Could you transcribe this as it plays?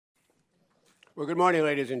Well, good morning,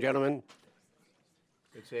 ladies and gentlemen.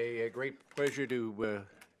 It's a great pleasure to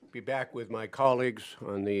be back with my colleagues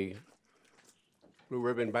on the Blue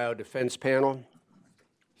Ribbon Biodefense panel.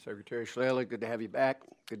 Secretary Shlala, good to have you back.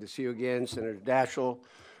 Good to see you again. Senator Daschle,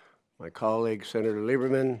 my colleague, Senator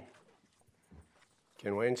Lieberman,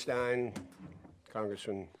 Ken Weinstein,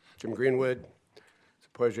 Congressman Jim Greenwood. It's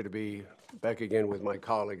a pleasure to be back again with my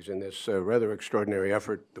colleagues in this rather extraordinary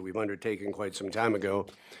effort that we've undertaken quite some time ago.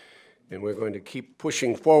 And we're going to keep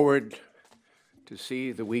pushing forward to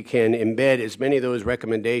see that we can embed as many of those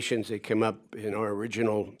recommendations that came up in our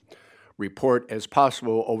original report as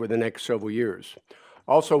possible over the next several years.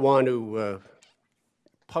 Also want to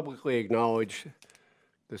publicly acknowledge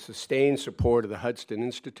the sustained support of the Hudson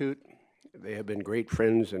Institute. They have been great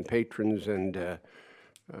friends and patrons, and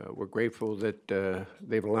we're grateful that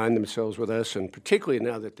they've aligned themselves with us, and particularly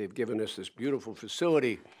now that they've given us this beautiful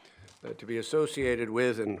facility to be associated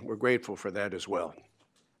with, and we're grateful for that as well.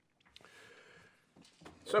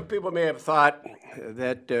 Some people may have thought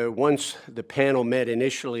that once the panel met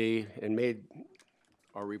initially and made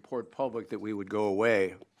our report public that we would go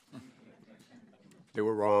away. They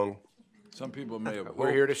were wrong. Some people may have.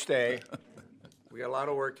 We're here to stay. We got a lot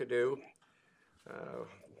of work to do.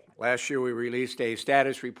 Last year we released a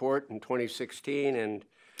status report in 2016, and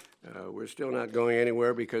we're still not going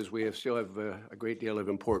anywhere because we still have a great deal of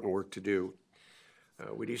important work to do.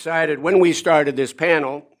 We decided when we started this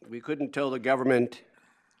panel, we couldn't tell the government,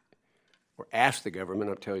 or ask the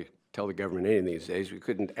government, I'll tell the government anything these days, we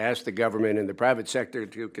couldn't ask the government and the private sector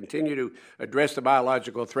to continue to address the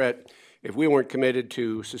biological threat if we weren't committed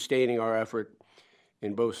to sustaining our effort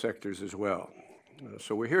in both sectors as well.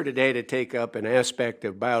 So we're here today to take up an aspect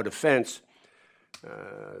of biodefense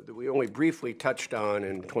that we only briefly touched on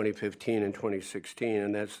in 2015 and 2016,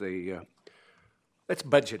 and that's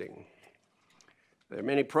budgeting. There are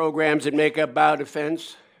many programs that make up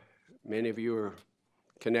biodefense. Many of you are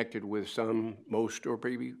connected with some, most, or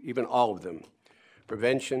maybe even all of them.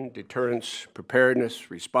 Prevention, deterrence,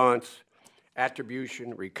 preparedness, response,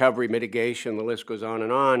 attribution, recovery, mitigation, the list goes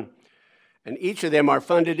on. And each of them are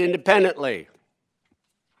funded independently,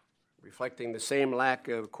 reflecting the same lack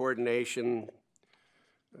of coordination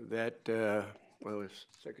that, well, as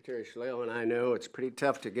Secretary Shlala and I know, it's pretty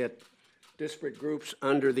tough to get disparate groups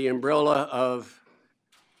under the umbrella of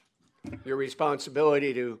your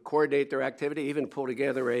responsibility to coordinate their activity, even pull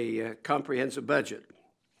together a comprehensive budget.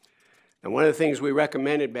 And one of the things we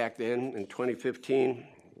recommended back then in 2015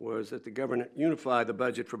 was that the government unify the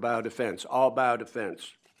budget for biodefense, all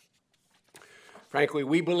biodefense. Frankly,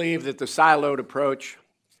 we believe that the siloed approach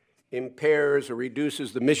impairs or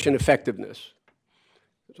reduces the mission effectiveness.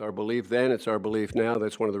 It's our belief then, it's our belief now.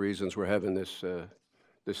 That's one of the reasons we're having this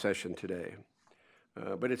session today.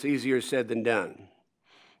 But it's easier said than done.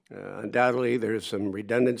 Undoubtedly, there's some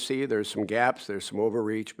redundancy, there's some gaps, there's some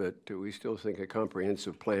overreach, but we still think a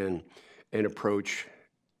comprehensive plan and approach,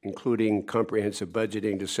 including comprehensive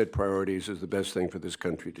budgeting to set priorities, is the best thing for this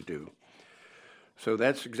country to do. So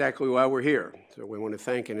that's exactly why we're here. So we want to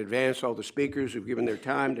thank in advance all the speakers who've given their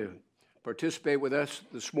time to participate with us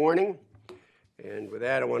this morning. And with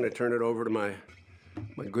that, I want to turn it over to my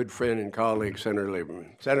good friend and colleague, Senator Lieberman.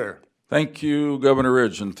 Senator. Thank you, Governor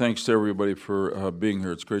Ridge, and thanks to everybody for being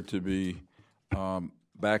here. It's great to be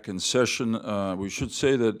back in session. We should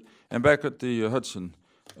say that, and back at the Hudson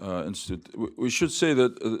Institute, we should say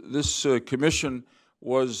that this commission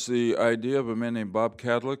was the idea of a man named Bob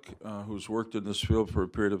Kadlec, who's worked in this field for a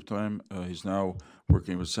period of time. He's now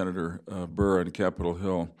working with Senator Burr on Capitol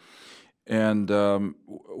Hill. And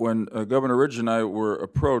when Governor Ridge and I were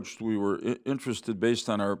approached, we were interested based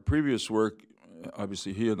on our previous work.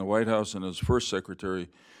 Obviously, he in the White House and as first Secretary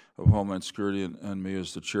of Homeland Security, and me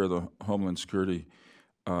as the chair of the Homeland Security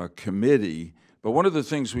Committee. But one of the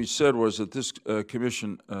things we said was that this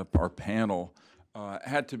commission, our panel,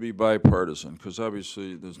 had to be bipartisan, because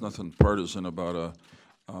obviously there's nothing partisan about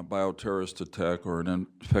a bioterrorist attack or an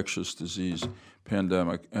infectious disease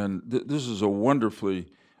pandemic. And this is a wonderfully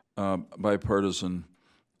bipartisan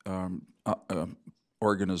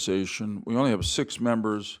organization. We only have 6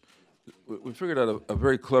 members. We figured out a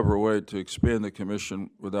very clever way to expand the commission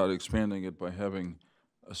without expanding it by having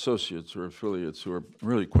associates or affiliates who are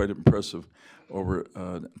really quite impressive over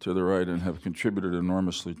to the right and have contributed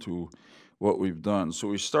enormously to what we've done. So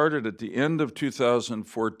we started at the end of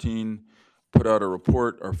 2014, put out a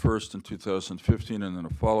report, our first in 2015, and then a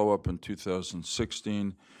follow-up in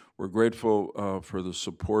 2016. We're grateful for the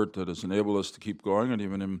support that has enabled us to keep going and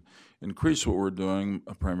even increase what we're doing,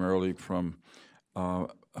 primarily from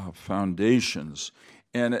foundations.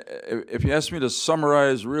 And if you ask me to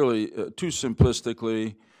summarize really too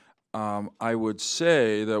simplistically, I would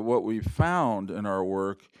say that what we found in our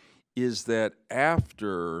work is that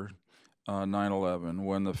after 9/11,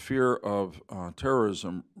 when the fear of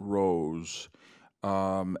terrorism rose,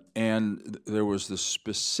 and there was this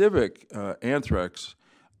specific anthrax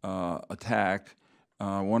attack,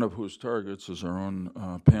 one of whose targets is our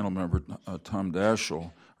own panel member, Tom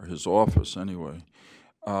Daschle, or his office anyway,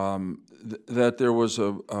 that there was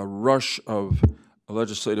a rush of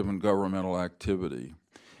legislative and governmental activity.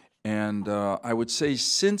 And I would say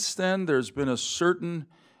since then there's been a certain,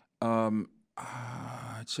 I'd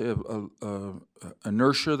say, a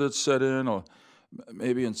inertia that's set in, or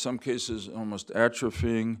maybe in some cases almost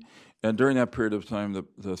atrophying. And during that period of time,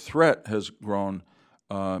 the threat has grown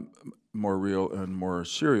more real and more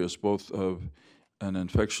serious, both of an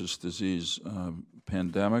infectious disease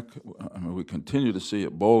pandemic. I mean, we continue to see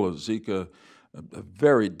Ebola, Zika, a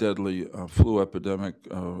very deadly flu epidemic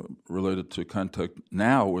related to contact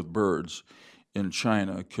now with birds in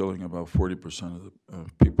China, killing about 40% of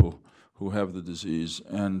the people who have the disease,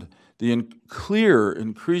 and the clear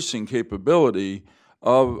increasing capability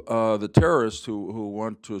of the terrorists who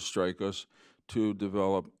want to strike us to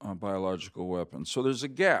develop biological weapons. So there's a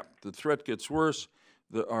gap. The threat gets worse.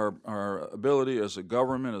 Our ability as a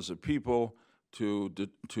government, as a people, to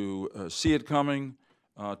see it coming,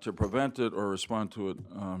 to prevent it or respond to it,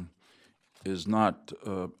 is not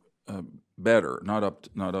better, not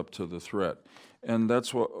up to the threat. And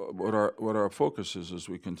that's what our focus is as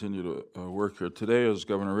we continue to work here. Today, as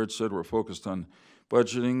Governor Ridge said, we're focused on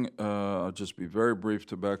budgeting. I'll just be very brief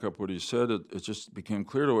to back up what he said. It just became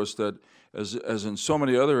clear to us that, as in so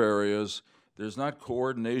many other areas, there's not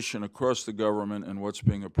coordination across the government in what's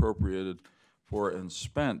being appropriated for and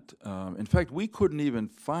spent. In fact, we couldn't even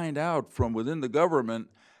find out from within the government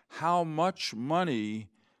how much money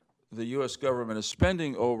the U.S. government is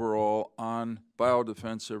spending overall on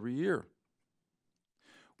biodefense every year.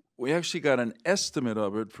 We actually got an estimate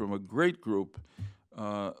of it from a great group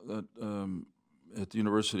at the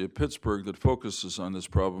University of Pittsburgh that focuses on this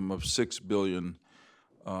problem of $6 billion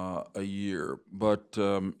a year. But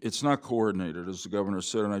it's not coordinated, as the governor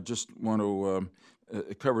said, and I just want to,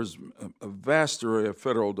 it covers a vast array of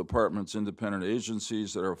federal departments, independent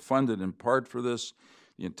agencies that are funded in part for this: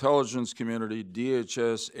 the intelligence community,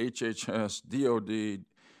 DHS, HHS, DOD,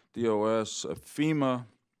 DOS, FEMA,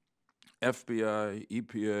 FBI,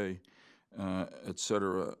 EPA, et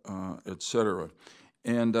cetera, et cetera.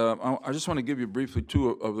 And I just want to give you briefly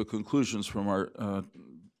two of the conclusions from our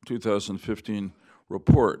 2015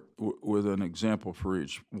 report with an example for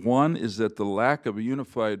each. One is that the lack of a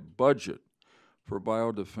unified budget for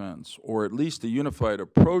biodefense, or at least a unified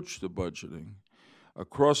approach to budgeting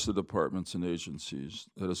across the departments and agencies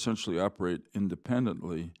that essentially operate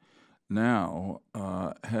independently now,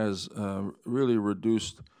 has really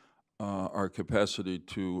reduced our capacity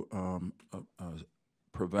to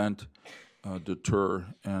prevent, deter,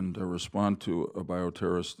 and respond to a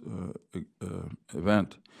bioterrorist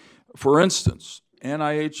event. For instance,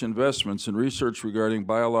 NIH investments in research regarding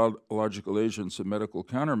biological agents and medical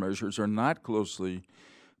countermeasures are not closely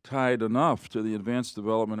tied enough to the advanced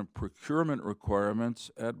development and procurement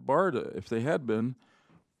requirements at BARDA. If they had been,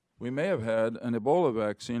 we may have had an Ebola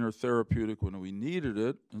vaccine or therapeutic when we needed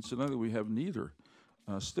it. Incidentally, we have neither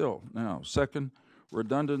still now. Second,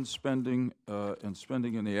 redundant spending and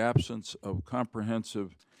spending in the absence of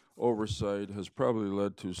comprehensive oversight has probably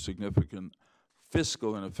led to significant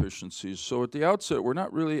fiscal inefficiencies. So at the outset, we're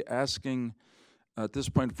not really asking at this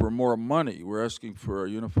point for more money. We're asking for a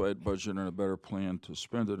unified budget and a better plan to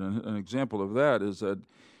spend it. And an example of that is that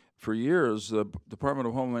for years, the Department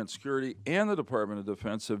of Homeland Security and the Department of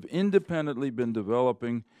Defense have independently been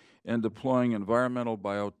developing and deploying environmental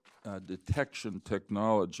biodetection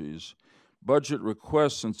technologies. Budget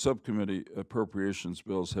requests and subcommittee appropriations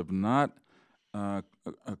bills have not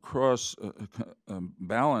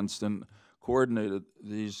balanced and coordinated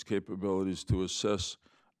these capabilities to assess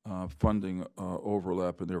funding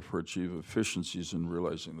overlap and therefore achieve efficiencies in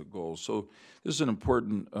realizing the goals. So this is an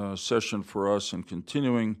important session for us in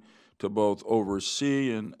continuing to both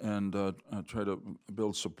oversee and try to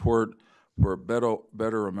build support for a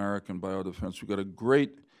better American biodefense. We've got a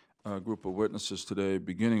great group of witnesses today,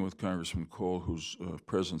 beginning with Congressman Cole, whose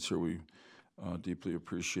presence here we deeply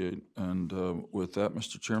appreciate. And with that,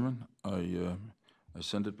 Mr. Chairman, I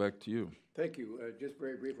send it back to you. Thank you. Just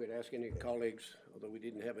very briefly, to ask any colleagues, although we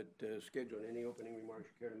didn't have it scheduled, any opening remarks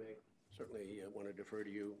you care to make? Certainly want to defer to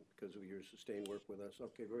you because of your sustained work with us.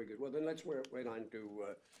 Okay, very good. Well, then let's right on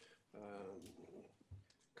to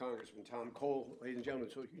Congressman Tom Cole. Ladies and gentlemen,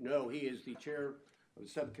 so you know, he is the chair of the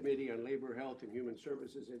Subcommittee on Labor, Health, and Human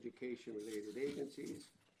Services, Education-Related Agencies.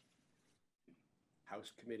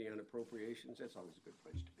 House Committee on Appropriations. That's always a good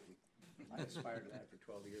place to be. I aspired to that for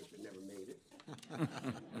 12 years, but never made it.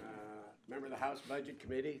 Member of the House Budget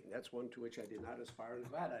Committee. That's one to which I did not aspire, and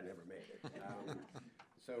glad I never made it.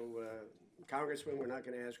 Congressman, we're not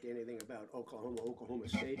going to ask you anything about Oklahoma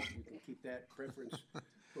State. You can keep that preference.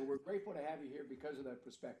 But we're grateful to have you here because of that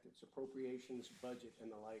perspectives, appropriations, budget,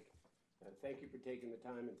 and the like. Thank you for taking the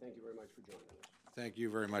time, and thank you very much for joining us. Thank you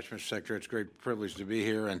very much, Mr. Secretary. It's a great privilege to be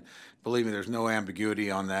here, and believe me, there's no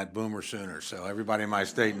ambiguity on that Boomer Sooner. So everybody in my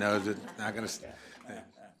state knows it. Not going to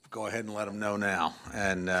go ahead and let them know now,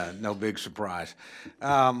 and no big surprise.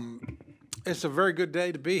 It's a very good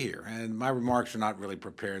day to be here, and my remarks are not really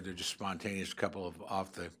prepared. They're just spontaneous, couple of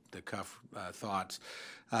off-the-cuff thoughts.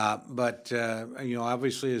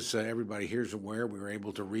 Obviously, as everybody here is aware, we were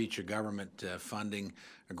able to reach a government funding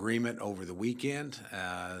agreement over the weekend.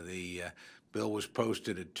 The bill was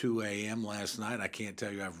posted at 2 a.m. last night. I can't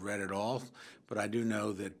tell you I've read it all, but I do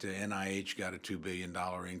know that NIH got a $2 billion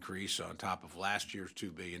increase on top of last year's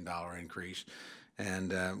 $2 billion increase.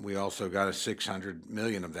 And we also got a $600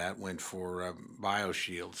 million of that went for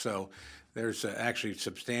BioShield. So there's actually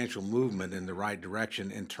substantial movement in the right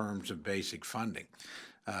direction in terms of basic funding.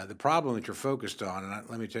 The problem that you're focused on, and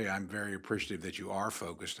let me tell you, I'm very appreciative that you are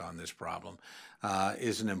focused on this problem,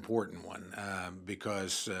 is an important one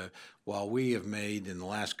because while we have made in the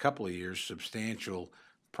last couple of years substantial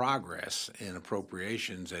progress in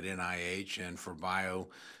appropriations at NIH and for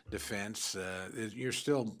biodefense, you're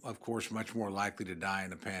still, of course, much more likely to die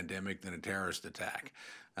in a pandemic than a terrorist attack.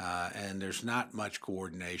 And there's not much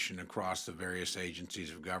coordination across the various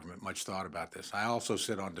agencies of government, much thought about this. I also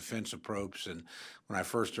sit on Defense Approps, and when I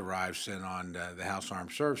first arrived, sat on the House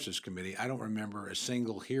Armed Services Committee. I don't remember a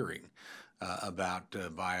single hearing about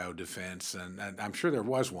biodefense, and I'm sure there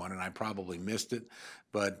was one, and I probably missed it,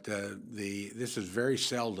 but this is very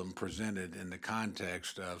seldom presented in the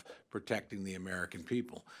context of protecting the American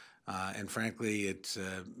people. And frankly, it's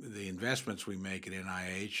the investments we make at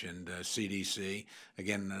NIH and CDC,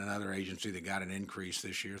 again, another agency that got an increase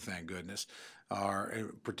this year, thank goodness, are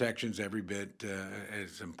protections every bit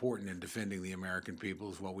as important in defending the American people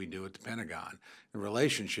as what we do at the Pentagon. The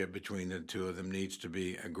relationship between the two of them needs to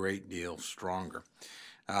be a great deal stronger.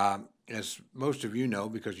 As most of you know,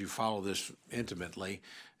 because you follow this intimately,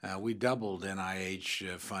 we doubled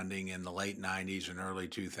NIH funding in the late 90s and early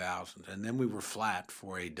 2000s, and then we were flat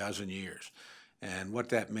for a dozen years. And what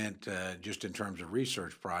that meant just in terms of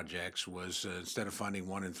research projects was instead of funding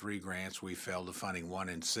 1 in 3 grants, we fell to funding 1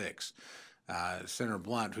 in 6. Senator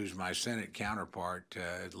Blunt, who's my Senate counterpart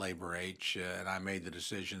at Labor H, and I made the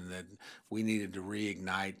decision that we needed to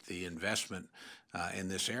reignite the investment in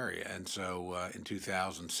this area. And so in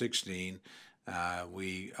 2016,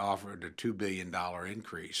 we offered a $2 billion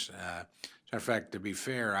increase. In fact, to be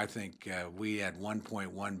fair, I think we had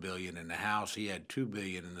 $1.1 billion in the House. He had $2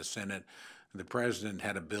 billion in the Senate. The president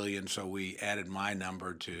had $1 billion, so we added my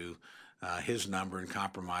number to his number and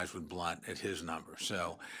compromised with Blunt at his number.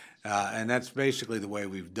 So, and that's basically the way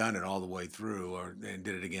we've done it all the way through, and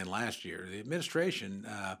did it again last year. The administration,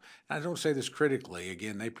 I don't say this critically,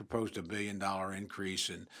 again, they proposed a $1 billion increase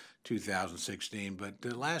in 2016, but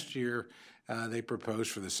last year they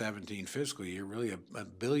proposed for the 17 fiscal year really a $1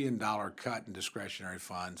 billion cut in discretionary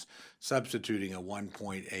funds, substituting a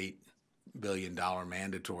 $1.8 billion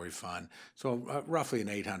mandatory fund, so roughly an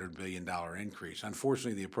 $800 billion increase.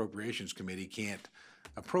 Unfortunately, the Appropriations Committee can't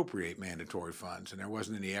appropriate mandatory funds, and there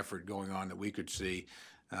wasn't any effort going on that we could see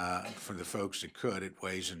for the folks that could at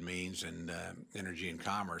Ways and Means and Energy and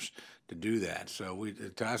Commerce to do that. So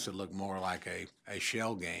to us, it looked more like a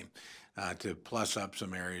shell game to plus up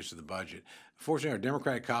some areas of the budget. Fortunately, our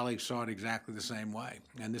Democratic colleagues saw it exactly the same way,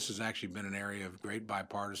 and this has actually been an area of great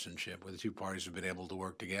bipartisanship where the two parties have been able to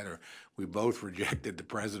work together. We both rejected the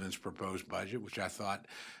president's proposed budget, which I thought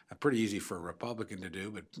pretty easy for a Republican to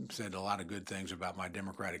do, but said a lot of good things about my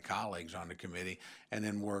Democratic colleagues on the committee, and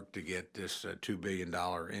then worked to get this $2 billion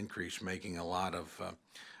increase, making a lot of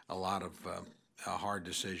hard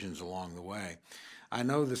decisions along the way. I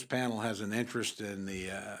know this panel has an interest in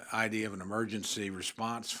the idea of an emergency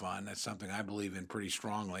response fund. That's something I believe in pretty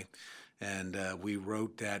strongly, and we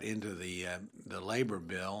wrote that into the labor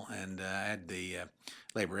bill and had the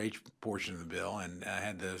Labor H portion of the bill, and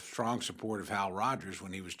had the strong support of Hal Rogers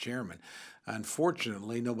when he was chairman.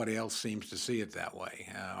 Unfortunately, nobody else seems to see it that way.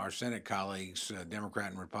 Our Senate colleagues,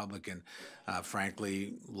 Democrat and Republican,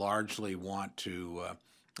 frankly, largely want to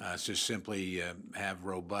just simply have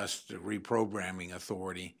robust reprogramming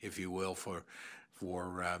authority, if you will, for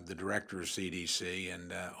the director of CDC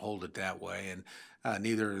and hold it that way. And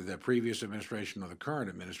neither the previous administration nor the current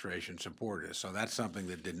administration supported it. So that's something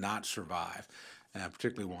that did not survive.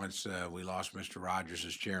 particularly once we lost Mr. Rogers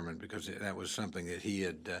as chairman, because that was something that he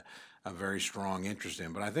had a very strong interest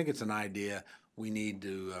in. But I think it's an idea we need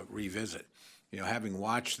to revisit. Having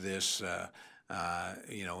watched this,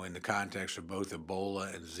 in the context of both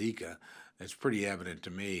Ebola and Zika, it's pretty evident to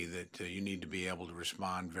me that you need to be able to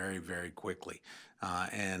respond very, very quickly.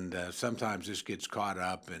 And sometimes this gets caught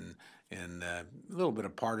up in a little bit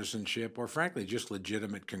of partisanship, or frankly, just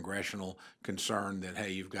legitimate congressional concern that,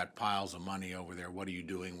 hey, you've got piles of money over there. What are you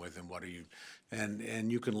doing with them?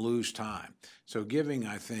 And you can lose time. So giving,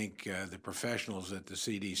 I think, the professionals at the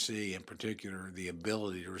CDC in particular the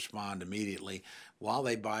ability to respond immediately while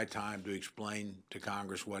they buy time to explain to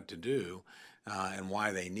Congress what to do and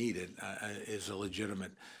why they need it is a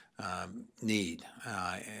legitimate need.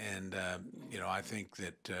 I think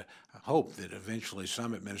that I hope that eventually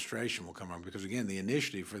some administration will come on, because, again, the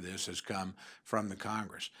initiative for this has come from the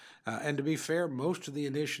Congress. And to be fair, most of the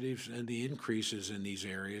initiatives and the increases in these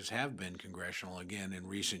areas have been congressional, again, in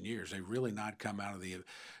recent years. They've really not come out of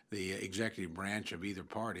the executive branch of either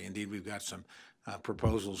party. Indeed, we've got some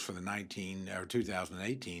proposals for the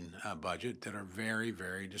 2018 budget that are very,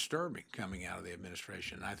 very disturbing coming out of the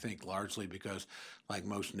administration. I think largely because, like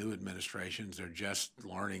most new administrations, they're just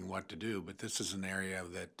learning what to do. But this is an area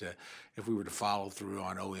that, if we were to follow through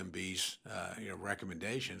on OMB's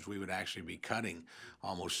recommendations, we would actually be cutting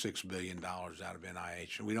almost $6 billion out of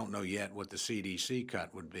NIH. And we don't know yet what the CDC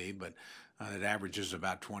cut would be, but it averages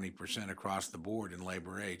about 20% across the board in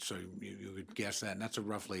labor aid. So you would guess that. And that's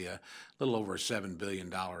roughly a little over a $7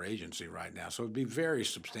 billion agency right now. So it would be very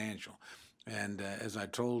substantial. And as I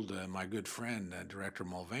told my good friend, Director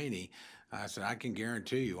Mulvaney, I said, I can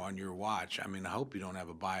guarantee you on your watch, I hope you don't have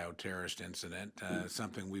a bioterrorist incident,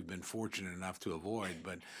 something we've been fortunate enough to avoid,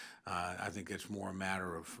 but I think it's more a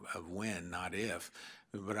matter of when, not if.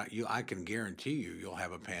 But I can guarantee you'll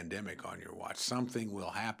have a pandemic on your watch. Something will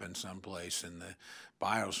happen someplace in the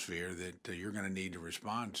biosphere that you're going to need to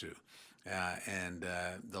respond to. And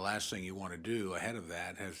the last thing you want to do ahead of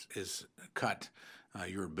that is cut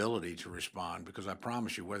your ability to respond, because I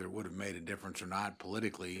promise you, whether it would have made a difference or not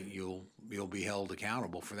politically, you'll be held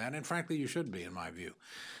accountable for that. And frankly, you should be, in my view.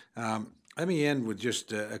 Let me end with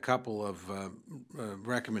just a couple of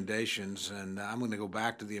recommendations, and I'm going to go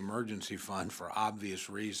back to the emergency fund for obvious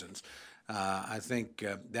reasons. I think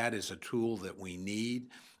that is a tool that we need.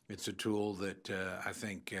 It's a tool that I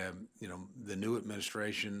think the new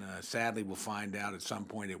administration sadly will find out at some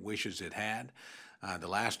point it wishes it had. The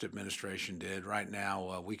last administration did. Right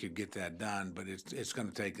now, we could get that done, but it's going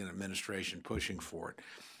to take an administration pushing for it.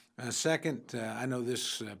 Second, I know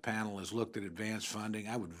this panel has looked at advanced funding.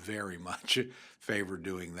 I would very much favor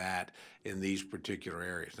doing that in these particular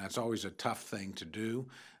areas. That's always a tough thing to do,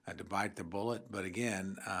 to bite the bullet. But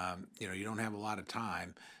again, you don't have a lot of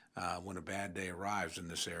time when a bad day arrives in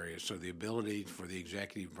this area. So the ability for the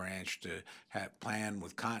executive branch to plan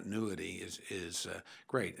with continuity is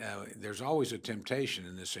great. There's always a temptation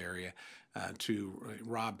in this area to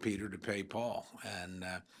rob Peter to pay Paul. And,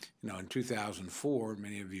 in 2004,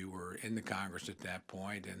 many of you were in the Congress at that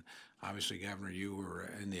point, and obviously, Governor, you were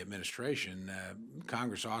in the administration.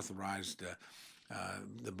 Congress authorized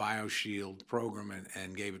the BioShield program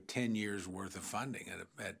and gave it 10 years worth of funding at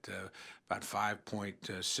about $5.6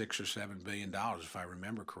 or $7 billion, if I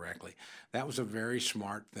remember correctly. That was a very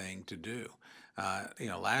smart thing to do.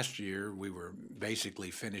 Last year we were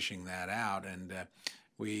basically finishing that out, and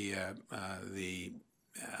the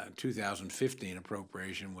 2015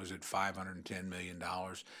 appropriation was at $510 million.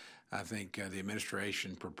 I think the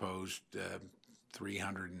administration proposed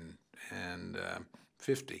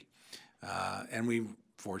 350. And we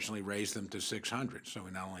fortunately raised them to 600. So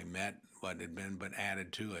we not only met what had been, but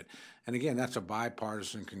added to it. And again, that's a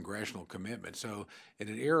bipartisan congressional commitment. So in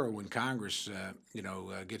an era when Congress,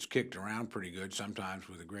 gets kicked around pretty good, sometimes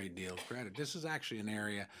with a great deal of credit, this is actually an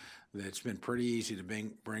area that's been pretty easy to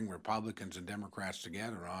bring Republicans and Democrats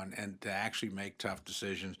together on, and to actually make tough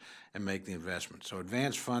decisions and make the investment. So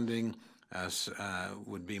advanced funding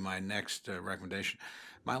would be my next recommendation.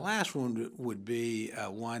 My last one would be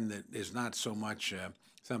one that is not so much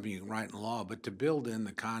something you can write in law, but to build in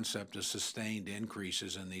the concept of sustained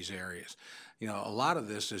increases in these areas. A lot of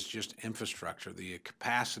this is just infrastructure, the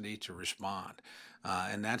capacity to respond.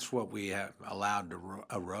 And that's what we have allowed to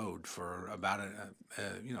erode for about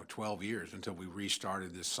 12 years until we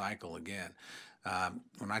restarted this cycle again.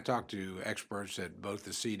 When I talk to experts at both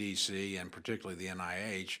the CDC and particularly the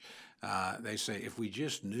NIH, they say if we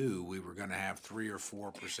just knew we were going to have 3 or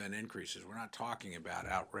 4% increases, we're not talking about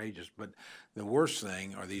outrageous, but the worst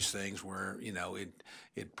thing are these things where,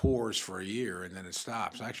 it pours for a year and then it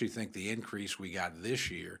stops. I actually think the increase we got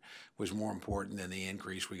this year was more important than the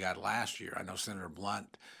increase we got last year. I know Senator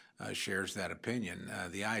Blunt shares that opinion.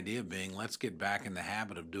 The idea being, let's get back in the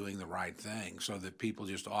habit of doing the right thing so that people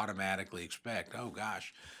just automatically expect, oh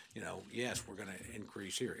gosh, yes, we're going to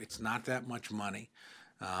increase here. It's not that much money.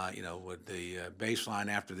 With the baseline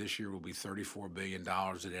after this year will be $34 billion at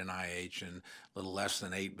NIH and a little less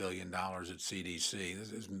than $8 billion at CDC.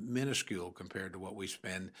 This is minuscule compared to what we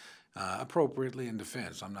spend appropriately in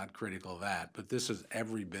defense. I'm not critical of that, but this is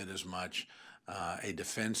every bit as much a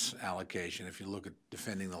defense allocation if you look at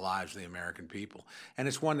defending the lives of the American people. And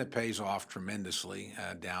it's one that pays off tremendously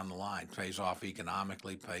down the line, pays off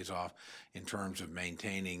economically, pays off in terms of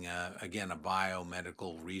maintaining, again, a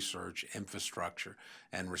biomedical research infrastructure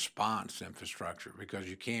and response infrastructure, because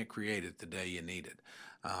you can't create it the day you need it.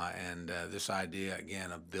 This idea,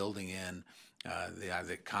 again, of building in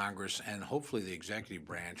the Congress and hopefully the executive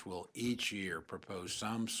branch will each year propose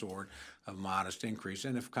some sort of modest increase.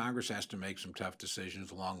 And if Congress has to make some tough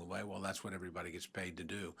decisions along the way, well, that's what everybody gets paid to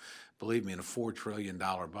do. Believe me, in a $4 trillion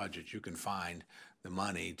budget, you can find the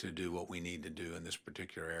money to do what we need to do in this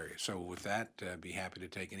particular area. So with that, be happy to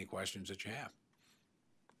take any questions that you have.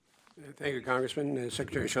 Thank you, Congressman.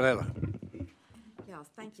 Secretary Shalala. Yeah,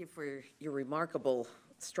 thank you for your remarkable,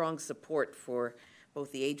 strong support for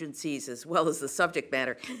both the agencies as well as the subject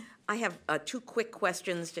matter. I have 2 quick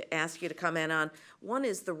questions to ask you to comment on. One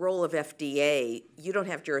is the role of FDA. You don't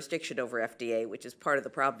have jurisdiction over FDA, which is part of the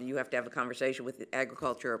problem. You have to have a conversation with the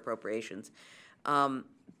Agriculture Appropriations.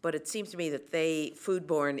 But it seems to me that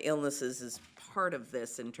foodborne illnesses is part of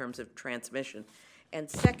this in terms of transmission. And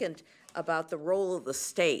second, about the role of the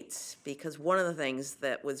states, because one of the things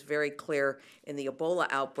that was very clear in the Ebola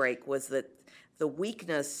outbreak was that the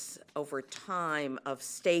weakness over time of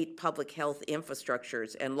state public health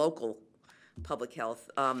infrastructures and local public health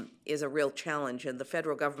is a real challenge, and the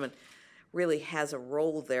federal government really has a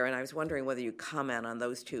role there, and I was wondering whether you comment on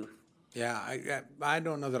those 2. Yeah, I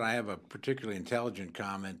don't know that I have a particularly intelligent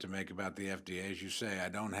comment to make about the FDA. As you say, I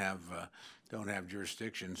don't have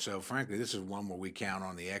jurisdiction. So frankly, this is one where we count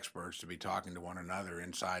on the experts to be talking to one another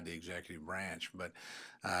inside the executive branch. But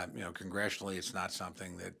congressionally, it's not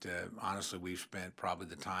something that honestly we've spent probably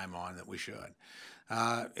the time on that we should.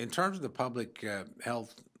 In terms of the public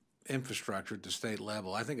health infrastructure at the state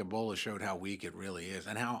level, I think Ebola showed how weak it really is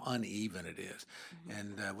and how uneven it is.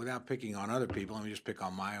 Mm-hmm. And without picking on other people, let me just pick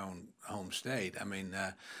on my own home state. I mean,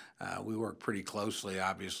 we work pretty closely,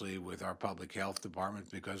 obviously, with our public health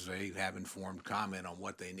department because they have informed comment on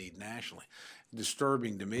what they need nationally.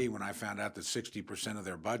 Disturbing to me when I found out that 60% of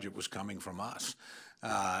their budget was coming from us.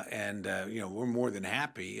 We're more than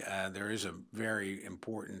happy. There is a very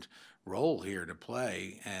important role here to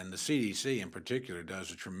play, and the CDC in particular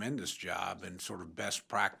does a tremendous job in sort of best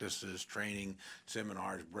practices, training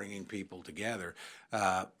seminars, bringing people together.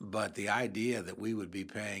 But the idea that we would be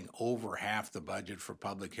paying over half the budget for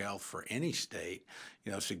public health for any state,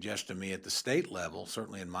 suggests to me at the state level,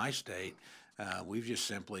 certainly in my state, we've just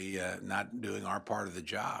simply not doing our part of the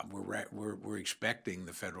job. We're expecting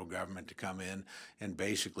the federal government to come in and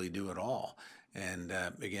basically do it all. And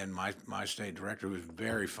again, my state director, who's a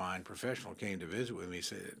very fine professional, came to visit with me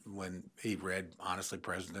when he read, honestly,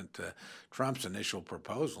 President Trump's initial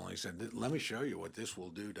proposal. And he said, let me show you what this will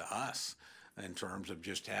do to us in terms of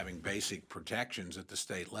just having basic protections at the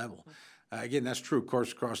state level. Again, that's true, of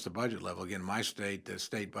course, across the budget level. Again, my state, the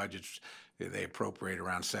state budgets, they appropriate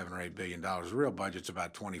around $7 or $8 billion. The real budget's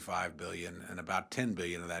about $25 billion, and about $10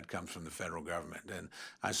 billion of that comes from the federal government. And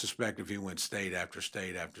I suspect if you went state after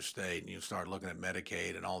state after state, and you start looking at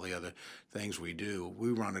Medicaid and all the other things we do, we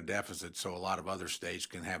run a deficit so a lot of other states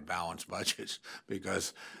can have balanced budgets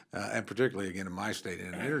because, and particularly, again, in my state,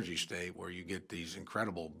 in an energy state where you get these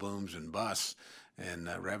incredible booms and busts, and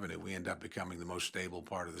revenue, we end up becoming the most stable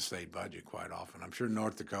part of the state budget quite often. I'm sure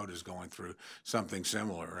North Dakota is going through something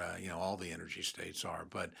similar. All the energy states are.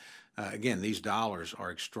 But again, these dollars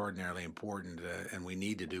are extraordinarily important, and we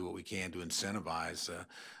need to do what we can to incentivize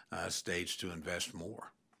states to invest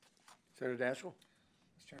more. Senator Daschle.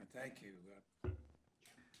 Mr. Chairman, thank you.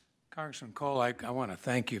 Congressman Cole, I want to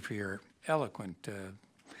thank you for your eloquent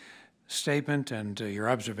statement and your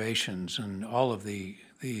observations and all of the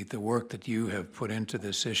work that you have put into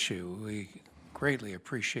this issue. We greatly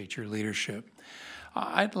appreciate your leadership.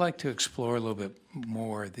 I'd like to explore a little bit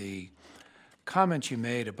more the comments you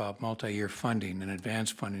made about multi-year funding and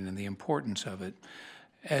advanced funding and the importance of it,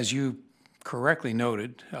 as you correctly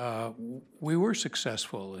noted, we were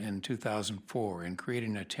successful in 2004 in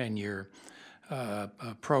creating a 10-year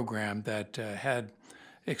program that had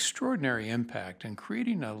extraordinary impact in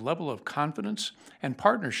creating a level of confidence and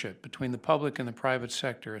partnership between the public and the private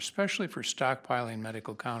sector, especially for stockpiling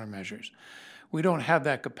medical countermeasures. We don't have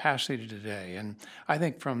that capacity today, and I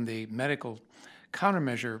think from the medical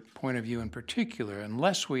countermeasure point of view in particular,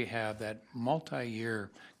 unless we have that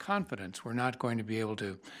multi-year confidence, we're not going to be able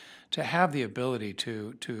to have the ability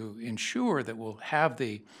to ensure that we'll have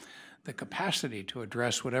the capacity to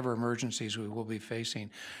address whatever emergencies we will be facing.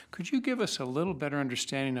 Could you give us a little better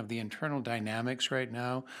understanding of the internal dynamics right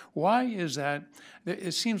now? Why is that?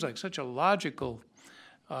 It seems like such a logical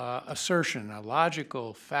assertion, a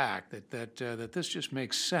logical fact that this just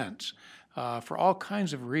makes sense for all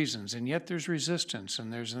kinds of reasons, and yet there's resistance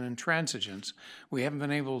and there's an intransigence. We haven't been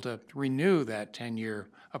able to renew that 10-year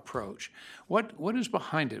approach. What is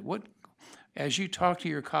behind it? As you talk to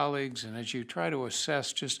your colleagues and as you try to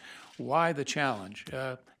assess just why the challenge,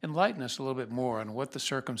 enlighten us a little bit more on what the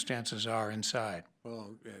circumstances are inside.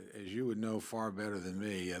 Well, as you would know far better than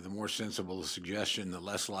me, the more sensible the suggestion, the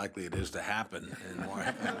less likely it is to happen in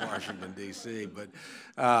Washington, D.C. But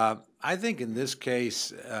I think in this case,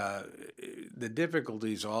 the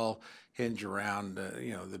difficulties all hinge around,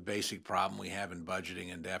 the basic problem we have in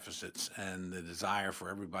budgeting and deficits and the desire for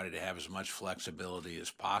everybody to have as much flexibility as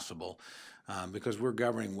possible because we're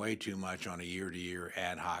governing way too much on a year-to-year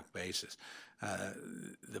ad hoc basis.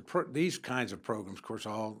 These kinds of programs, of course,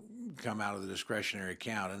 all come out of the discretionary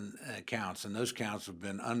accounts, and those accounts have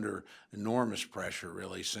been under enormous pressure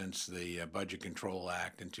really since the Budget Control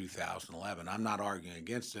Act in 2011. I'm not arguing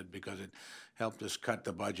against it because it helped us cut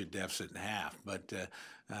the budget deficit in half, but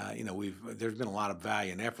there's been a lot of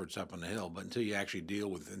valiant efforts up on the Hill, but until you actually deal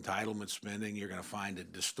with entitlement spending, you're going to find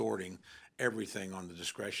it distorting everything on the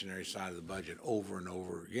discretionary side of the budget over and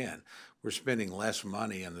over again. We're spending less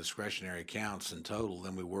money on the discretionary accounts in total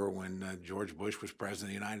than we were when George Bush was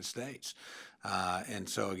president of the United States. And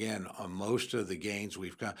so, again, most of the gains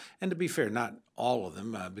we've got, and to be fair, not all of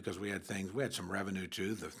them, because we had some revenue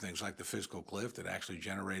too, things like the fiscal cliff that actually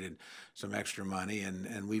generated some extra money,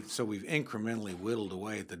 and we've incrementally whittled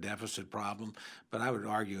away at the deficit problem. But I would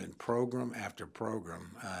argue in program after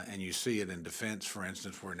program, and you see it in defense, for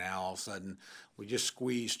instance, where now all of a sudden we just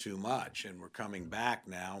squeezed too much, and we're coming back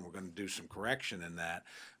now, and we're going to do some correction in that.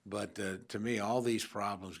 But to me, all these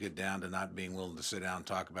problems get down to not being willing to sit down and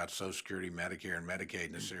talk about Social Security, Medicare, and Medicaid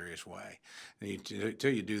in a serious way.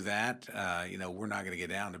 Until you do that, we're not going to get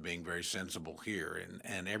down to being very sensible here.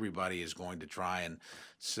 And everybody is going to try and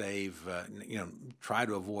save, try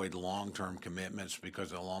to avoid long-term commitments because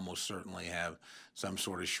they'll almost certainly have some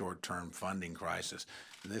sort of short-term funding crisis.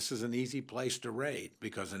 And this is an easy place to rate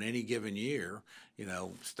because in any given year,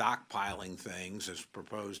 stockpiling things as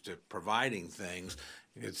opposed to providing things,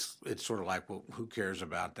 it's sort of like, well, who cares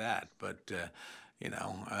about that? But,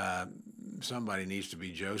 somebody needs to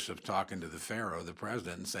be Joseph talking to the Pharaoh, the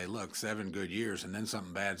president, and say, look, 7 good years and then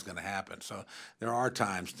something bad's going to happen. So there are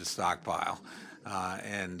times to stockpile.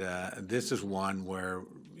 And this is one where,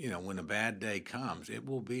 when a bad day comes, it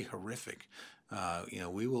will be horrific.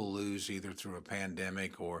 We will lose either through a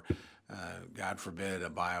pandemic or, God forbid, a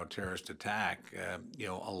bioterrorist attack,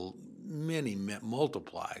 many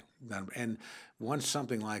multiply. And once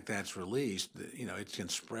something like that's released, it can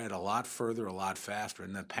spread a lot further, a lot faster,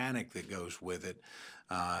 and the panic that goes with it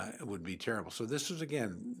would be terrible. So this is,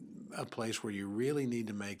 again, a place where you really need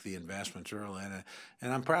to make the investments early.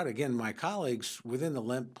 And I'm proud, again, my colleagues, within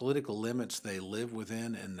the political limits they live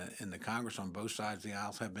within in the Congress on both sides of the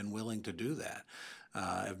aisles, have been willing to do that.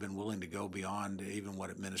 Have been willing to go beyond even what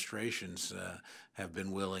administrations have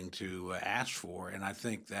been willing to ask for, and I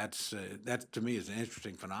think that to me is an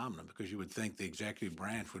interesting phenomenon because you would think the executive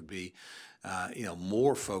branch would be,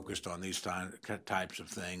 more focused on these types of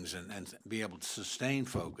things and be able to sustain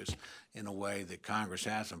focus in a way that Congress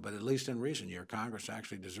hasn't. But at least in recent years, Congress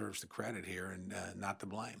actually deserves the credit here and not the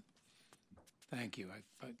blame. Thank you.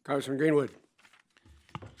 Congressman Greenwood.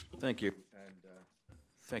 Thank you. And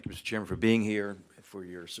thank you, Mr. Chairman, for being here, for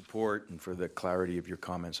your support, and for the clarity of your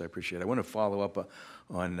comments. I appreciate it. I want to follow up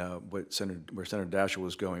on where Senator Daschle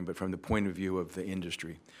was going, but from the point of view of the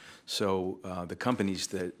industry. So the companies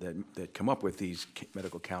that come up with these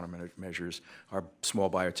medical countermeasures are small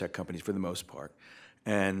biotech companies for the most part.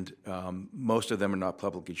 And most of them are not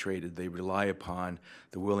publicly traded. They rely upon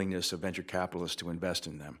the willingness of venture capitalists to invest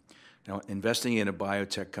in them. Now, investing in a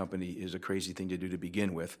biotech company is a crazy thing to do to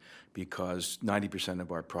begin with because 90%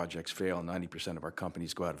 of our projects fail, 90% of our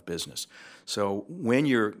companies go out of business. So when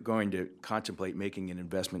you're going to contemplate making an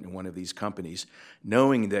investment in one of these companies,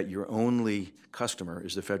 knowing that your only customer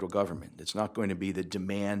is the federal government, it's not going to be the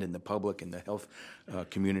demand in the public and the health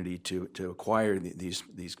community to acquire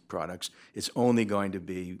these products, it's only going to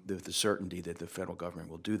be the certainty that the federal government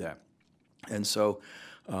will do that. And so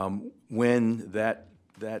when that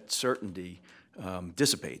certainty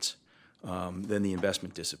dissipates, then the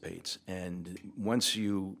investment dissipates. And once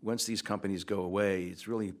these companies go away, it's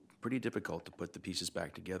really pretty difficult to put the pieces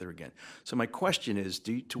back together again. So my question is,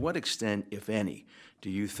 to what extent, if any, do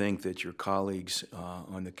you think that your colleagues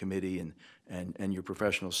on the committee and your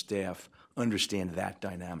professional staff understand that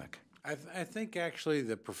dynamic? I think actually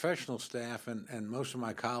the professional staff and most of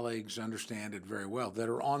my colleagues understand it very well that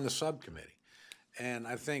are on the subcommittee. And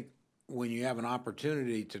I think when you have an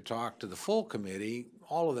opportunity to talk to the full committee,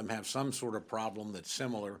 all of them have some sort of problem that's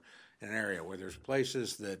similar in an area where there's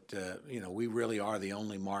places that, we really are the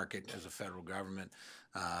only market as a federal government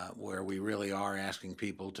where we really are asking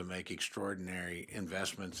people to make extraordinary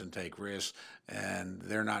investments and take risks, and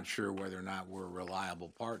they're not sure whether or not we're a reliable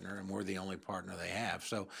partner, and we're the only partner they have.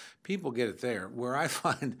 So people get it there. Where I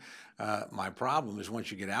find my problem is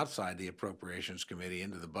once you get outside the Appropriations Committee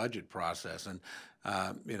into the budget process, and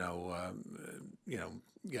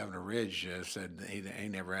Governor Ridge said he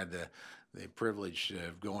never had the privilege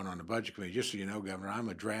of going on the Budget Committee. Just so you know, Governor, I'm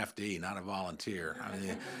a draftee, not a volunteer. I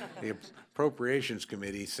mean, the Appropriations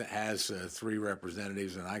Committee has 3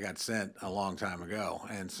 representatives, and I got sent a long time ago,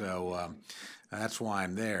 and so that's why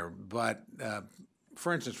I'm there. But,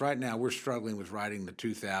 for instance, right now we're struggling with writing the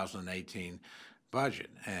 2018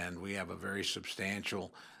 budget, and we have a very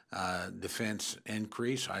substantial defense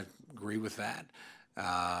increase. I agree with that.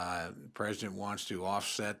 The president wants to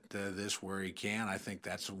offset this where he can. I think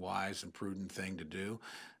that's a wise and prudent thing to do.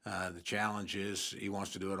 The challenge is he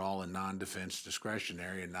wants to do it all in non-defense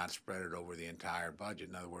discretionary and not spread it over the entire budget.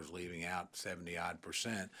 In other words, leaving out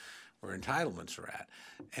 70-odd% where entitlements are at.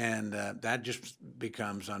 And that just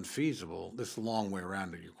becomes unfeasible. This is a long way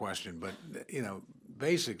around to your question, but,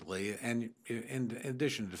 basically, and in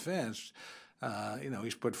addition to defense,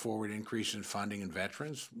 he's put forward increase in funding in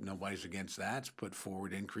veterans. Nobody's against that. He's put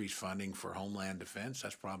forward increased funding for Homeland Defense.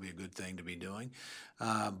 That's probably a good thing to be doing.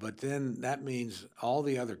 But then that means all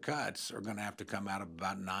the other cuts are going to have to come out of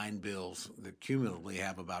about 9 bills that cumulatively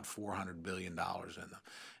have about $400 billion in them.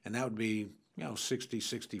 And that would be,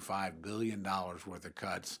 $65 billion worth of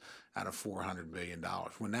cuts out of $400 billion.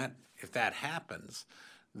 If that happens,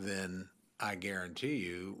 then I guarantee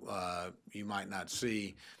you, you might not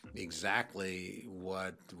see exactly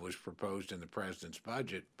what was proposed in the president's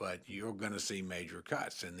budget, but you're going to see major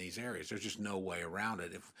cuts in these areas. There's just no way around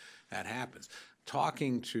it if that happens.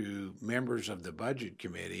 Talking to members of the Budget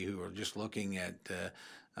Committee who are just looking at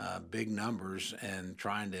big numbers and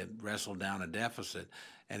trying to wrestle down a deficit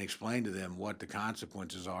and explain to them what the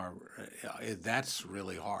consequences are, that's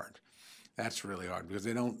really hard. That's really hard because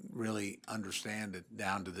they don't really understand it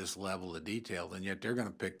down to this level of detail, and yet they're going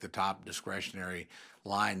to pick the top discretionary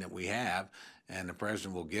line that we have, and the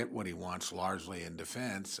president will get what he wants largely in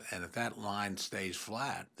defense. And if that line stays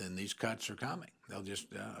flat, then these cuts are coming. They'll just,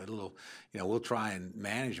 we'll try and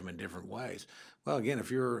manage them in different ways. Well, again,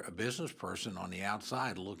 if you're a business person on the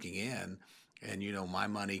outside looking in, and my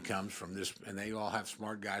money comes from this, and they all have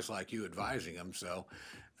smart guys like you advising them, so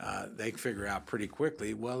they figure out pretty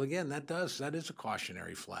quickly. Well, again, that is a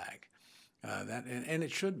cautionary flag, and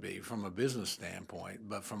it should be from a business standpoint.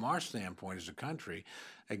 But from our standpoint as a country,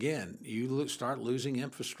 again, you start losing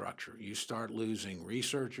infrastructure, you start losing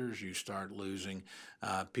researchers, you start losing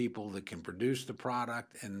people that can produce the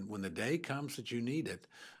product, and when the day comes that you need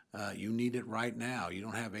it right now. You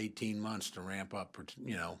don't have 18 months to ramp up,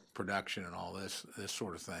 production and all this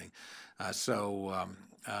sort of thing.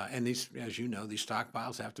 And these, as you know, these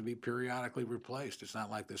stockpiles have to be periodically replaced. It's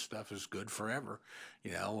not like this stuff is good forever,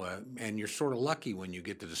 and you're sort of lucky when you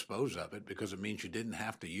get to dispose of it because it means you didn't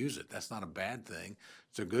have to use it. That's not a bad thing.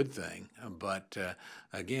 It's a good thing. But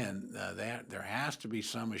again, there has to be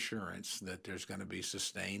some assurance that there's going to be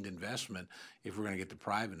sustained investment if we're going to get the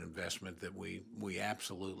private investment that we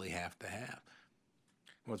absolutely have to have.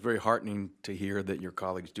 Well, it's very heartening to hear that your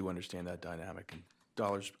colleagues do understand that dynamic, and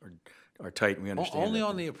dollars are tight, and we understand Only that.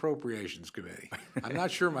 on the Appropriations Committee. I'm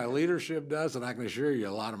not sure my leadership does, and I can assure you a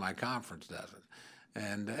lot of my conference doesn't.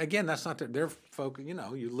 And again, that's not their focus.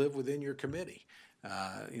 You live within your committee.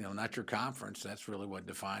 Not your conference. That's really what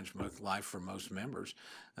defines life for most members,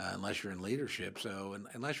 unless you're in leadership. So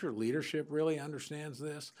unless your leadership really understands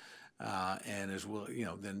this, and as well,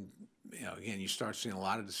 then, again, you start seeing a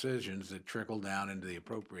lot of decisions that trickle down into the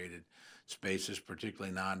appropriated spaces,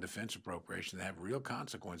 particularly non-defense appropriation, that have real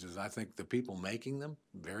consequences. I think the people making them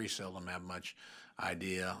very seldom have much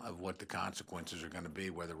idea of what the consequences are going to be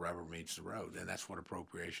where the rubber meets the road, and that's what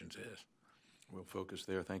appropriations is. We'll focus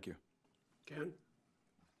there. Thank you. Ken?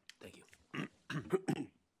 Thank you.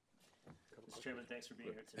 Mr. Chairman, thanks for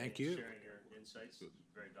being here today. Thank you. And sharing your insights.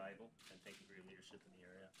 Very valuable, and thank you for your leadership in the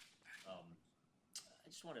area. I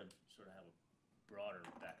just want to sort of have a broader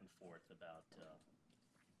back and forth about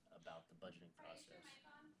the budgeting process.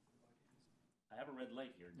 I have a red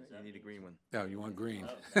light here. Does You that need a mean- green one. No, you want green.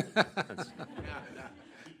 Oh, that's-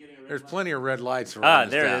 keep getting a red There's light. plenty of red lights around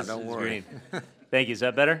this There town, it is. don't It's worry. green. Thank you. Is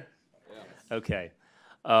that better? Okay.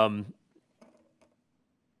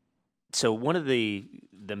 So one of the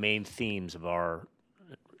main themes of our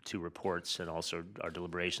two reports and also our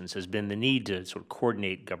deliberations has been the need to sort of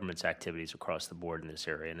coordinate government's activities across the board in this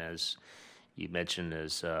area. And as you mentioned,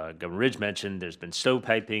 as Governor Ridge mentioned, there's been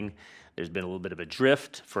stovepiping. There's been a little bit of a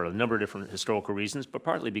drift for a number of different historical reasons, but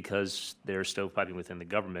partly because there's stovepiping within the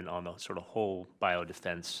government on the sort of whole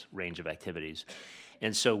biodefense range of activities.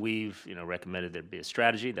 And so we've, recommended there be a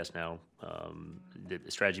strategy. That's now, the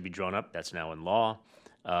strategy be drawn up. That's now in law.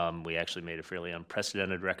 We actually made a fairly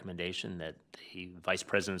unprecedented recommendation that the Vice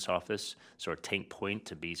President's office sort of take point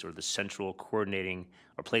to be sort of the central coordinating,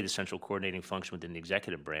 or play the central coordinating function within the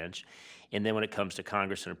executive branch. And then when it comes to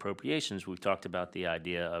Congress and appropriations, we've talked about the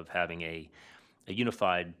idea of having a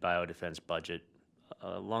unified biodefense budget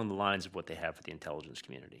along the lines of what they have for the intelligence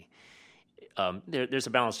community. There's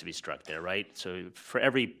a balance to be struck there, right? So for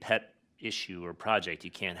every pet issue or project,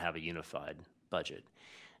 you can't have a unified budget.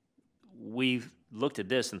 We've looked at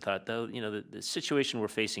this and thought, though, the situation we're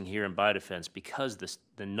facing here in biodefense, because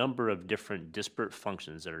the number of different disparate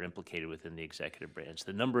functions that are implicated within the executive branch,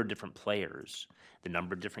 the number of different players, the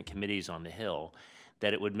number of different committees on the Hill,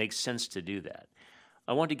 that it would make sense to do that.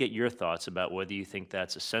 I want to get your thoughts about whether you think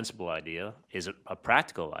that's a sensible idea, is it a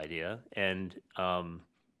practical idea, and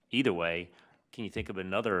either way, can you think of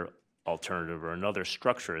another alternative or another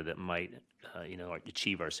structure that might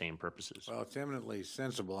achieve our same purposes? Well, it's eminently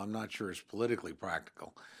sensible. I'm not sure it's politically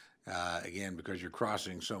practical. Again, because you're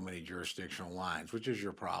crossing so many jurisdictional lines, which is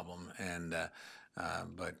your problem. And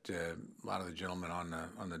but a lot of the gentlemen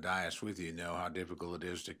on the dais with you know how difficult it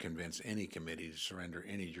is to convince any committee to surrender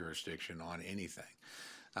any jurisdiction on anything.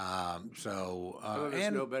 Some of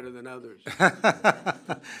us know better than others.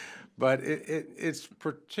 But it's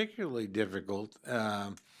particularly difficult.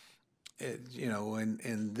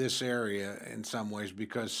 In this area in some ways,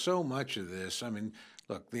 because so much of this,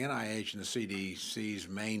 look, the NIH and the CDC's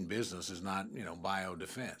main business is not,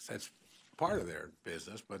 biodefense. That's part of their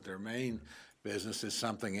business, but their main business is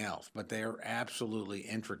something else. But they are absolutely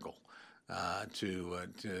integral to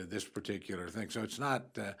this particular thing. So it's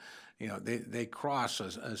not, they cross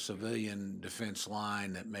a civilian defense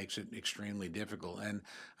line that makes it extremely difficult. And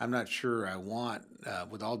I'm not sure I want,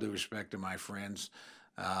 with all due respect to my friends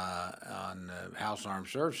on the House Armed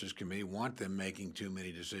Services Committee, want them making too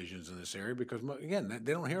many decisions in this area because, again,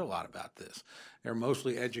 they don't hear a lot about this. They're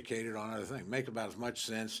mostly educated on other things. Make about as much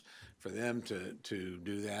sense for them to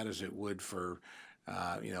do that as it would for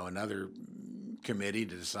another committee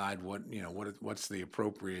to decide what's the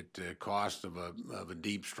appropriate cost of a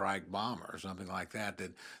deep strike bomber or something like that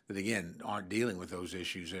again aren't dealing with those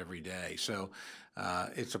issues every day. So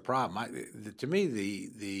it's a problem. To me,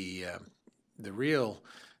 the real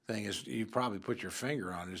thing is, you probably put your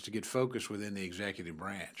finger on it, is to get focused within the executive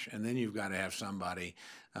branch. And then you've got to have somebody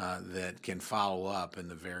that can follow up in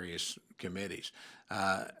the various committees.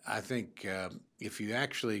 I think if you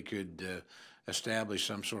actually could establish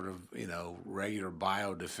some sort of, regular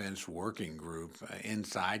biodefense working group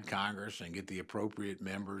inside Congress and get the appropriate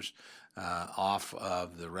members off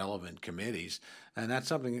of the relevant committees, and that's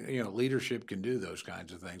something, leadership can do those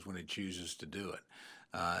kinds of things when it chooses to do it.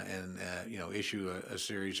 Issue a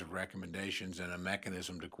series of recommendations and a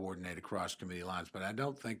mechanism to coordinate across committee lines. But I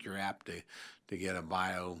don't think you're apt to get a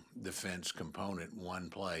biodefense component in one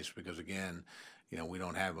place because, again, we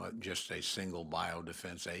don't have just a single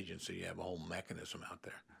biodefense agency. You have a whole mechanism out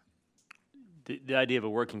there. The idea of a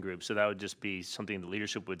working group, so that would just be something the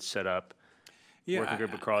leadership would set up, working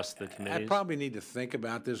group across the committees? I probably need to think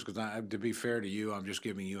about this because, to be fair to you, I'm just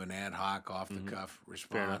giving you an ad hoc, off-the-cuff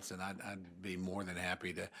response, and I'd be more than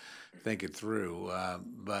happy to think it through. I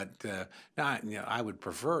would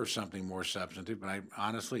prefer something more substantive, but I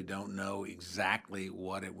honestly don't know exactly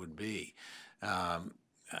what it would be.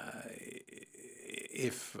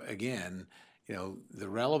 If, again, the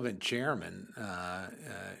relevant chairman,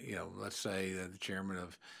 let's say the chairman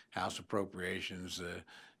of House Appropriations, the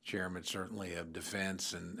chairman certainly of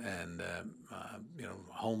Defense and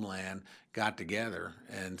Homeland got together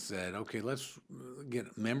and said, okay, let's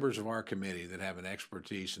get members of our committee that have an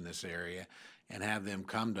expertise in this area and have them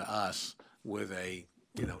come to us with a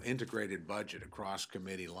integrated budget across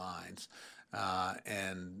committee lines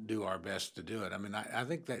and do our best to do it. I mean, I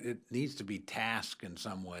think that it needs to be tasked in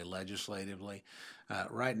some way legislatively.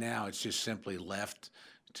 Right now, it's just simply left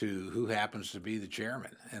to who happens to be the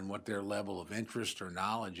chairman and what their level of interest or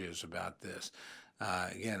knowledge is about this.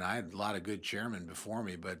 Again, I had a lot of good chairmen before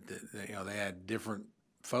me, but they had different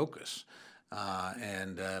focus.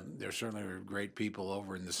 There certainly were great people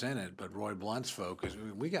over in the Senate, but Roy Blunt's focus,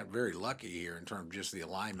 we got very lucky here in terms of just the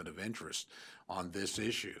alignment of interest on this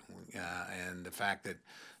issue. And the fact that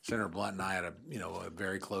Senator Blunt and I had a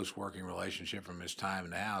very close working relationship from his time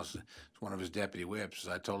in the House. It's one of his deputy whips.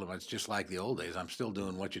 I told him it's just like the old days. I'm still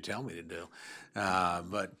doing what you tell me to do.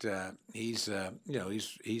 But he's a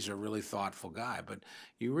really thoughtful guy. But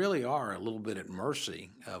you really are a little bit at mercy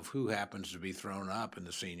of who happens to be thrown up in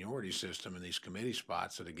the seniority system in these committee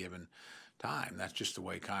spots at a given time. That's just the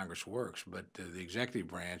way Congress works. But the executive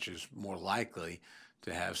branch is more likely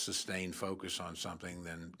to have sustained focus on something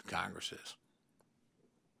than Congress is.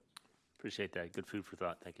 Appreciate that. Good food for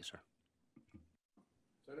thought. Thank you, sir.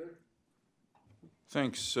 Senator?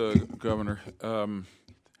 Thanks, Governor.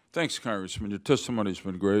 Thanks, Congressman. Your testimony's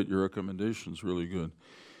been great. Your recommendation's really good,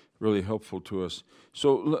 really helpful to us.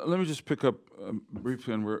 So let me just pick up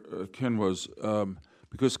briefly on where Ken was,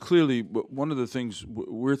 because clearly one of the things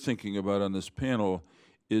we're thinking about on this panel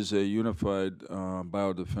is a unified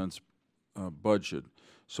biodefense budget.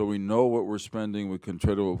 So we know what we're spending. We can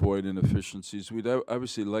try to avoid inefficiencies. We'd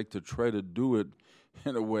obviously like to try to do it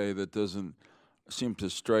in a way that doesn't seem to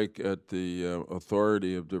strike at the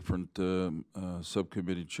authority of different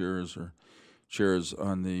subcommittee chairs or chairs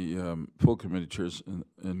on the full committee chairs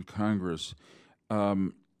in Congress.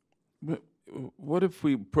 What if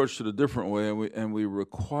we approached it a different way and we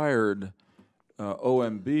required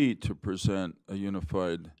OMB to present a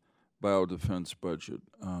unified biodefense budget?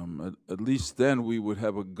 At least then we would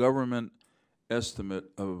have a government estimate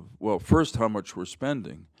of, well, first how much we're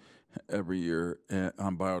spending every year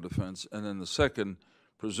on biodefense, and then the second,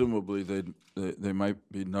 presumably they might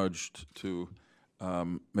be nudged to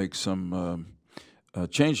make some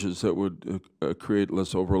changes that would create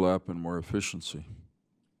less overlap and more efficiency.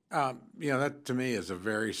 That to me is a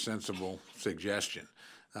very sensible suggestion.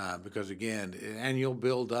 Because again, and you'll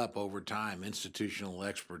build up over time institutional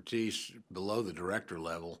expertise below the director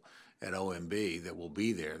level at OMB that will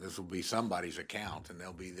be there. This will be somebody's account, and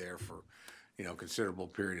they'll be there for, considerable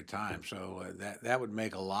period of time. So that would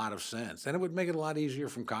make a lot of sense, and it would make it a lot easier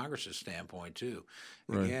from Congress's standpoint too.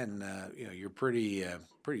 Right. Again, you're pretty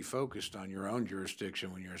focused on your own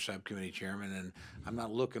jurisdiction when you're a subcommittee chairman, and I'm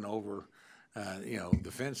not looking over,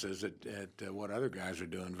 the fences at what other guys are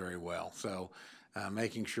doing very well. So.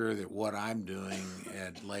 Making sure that what I'm doing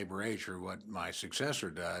at Labor H or what my successor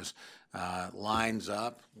does lines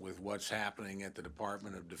up with what's happening at the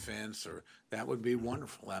Department of Defense, or that would be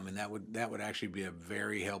wonderful. I mean, that would actually be a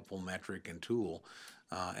very helpful metric and tool,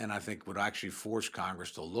 and I think would actually force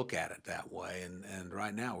Congress to look at it that way. And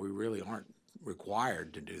right now, we really aren't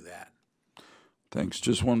required to do that. Thanks.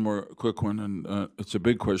 Just one more quick one, and it's a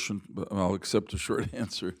big question, but I'll accept a short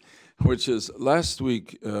answer, which is last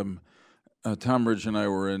week. Tom Ridge and I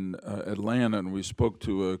were in Atlanta, and we spoke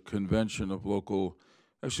to a convention of local,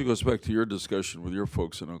 actually goes back to your discussion with your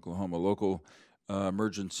folks in Oklahoma, local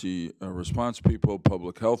emergency response people,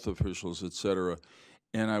 public health officials, et cetera.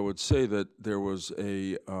 And I would say that there was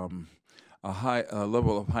a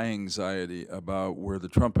level of high anxiety about where the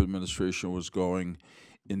Trump administration was going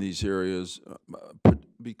in these areas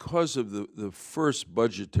because of the first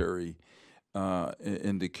budgetary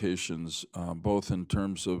indications, both in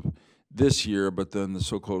terms of this year, but then the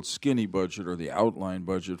so-called skinny budget or the outline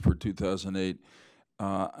budget for 2008.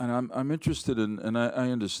 And I'm interested in, and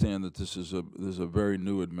I understand that this is a very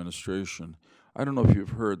new administration. I don't know if you've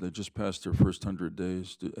heard, they just passed their first 100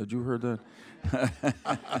 days. Had you heard that?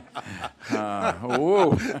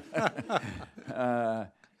 Whoa.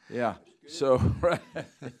 Yeah. So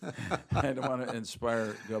I don't want to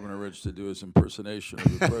inspire Governor Ridge to do his impersonation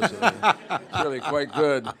of the president. It's really quite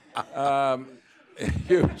good.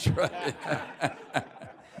 Huge, right?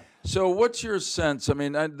 So what's your sense? I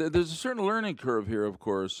mean, there's a certain learning curve here, of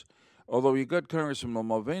course, although you got Congressman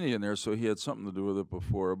Mulvaney in there, so he had something to do with it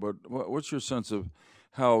before. But what's your sense of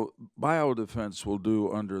how biodefense will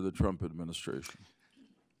do under the Trump administration?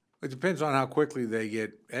 It depends on how quickly they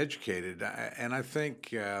get educated. And I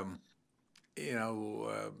think, you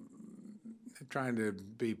know, trying to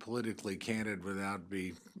be politically candid without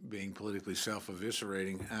being politically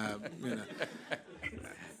self-eviscerating, you know.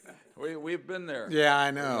 We've been there. Yeah, I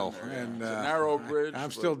know. And It's a narrow bridge. I'm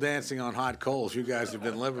but- still dancing on hot coals. You guys have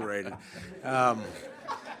been liberated.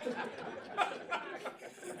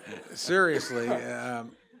 Seriously,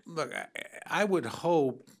 look, I would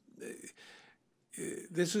hope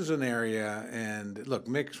this is an area, and look,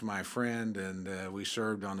 Mick's my friend, and we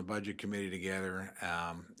served on the budget committee together,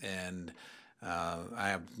 and I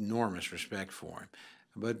have enormous respect for him.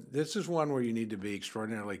 But this is one where you need to be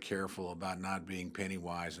extraordinarily careful about not being penny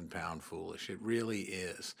wise and pound foolish. It really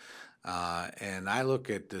is. And I look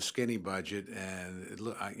at the skinny budget, and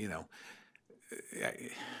you know,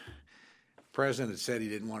 President said he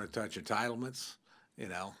didn't want to touch entitlements. You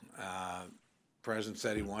know, President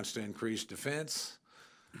said he wants to increase defense.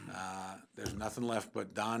 There's nothing left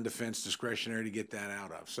but non-defense discretionary to get that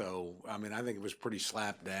out of. So, I mean, I think it was pretty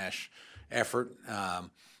slapdash effort.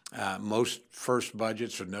 Most first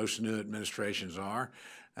budgets or most new administrations are.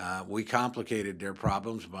 We complicated their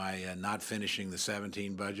problems by not finishing the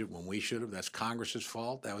 17 budget when we should have. That's Congress's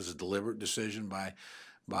fault. That was a deliberate decision by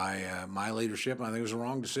my leadership. I think it was a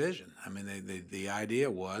wrong decision. I mean, the idea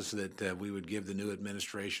was that we would give the new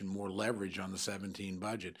administration more leverage on the 17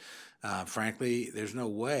 budget. Frankly, there's no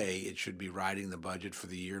way it should be writing the budget for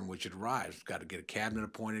the year in which it arrives. Got to get a cabinet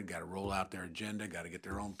appointed, got to roll out their agenda, got to get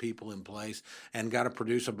their own people in place, and got to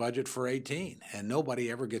produce a budget for 18. And nobody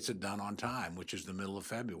ever gets it done on time, which is the middle of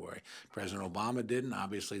February. President Obama didn't.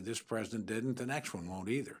 Obviously, this president didn't. The next one won't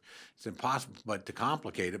either. It's impossible, but to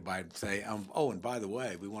complicate it by saying, oh, and by the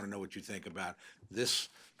way, we want to know what you think about this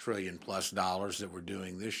 $1 trillion+ that we're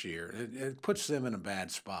doing this year. It puts them in a bad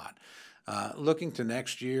spot. Looking to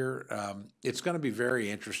next year, it's going to be very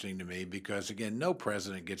interesting to me because, again, no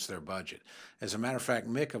president gets their budget. As a matter of fact,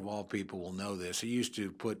 Mick, of all people, will know this. He used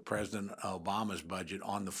to put President Obama's budget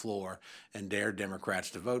on the floor and dare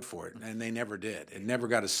Democrats to vote for it, and they never did. It never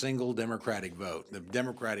got a single Democratic vote, the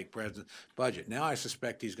Democratic president's budget. Now I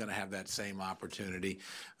suspect he's going to have that same opportunity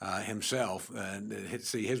himself and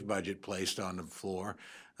see his budget placed on the floor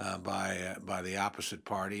by the opposite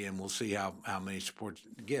party, and we'll see how many supports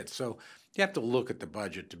it gets. So you have to look at the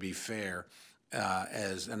budget to be fair.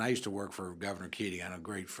 And I used to work for Governor Keating. I'm a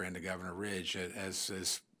great friend of Governor Ridge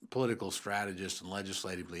as political strategist and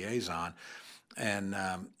legislative liaison. And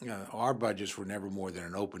you know, our budgets were never more than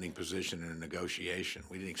an opening position in a negotiation.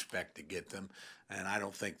 We didn't expect to get them, and I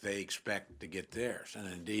don't think they expect to get theirs. And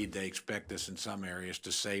indeed, they expect us in some areas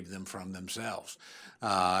to save them from themselves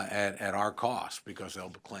at our cost, because they'll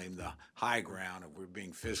claim the high ground of we're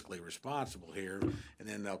being fiscally responsible here, and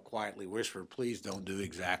then they'll quietly whisper, please don't do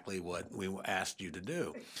exactly what we asked you to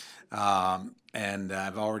do. And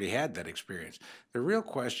I've already had that experience. The real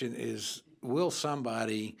question is, will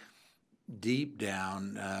somebody deep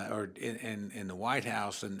down or in the White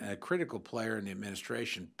House and a critical player in the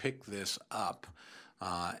administration pick this up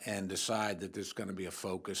and decide that there's going to be a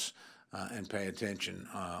focus and pay attention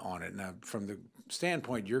on it? Now, from the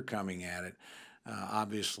standpoint you're coming at it,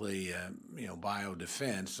 obviously, you know,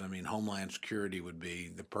 biodefense, I mean, Homeland Security would be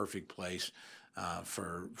the perfect place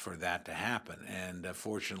for that to happen. And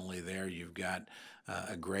fortunately there you've got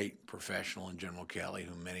a great professional in General Kelly,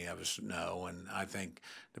 who many of us know, and I think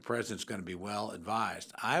the president's going to be well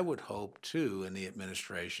advised. I would hope, too, in the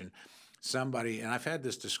administration, somebody, and I've had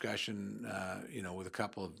this discussion, you know, with a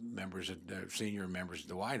couple of senior members of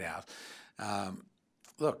the White House.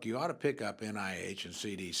 Look, you ought to pick up NIH and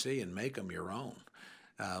CDC and make them your own.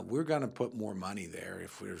 We're going to put more money there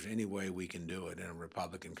if there's any way we can do it in a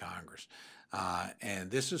Republican Congress. And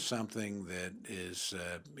this is something that is,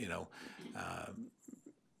 you know,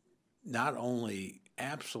 not only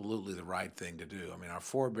absolutely the right thing to do. I mean, our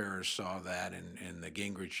forebears saw that in the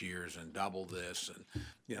Gingrich years and doubled this, and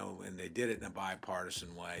you know, and they did it in a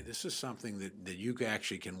bipartisan way. This is something that you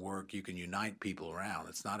actually can work. You can unite people around.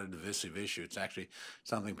 It's not a divisive issue. It's actually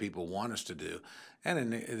something people want us to do.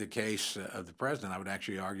 And in the case of the president, I would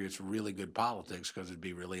actually argue it's really good politics, because it'd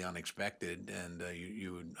be really unexpected, and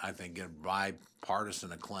you would, I think, get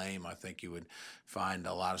bipartisan acclaim. I think you would find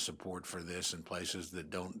a lot of support for this in places that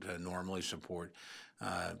don't normally support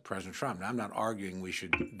President Trump. Now, I'm not arguing we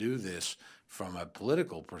should do this from a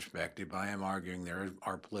political perspective, but I am arguing there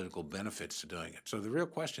are political benefits to doing it. So the real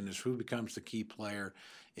question is, who becomes the key player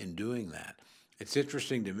in doing that? It's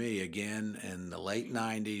interesting to me, again, in the late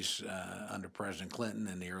 90s under President Clinton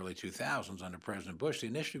and the early 2000s under President Bush, the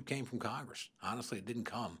initiative came from Congress. Honestly, it didn't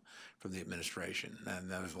come from the administration. And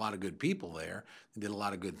there was a lot of good people there that did a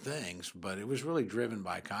lot of good things, but it was really driven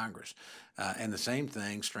by Congress. And the same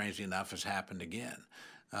thing, strangely enough, has happened again,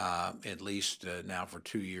 at least now for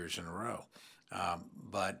 2 years in a row.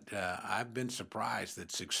 But I've been surprised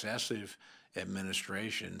that successive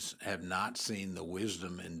administrations have not seen the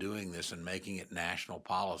wisdom in doing this and making it national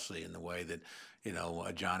policy in the way that,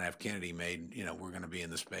 John F. Kennedy made, we're going to be in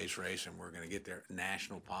the space race and we're going to get there,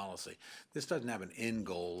 national policy. This doesn't have an end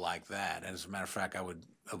goal like that. And as a matter of fact, I would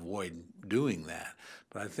avoid doing that.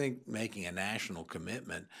 But I think making a national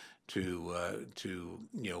commitment to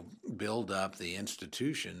build up the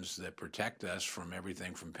institutions that protect us from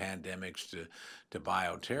everything from pandemics to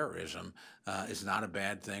bioterrorism is not a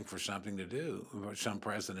bad thing for something to do, for some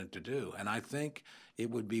president to do. And I think it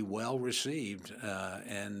would be well received.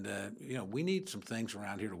 We need some things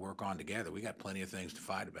around here to work on together. We got plenty of things to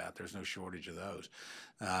fight about. There's no shortage of those.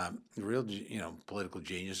 The real, political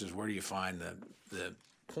genius is where do you find the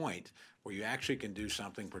point where you actually can do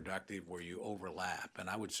something productive, where you overlap. And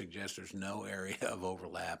I would suggest there's no area of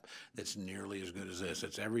overlap that's nearly as good as this.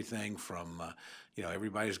 It's everything from,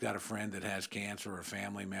 everybody's got a friend that has cancer or a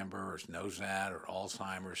family member or knows that or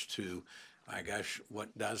Alzheimer's to, my gosh,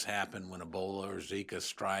 what does happen when Ebola or Zika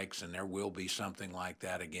strikes, and there will be something like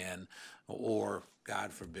that again, or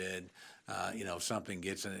God forbid, something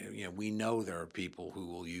gets in, we know there are people who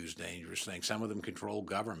will use dangerous things. Some of them control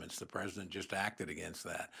governments. The president just acted against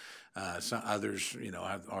that. Some others,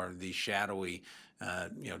 are these shadowy,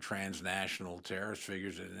 transnational terrorist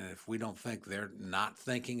figures. And if we don't think they're not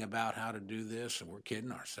thinking about how to do this, we're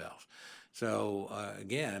kidding ourselves. So,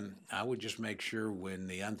 again, I would just make sure when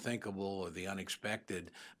the unthinkable or the unexpected,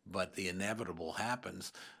 but the inevitable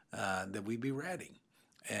happens, that we be ready.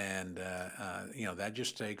 And, that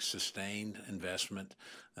just takes sustained investment,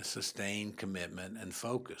 a sustained commitment and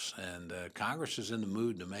focus. And Congress is in the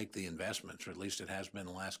mood to make the investments, or at least it has been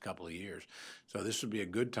the last couple of years. So this would be a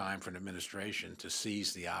good time for an administration to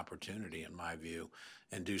seize the opportunity, in my view,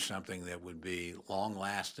 and do something that would be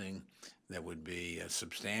long-lasting, that would be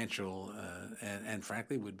substantial, and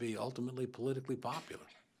frankly, would be ultimately politically popular.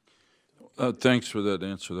 Thanks for that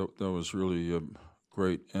answer. That was really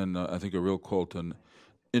great, and I think a real call to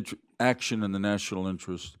action in the national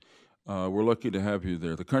interest. We're lucky to have you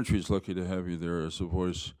there. The country is lucky to have you there as a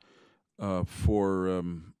voice for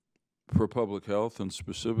public health and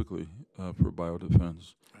specifically for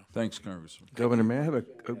biodefense. Thanks, Congressman. Governor, may I have I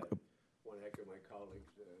want to echo my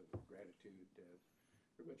colleagues' gratitude.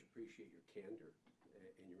 Very much appreciate your candor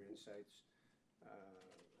and your insights.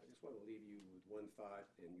 I just want to leave you with one thought,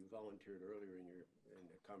 and you volunteered earlier in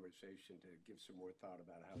the conversation to give some more thought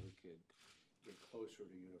about how we could get closer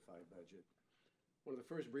to unified budget. One of the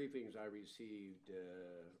first briefings I received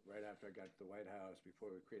right after I got to the White House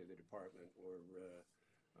before we created the department were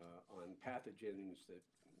on pathogens that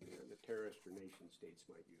the terrorist or nation states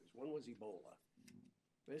might use. One was Ebola.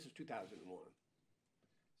 This is 2001.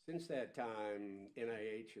 Since that time,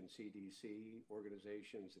 NIH and CDC,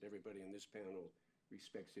 organizations that everybody in this panel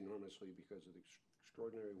respects enormously because of the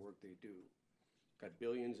extraordinary work they do, got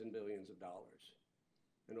billions and billions of dollars.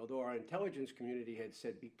 And although our intelligence community had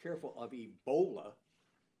said, be careful of Ebola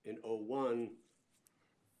in 2001,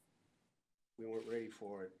 we weren't ready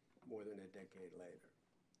for it more than a decade later.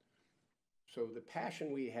 So the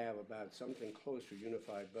passion we have about something close to a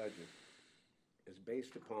unified budget is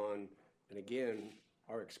based upon, and again,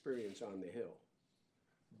 our experience on the Hill.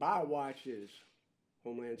 BioWatch is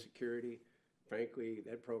Homeland Security. Frankly,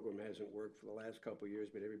 that program hasn't worked for the last couple of years,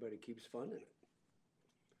 but everybody keeps funding it.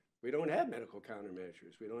 We don't have medical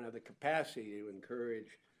countermeasures. We don't have the capacity to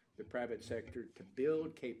encourage the private sector to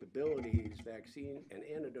build capabilities, vaccine and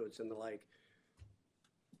antidotes and the like,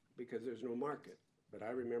 because there's no market. But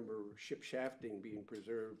I remember ship shafting being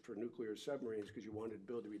preserved for nuclear submarines because you wanted to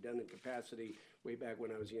build a redundant capacity way back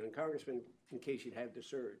when I was a young congressman in case you'd have the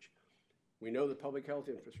surge. We know the public health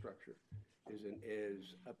infrastructure isn't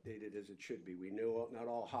as updated as it should be. We know not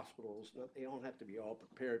all hospitals, they don't have to be all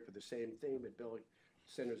prepared for the same thing, but building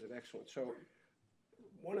centers of excellence. So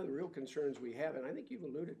one of the real concerns we have, and I think you've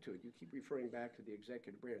alluded to it, you keep referring back to the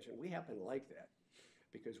executive branch, and we happen to like that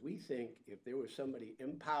because we think if there was somebody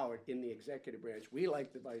empowered in the executive branch, we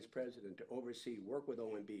like the vice president to oversee, work with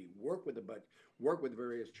OMB, work with the budget, work with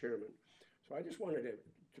various chairmen. So I just wanted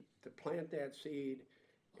to plant that seed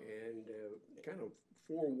and kind of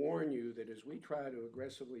forewarn you that as we try to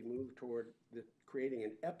aggressively move toward creating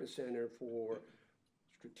an epicenter for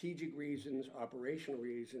strategic reasons, operational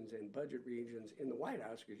reasons, and budget reasons in the White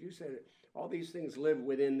House, because you said it, all these things live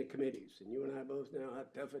within the committees, and you and I both know how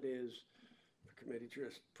tough it is for committee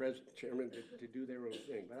chairman to do their own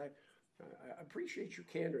thing. But I appreciate your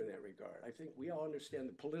candor in that regard. I think we all understand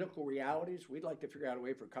the political realities. We'd like to figure out a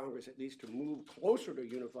way for Congress at least to move closer to a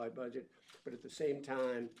unified budget, but at the same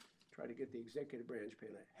time, try to get the executive branch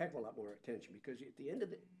paying a heck of a lot more attention, because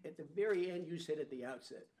at the very end, you said at the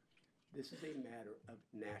outset, this is a matter of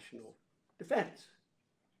national defense.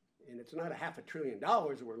 And it's not $500 billion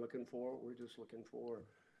that we're looking for. We're just looking for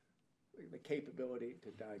the capability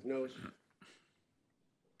to diagnose,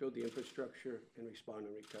 build the infrastructure, and respond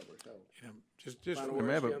and recover. So, Just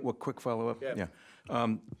May I have a quick follow-up? Yeah.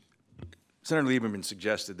 Senator Lieberman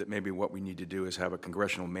suggested that maybe what we need to do is have a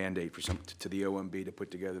congressional mandate for to the OMB to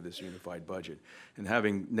put together this unified budget. And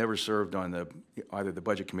having never served on either the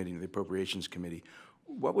Budget Committee or the Appropriations Committee,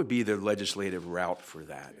 what would be the legislative route for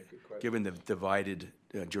that, given the divided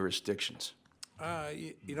jurisdictions?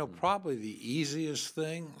 Probably the easiest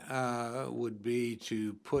thing would be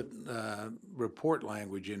to put report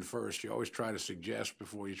language in first. You always try to suggest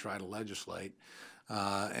before you try to legislate,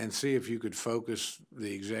 and see if you could focus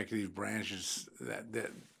the executive branches that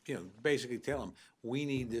basically tell them, we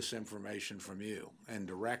need this information from you, and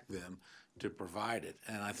direct them to provide it.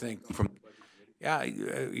 And I think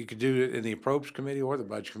you could do it in the Appropriations Committee or the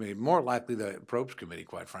Budget Committee. More likely the Appropriations Committee,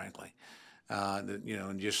 quite frankly.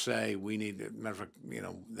 And just say we need. Matter of fact,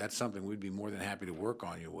 that's something we'd be more than happy to work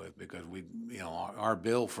on you with, because our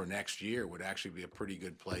bill for next year would actually be a pretty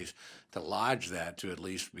good place to lodge that, to at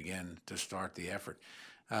least begin to start the effort.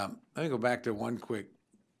 Let me go back to one quick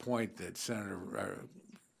point that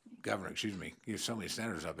Governor, excuse me, you have so many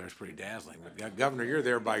senators up there, it's pretty dazzling. But Governor, you're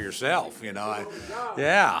there by yourself,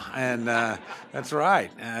 Yeah, and that's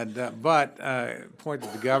right. And point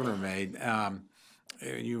that the governor made,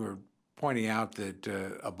 you were pointing out that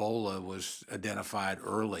Ebola was identified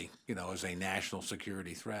early, as a national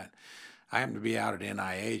security threat. I happened to be out at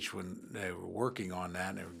NIH when they were working on that,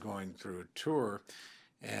 and they were going through a tour,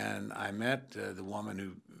 and I met the woman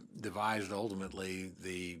who devised ultimately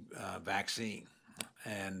the vaccine.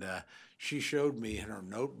 And she showed me in her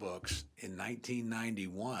notebooks in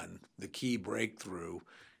 1991 the key breakthrough.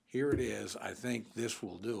 Here it is. I think this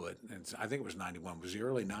will do it. I think it was 91. It was the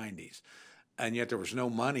early 90s. And yet there was no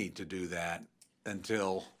money to do that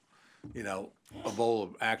until,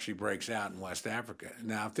 Ebola actually breaks out in West Africa.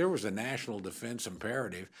 Now, if there was a national defense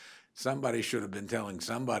imperative, somebody should have been telling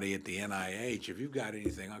somebody at the NIH, if you've got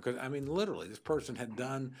anything, because, literally, this person had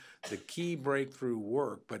done the key breakthrough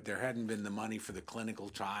work, but there hadn't been the money for the clinical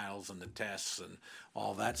trials and the tests and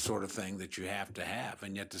all that sort of thing that you have to have.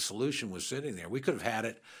 And yet the solution was sitting there. We could have had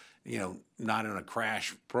it, not in a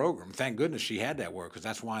crash program. Thank goodness she had that work, because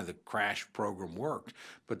that's why the crash program worked.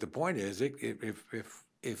 But the point is,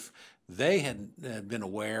 if they had been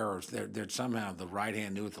aware, or that somehow the right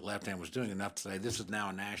hand knew what the left hand was doing enough to say, this is now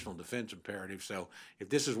a national defense imperative, so if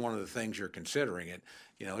this is one of the things you're considering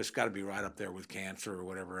it's got to be right up there with cancer or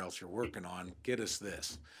whatever else you're working on. Get us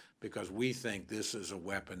this, because we think this is a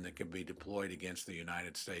weapon that can be deployed against the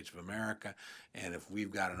United States of America, and if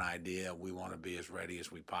we've got an idea, we want to be as ready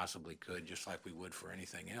as we possibly could, just like we would for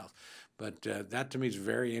anything else. But that to me is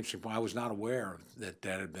very interesting. I was not aware that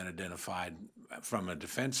had been identified from a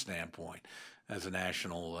defense standpoint as a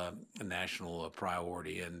national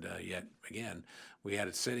priority, and yet again, we had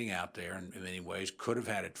it sitting out there, and in many ways could have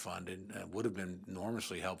had it funded, would have been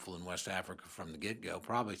enormously helpful in West Africa from the get-go,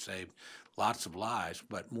 probably saved lots of lives,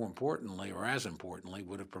 but more importantly, or as importantly,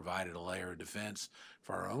 would have provided a layer of defense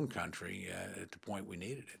for our own country at the point we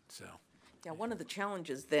needed it. So, yeah, one of the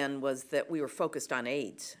challenges then was that we were focused on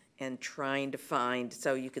AIDS and trying to find,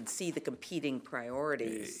 so you could see the competing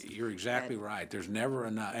priorities. You're exactly right. There's never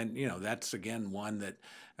enough, and that's again one that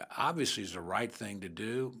obviously is the right thing to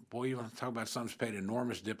do. Boy, you want to talk about something that's paid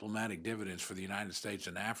enormous diplomatic dividends for the United States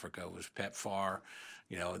and Africa was PEPFAR.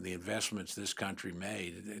 The investments this country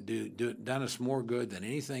made done us more good than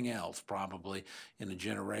anything else probably in a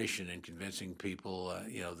generation in convincing people,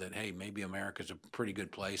 that, hey, maybe America's a pretty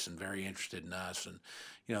good place and very interested in us. And,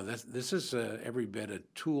 this is every bit a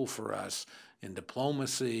tool for us in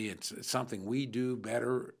diplomacy. It's something we do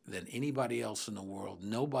better than anybody else in the world.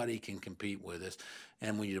 Nobody can compete with us.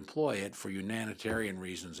 And when you deploy it for humanitarian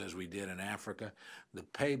reasons, as we did in Africa, the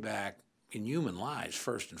payback in human lives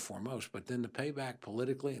first and foremost, but then the payback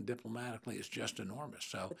politically and diplomatically is just enormous.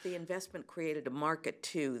 So, but the investment created a market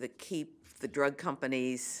too that keep the drug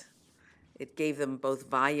companies. It gave them both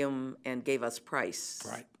volume and gave us price.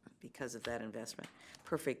 Right. Because of that investment.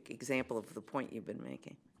 Perfect example of the point you've been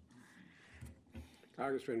making.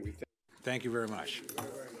 Congressman, we Thank you very much.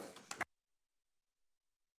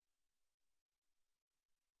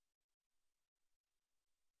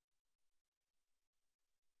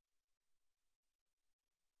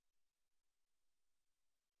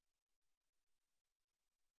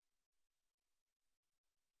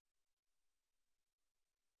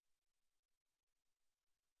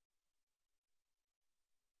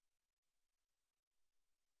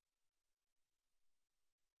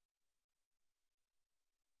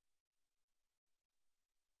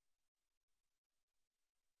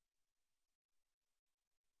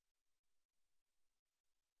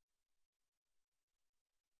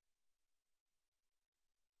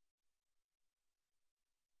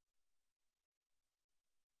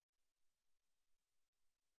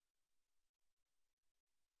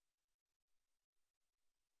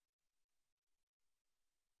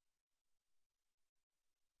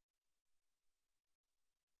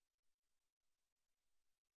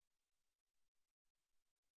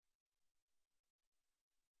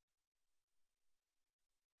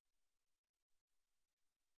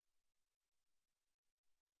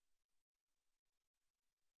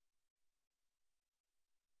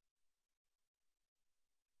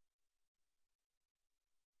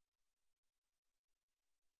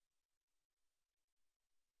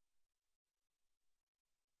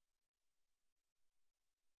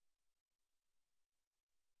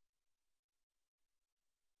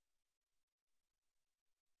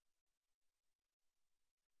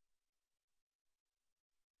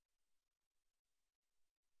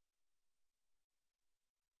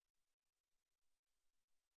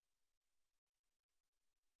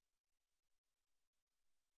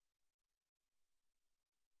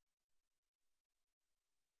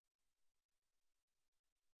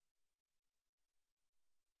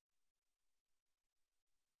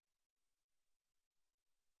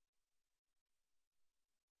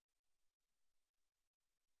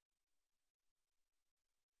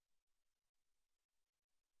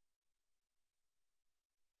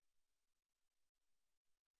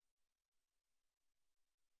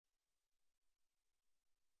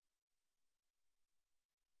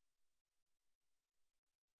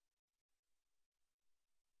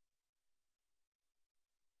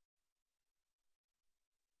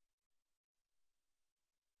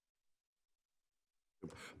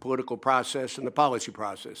 Political process and the policy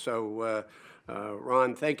process. So,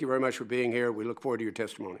 Ron, thank you very much for being here. We look forward to your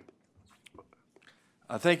testimony.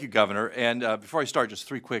 Thank you, Governor. And before I start, just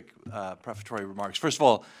three quick prefatory remarks. First of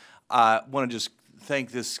all, I want to just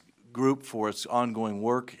thank this group for its ongoing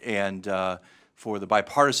work and for the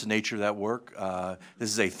bipartisan nature of that work. This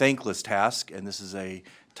is a thankless task, and this is a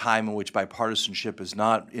time in which bipartisanship is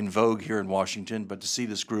not in vogue here in Washington, but to see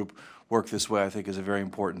this group work this way, I think, is a very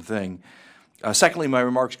important thing. Secondly, my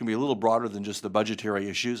remarks can be a little broader than just the budgetary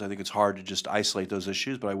issues. I think it's hard to just isolate those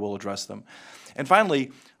issues, but I will address them. And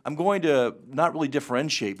finally, I'm going to not really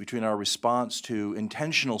differentiate between our response to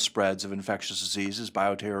intentional spreads of infectious diseases,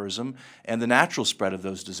 bioterrorism, and the natural spread of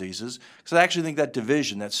those diseases, because I actually think that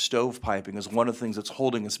division, that stovepiping, is one of the things that's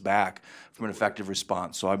holding us back from an effective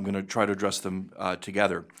response. So I'm going to try to address them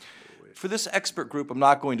together. For this expert group, I'm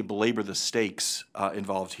not going to belabor the stakes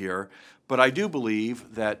involved here, but I do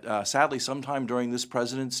believe that, sadly, sometime during this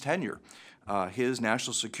president's tenure, his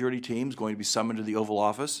national security team is going to be summoned to the Oval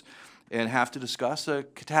Office and have to discuss a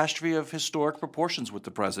catastrophe of historic proportions with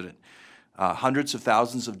the president. Hundreds of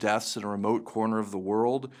thousands of deaths in a remote corner of the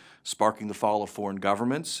world, sparking the fall of foreign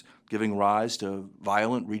governments, giving rise to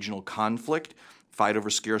violent regional conflict, fight over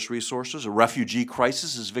scarce resources, a refugee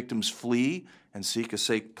crisis as victims flee and seek a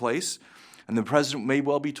safe place. And the president may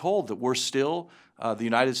well be told that we're still, the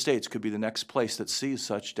United States could be the next place that sees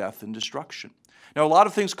such death and destruction. Now, a lot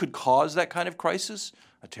of things could cause that kind of crisis: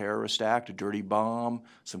 a terrorist act, a dirty bomb,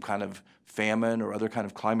 some kind of famine or other kind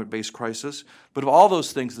of climate-based crisis. But of all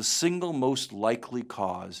those things, the single most likely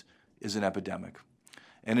cause is an epidemic.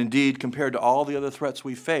 And indeed, compared to all the other threats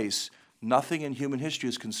we face, nothing in human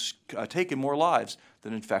history has taken more lives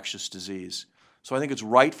than infectious disease. So I think it's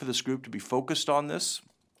right for this group to be focused on this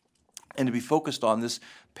and to be focused on this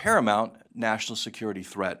paramount national security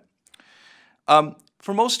threat.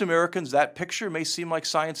 For most Americans, that picture may seem like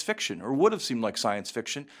science fiction, or would have seemed like science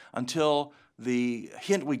fiction, until the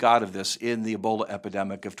hint we got of this in the Ebola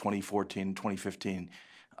epidemic of 2014 and 2015,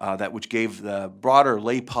 which gave the broader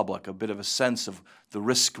lay public a bit of a sense of the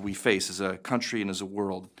risk we face as a country and as a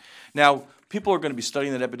world. Now, people are going to be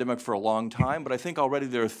studying that epidemic for a long time, but I think already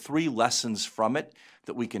there are three lessons from it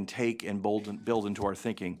that we can take and build into our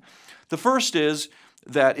thinking. The first is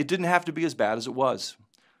that it didn't have to be as bad as it was.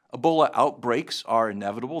 Ebola outbreaks are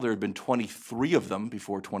inevitable. There had been 23 of them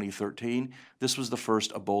before 2013. This was the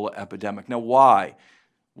first Ebola epidemic. Now, why?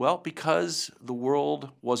 Well, because the world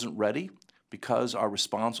wasn't ready, because our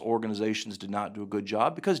response organizations did not do a good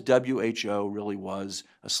job, because WHO really was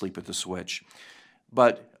asleep at the switch.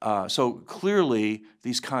 But so clearly,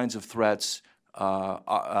 these kinds of threats don't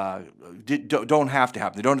have to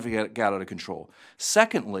happen. They don't have to get out of control.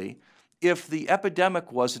 Secondly, if the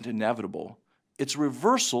epidemic wasn't inevitable, its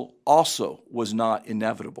reversal also was not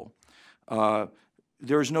inevitable.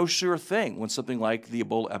 There is no sure thing when something like the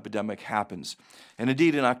Ebola epidemic happens. And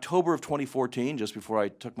indeed, in October of 2014, just before I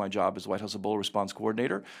took my job as White House Ebola Response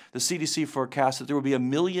Coordinator, the CDC forecast that there would be 1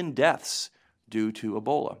 million deaths due to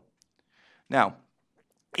Ebola. Now,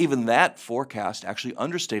 even that forecast actually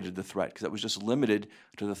understated the threat because it was just limited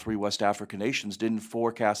to the 3 West African nations, didn't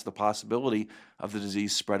forecast the possibility of the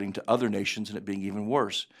disease spreading to other nations and it being even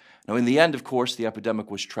worse. Now, in the end, of course, the epidemic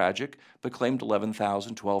was tragic, but claimed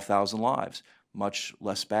 11,000, 12,000 lives, much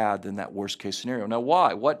less bad than that worst-case scenario. Now,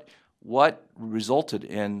 why? What resulted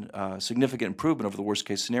in significant improvement over the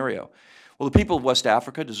worst-case scenario? Well, the people of West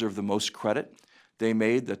Africa deserve the most credit. They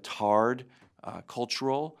made the hard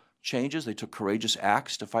cultural changes. They took courageous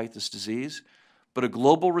acts to fight this disease. But a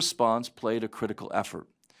global response played a critical effort.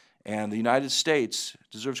 And the United States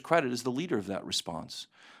deserves credit as the leader of that response.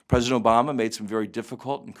 President Obama made some very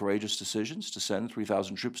difficult and courageous decisions to send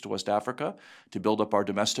 3,000 troops to West Africa to build up our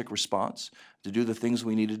domestic response, to do the things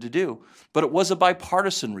we needed to do. But it was a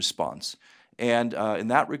bipartisan response. And in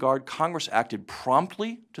that regard, Congress acted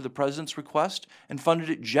promptly to the President's request and funded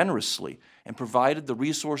it generously and provided the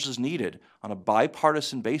resources needed on a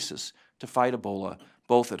bipartisan basis to fight Ebola,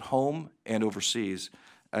 both at home and overseas.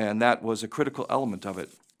 And that was a critical element of it.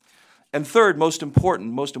 And third, most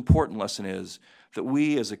important lesson is that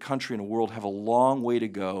we as a country and a world have a long way to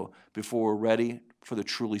go before we're ready for the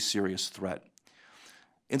truly serious threat.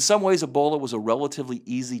 In some ways, Ebola was a relatively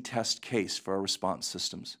easy test case for our response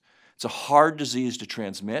systems. It's a hard disease to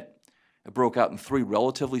transmit. It broke out in 3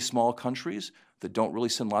 relatively small countries that don't really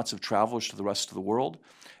send lots of travelers to the rest of the world.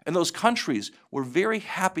 And those countries were very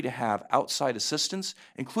happy to have outside assistance,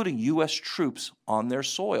 including U.S. troops on their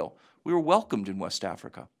soil. We were welcomed in West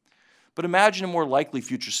Africa. But imagine a more likely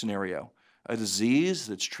future scenario, a disease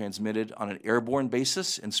that's transmitted on an airborne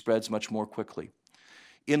basis and spreads much more quickly.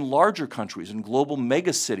 In larger countries, in global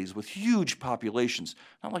megacities with huge populations,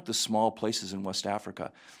 not like the small places in West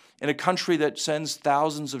Africa, in a country that sends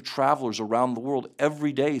thousands of travelers around the world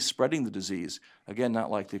every day spreading the disease, again,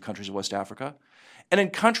 not like the countries of West Africa, and in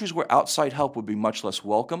countries where outside help would be much less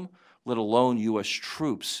welcome, let alone U.S.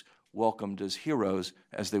 troops welcomed as heroes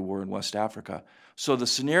as they were in West Africa. So the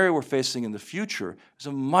scenario we're facing in the future is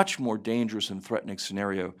a much more dangerous and threatening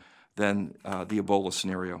scenario than the Ebola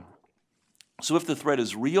scenario. So if the threat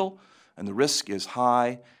is real and the risk is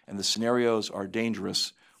high and the scenarios are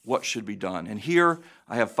dangerous, what should be done? And here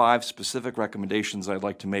I have 5 specific recommendations I'd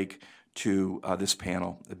like to make to this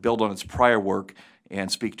panel that build on its prior work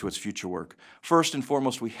and speak to its future work. First and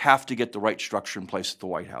foremost, we have to get the right structure in place at the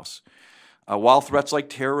White House. While threats like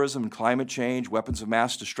terrorism and climate change, weapons of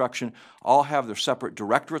mass destruction, all have their separate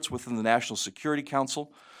directorates within the National Security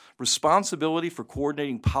Council, responsibility for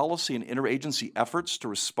coordinating policy and interagency efforts to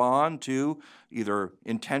respond to either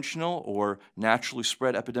intentional or naturally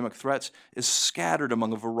spread epidemic threats is scattered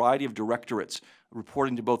among a variety of directorates,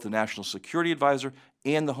 reporting to both the National Security Advisor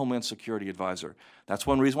and the Homeland Security Advisor. That's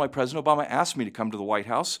one reason why President Obama asked me to come to the White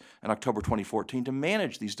House in October 2014 to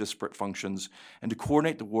manage these disparate functions and to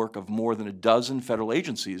coordinate the work of more than a dozen federal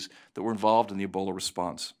agencies that were involved in the Ebola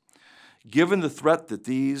response. Given the threat that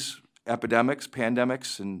these epidemics,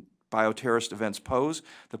 pandemics, and bioterrorist events pose,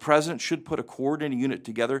 the President should put a coordinating unit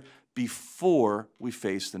together before we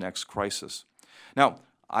face the next crisis. Now,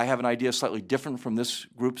 I have an idea slightly different from this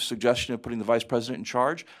group's suggestion of putting the Vice President in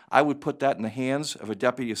charge. I would put that in the hands of a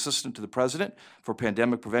Deputy Assistant to the President for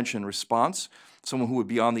Pandemic Prevention and Response, someone who would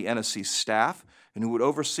be on the NSC staff and who would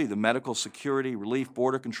oversee the medical, security, relief,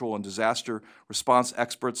 border control, and disaster response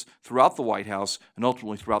experts throughout the White House and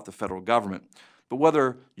ultimately throughout the federal government. But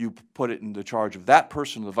whether you put it in the charge of that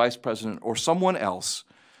person, the Vice President, or someone else,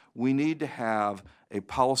 we need to have a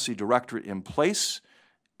policy directorate in place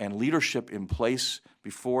and leadership in place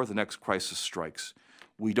before the next crisis strikes.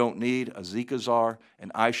 We don't need a Zika czar,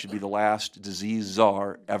 and I should be the last disease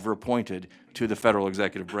czar ever appointed to the federal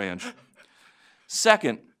executive branch.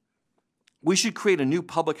 Second, we should create a new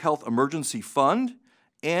public health emergency fund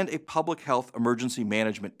and a public health emergency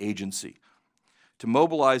management agency to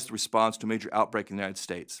mobilize the response to a major outbreak in the United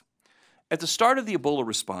States. At the start of the Ebola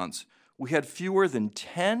response, we had fewer than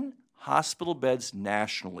 10 hospital beds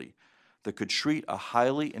nationally that could treat a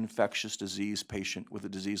highly infectious disease patient with a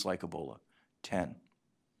disease like Ebola. 10.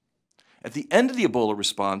 At the end of the Ebola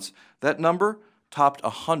response, that number topped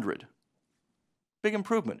 100. Big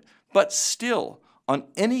improvement. But still, on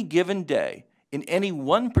any given day, in any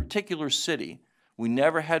one particular city, we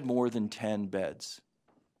never had more than 10 beds.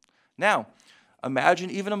 Now,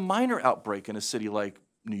 imagine even a minor outbreak in a city like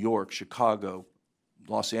New York, Chicago,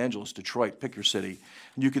 Los Angeles, Detroit, pick your city,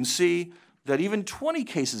 and you can see that even 20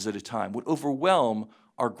 cases at a time would overwhelm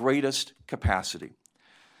our greatest capacity.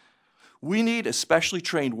 We need a specially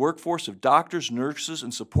trained workforce of doctors, nurses,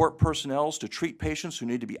 and support personnel to treat patients who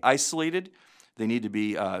need to be isolated. They need to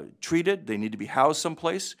be treated. They need to be housed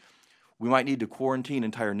someplace. We might need to quarantine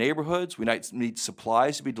entire neighborhoods. We might need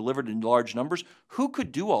supplies to be delivered in large numbers. Who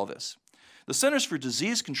could do all this? The Centers for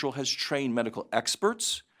Disease Control has trained medical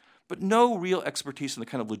experts, but no real expertise in the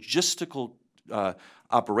kind of logistical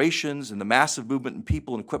operations and the massive movement in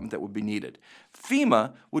people and equipment that would be needed.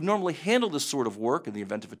 FEMA would normally handle this sort of work in the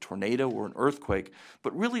event of a tornado or an earthquake,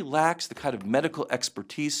 but really lacks the kind of medical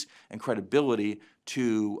expertise and credibility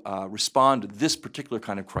to respond to this particular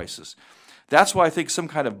kind of crisis. That's why I think some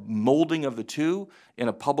kind of molding of the two in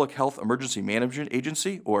a Public Health Emergency Management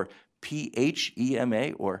Agency, or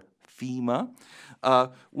PHEMA, or FEMA,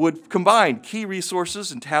 would combine key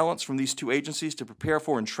resources and talents from these two agencies to prepare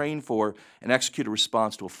for and train for and execute a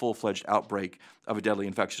response to a full-fledged outbreak of a deadly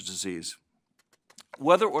infectious disease.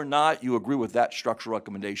 Whether or not you agree with that structural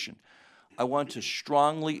recommendation, I want to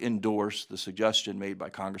strongly endorse the suggestion made by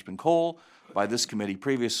Congressman Cole, by this committee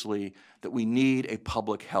previously, that we need a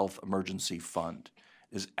public health emergency fund.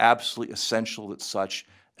 It is absolutely essential that such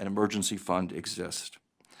an emergency fund exist.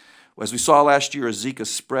 As we saw last year as Zika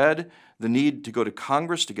spread, the need to go to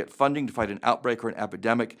Congress to get funding to fight an outbreak or an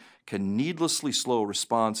epidemic can needlessly slow a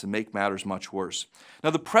response and make matters much worse. Now,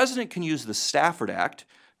 the President can use the Stafford Act,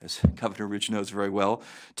 as Governor Ridge knows very well,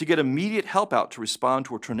 to get immediate help out to respond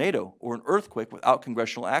to a tornado or an earthquake without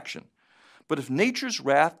congressional action. But if nature's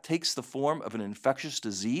wrath takes the form of an infectious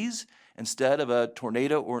disease instead of a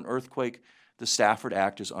tornado or an earthquake, the Stafford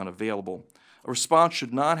Act is unavailable. A response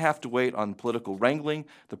should not have to wait on political wrangling.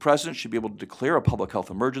 The President should be able to declare a public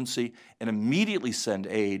health emergency and immediately send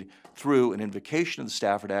aid through an invocation of the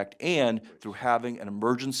Stafford Act and through having an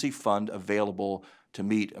emergency fund available to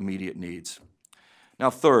meet immediate needs.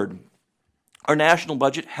 Now, third, our national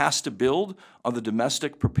budget has to build on the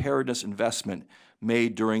domestic preparedness investment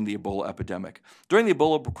made during the Ebola epidemic. During the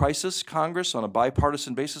Ebola crisis, Congress, on a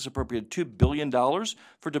bipartisan basis, appropriated $2 billion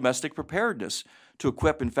for domestic preparedness to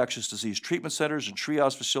equip infectious disease treatment centers and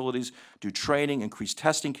triage facilities, do training, increase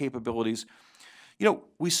testing capabilities. You know,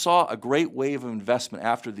 we saw a great wave of investment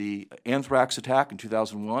after the anthrax attack in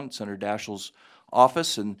 2001, Senator Daschle's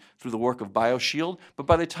office, and through the work of BioShield. But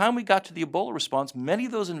by the time we got to the Ebola response, many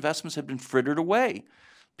of those investments had been frittered away.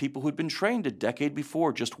 People who'd been trained a decade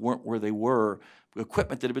before just weren't where they were.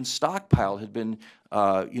 Equipment that had been stockpiled had been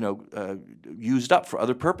used up for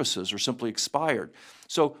other purposes or simply expired.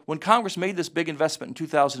 So when Congress made this big investment in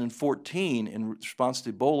 2014 in response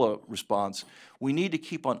to the Ebola response, we need to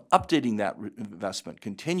keep on updating that investment,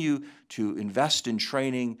 continue to invest in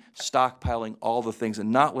training, stockpiling, all the things,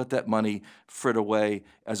 and not let that money frit away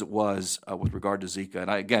as it was with regard to Zika.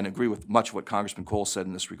 And I, again, agree with much of what Congressman Cole said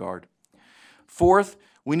in this regard. Fourth,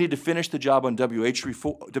 we need to finish the job on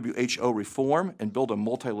WHO reform and build a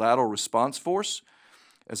multilateral response force.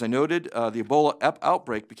 As I noted, the Ebola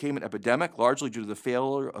outbreak became an epidemic largely due to the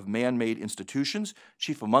failure of man-made institutions.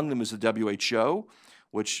 Chief among them is the WHO,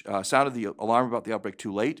 which sounded the alarm about the outbreak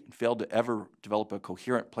too late and failed to ever develop a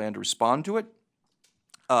coherent plan to respond to it.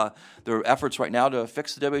 There are efforts right now to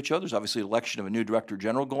fix the WHO. There's obviously an election of a new director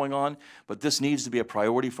general going on, but this needs to be a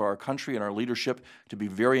priority for our country and our leadership to be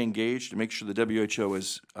very engaged to make sure the WHO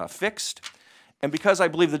is fixed. And because I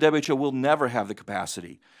believe the WHO will never have the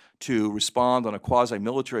capacity to respond on a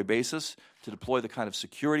quasi-military basis to deploy the kind of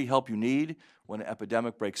security help you need when an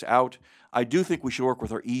epidemic breaks out, I do think we should work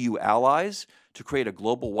with our EU allies to create a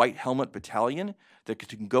global white helmet battalion that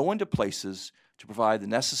can go into places to provide the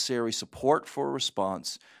necessary support for a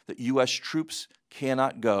response that U.S. troops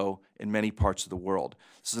cannot go in many parts of the world.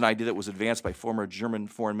 This is an idea that was advanced by former German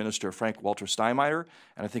Foreign Minister Frank-Walter Steinmeier,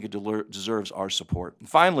 and I think it deserves our support. And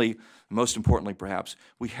finally, most importantly perhaps,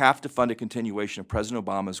 we have to fund a continuation of President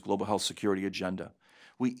Obama's global health security agenda.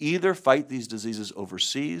 We either fight these diseases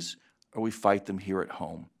overseas or we fight them here at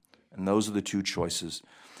home. And those are the two choices.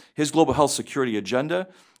 His global health security agenda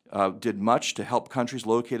did much to help countries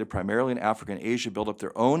located primarily in Africa and Asia build up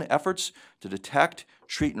their own efforts to detect,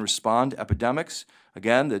 treat, and respond to epidemics.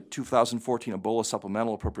 Again, the 2014 Ebola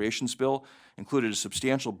Supplemental Appropriations Bill included a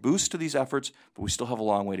substantial boost to these efforts, but we still have a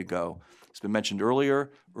long way to go. It's been mentioned earlier,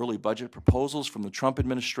 early budget proposals from the Trump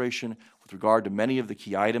administration with regard to many of the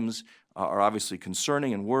key items are obviously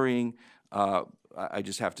concerning and worrying. I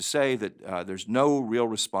just have to say that there's no real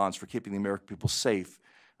response for keeping the American people safe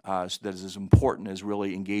that is as important as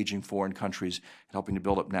really engaging foreign countries and helping to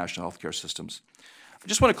build up national health care systems. I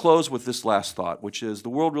just want to close with this last thought, which is the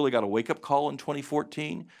world really got a wake-up call in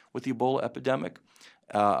 2014 with the Ebola epidemic,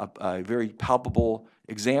 a very palpable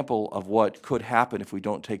example of what could happen if we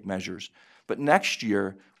don't take measures. But next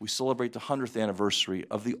year, we celebrate the 100th anniversary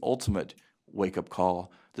of the ultimate wake-up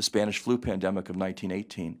call, the Spanish flu pandemic of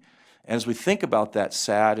 1918. And as we think about that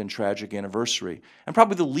sad and tragic anniversary, and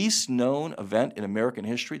probably the least known event in American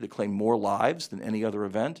history that claimed more lives than any other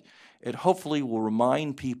event, it hopefully will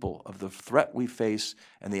remind people of the threat we face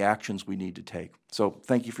and the actions we need to take. So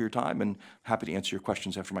thank you for your time, and happy to answer your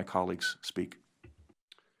questions after my colleagues speak.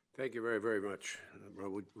 Thank you very, very much.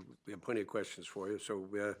 We have plenty of questions for you. So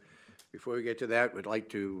before we get to that, we'd like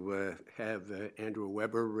to have Andrew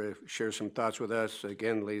Weber share some thoughts with us.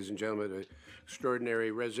 Again, ladies and gentlemen, an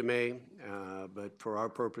extraordinary resume, but for our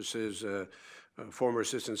purposes, former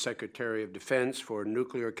Assistant Secretary of Defense for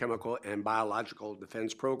Nuclear, Chemical, and Biological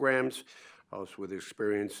Defense Programs, also with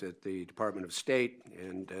experience at the Department of State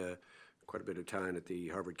and quite a bit of time at the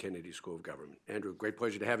Harvard Kennedy School of Government. Andrew, great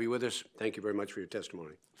pleasure to have you with us. Thank you very much for your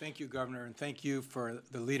testimony. Thank you, Governor, and thank you for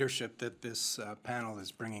the leadership that this panel is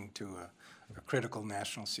bringing to a critical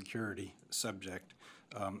national security subject.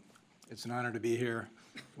 It's an honor to be here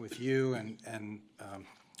with you and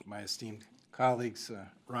my esteemed colleagues,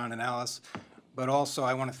 Ron and Alice, but also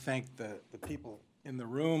I want to thank the people in the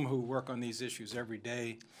room who work on these issues every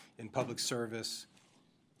day in public service,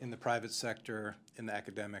 in the private sector, in the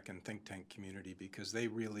academic and think tank community, because they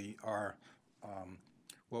really are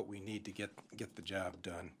what we need to get the job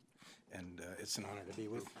done. And it's an honor to be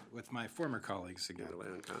with my former colleagues again.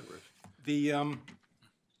 Congress.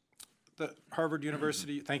 The Harvard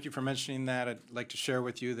University, thank you for mentioning that. I'd like to share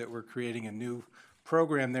with you that we're creating a new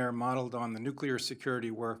program there modeled on the nuclear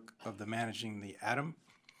security work of the Managing the Atom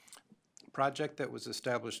project that was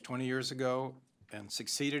established 20 years ago and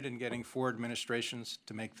succeeded in getting 4 administrations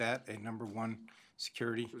to make that a #1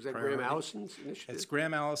 security Was that priority. Graham Allison's initiative? It's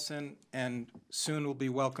Graham Allison, and soon we'll be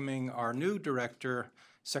welcoming our new director,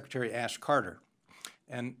 Secretary Ash Carter.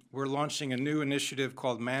 And we're launching a new initiative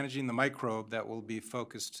called Managing the Microbe that will be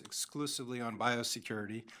focused exclusively on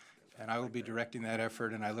biosecurity, and I will be directing that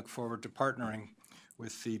effort, and I look forward to partnering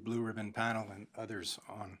with the Blue Ribbon panel and others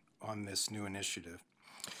on this new initiative.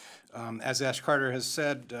 As Ash Carter has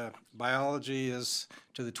said, biology is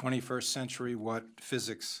to the 21st century what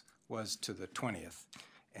physics was to the 20th.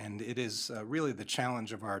 And it is really the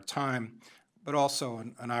challenge of our time, but also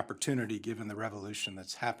an opportunity given the revolution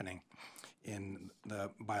that's happening in the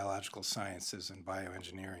biological sciences and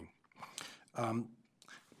bioengineering.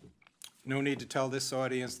 No need to tell this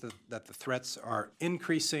audience that the threats are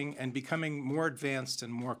increasing and becoming more advanced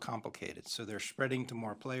and more complicated. So they're spreading to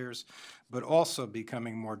more players, but also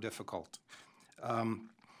becoming more difficult. And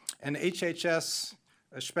HHS,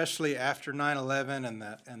 especially after 9/11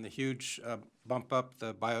 and the huge bump up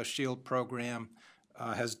the BioShield program,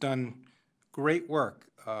 has done great work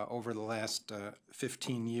over the last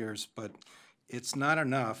 15 years, but it's not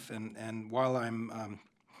enough. And while I'm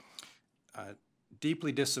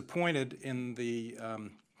deeply disappointed in the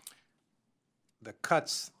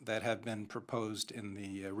cuts that have been proposed in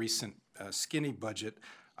the recent skinny budget,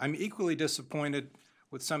 I'm equally disappointed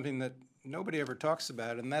with something that nobody ever talks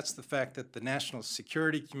about, and that's the fact that the national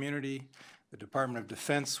security community, the Department of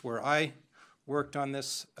Defense, where I worked on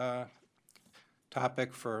this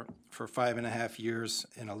topic for 5.5 years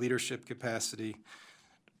in a leadership capacity,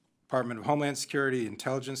 Department of Homeland Security,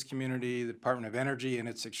 intelligence community, the Department of Energy and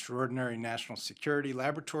its extraordinary national security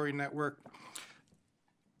laboratory network.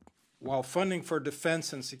 While funding for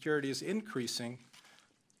defense and security is increasing,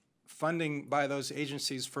 funding by those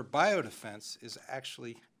agencies for biodefense is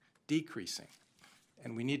actually decreasing.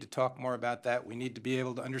 And we need to talk more about that. We need to be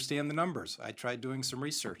able to understand the numbers. I tried doing some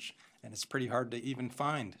research, and it's pretty hard to even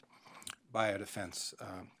find biodefense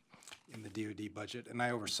in the DoD budget, and I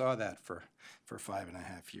oversaw that for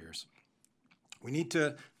 5.5 years. We need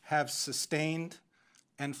to have sustained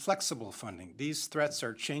and flexible funding. These threats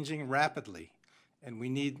are changing rapidly, and we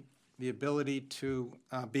need the ability to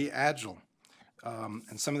be agile.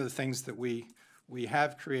 And some of the things that we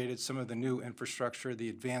have created, some of the new infrastructure, the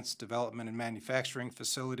advanced development and manufacturing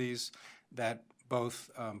facilities that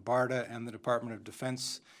both BARDA and the Department of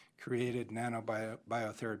Defense created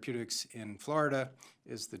nanoBiotherapeutics in Florida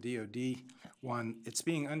is the DoD one. It's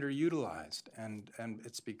being underutilized, and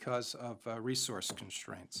it's because of resource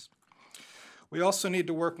constraints. We also need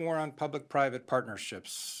to work more on public-private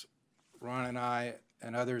partnerships. Ron and I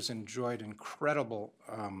and others enjoyed incredible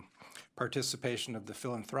participation of the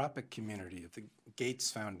philanthropic community, of the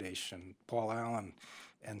Gates Foundation, Paul Allen,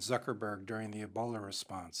 and Zuckerberg during the Ebola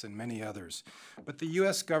response, and many others. But the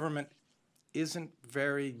U.S. government isn't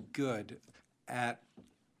very good at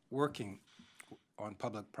working on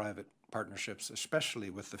public-private partnerships,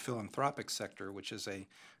 especially with the philanthropic sector, which is a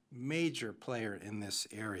major player in this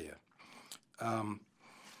area.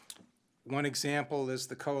 One example is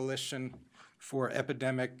the Coalition for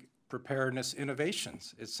Epidemic Preparedness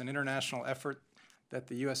Innovations. It's an international effort that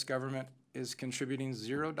the U.S. government is contributing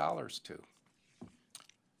 $0 to.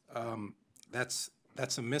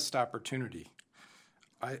 That's a missed opportunity.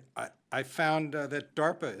 I found that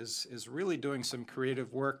DARPA is really doing some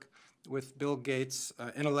creative work with Bill Gates'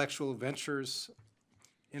 Intellectual Ventures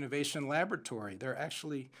Innovation Laboratory. They're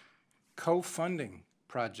actually co-funding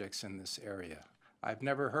projects in this area. I've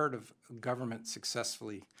never heard of government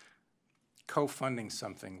successfully co-funding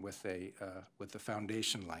something with a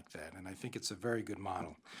foundation like that, and I think it's a very good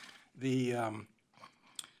model. The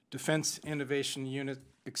Defense Innovation Unit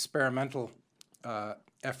experimental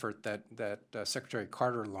effort that Secretary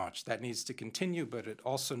Carter launched, that needs to continue, but it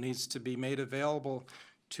also needs to be made available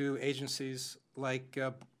to agencies like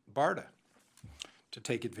BARDA to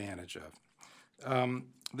take advantage of.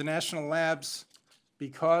 The national labs,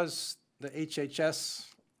 because the HHS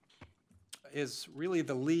is really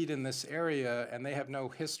the lead in this area and they have no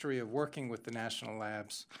history of working with the national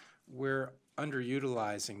labs, we're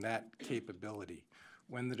underutilizing that capability.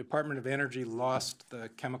 When the Department of Energy lost the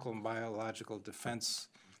Chemical and Biological Defense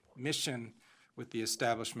mission with the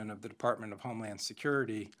establishment of the Department of Homeland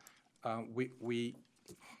Security, we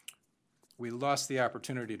lost the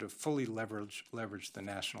opportunity to fully leverage the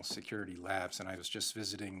national security labs. And I was just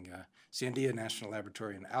visiting Sandia National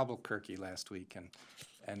Laboratory in Albuquerque last week,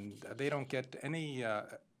 and they don't get any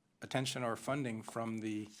attention or funding from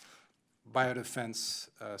the biodefense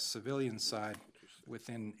civilian side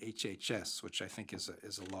within HHS, which I think is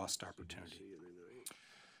a lost opportunity.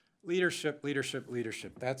 Leadership, leadership,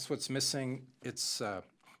 leadership. That's what's missing. It's a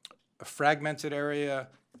fragmented area.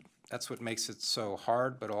 That's what makes it so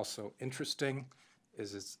hard, but also interesting.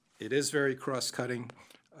 It is very cross-cutting.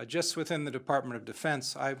 Just within the Department of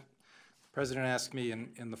Defense, the President asked me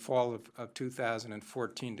in the fall of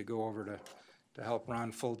 2014 to go over to help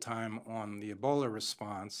Ron full-time on the Ebola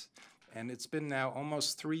response. And it's been now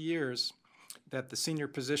almost 3 years that the senior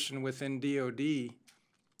position within DoD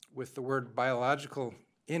with the word biological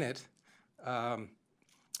in it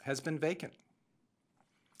has been vacant.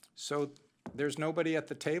 So there's nobody at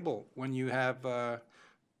the table when you have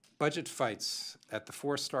budget fights at the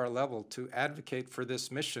 4-star level to advocate for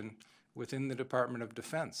this mission within the Department of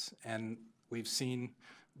Defense. And we've seen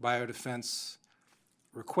biodefense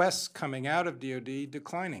requests coming out of DoD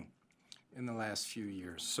declining in the last few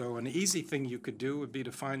years. So an easy thing you could do would be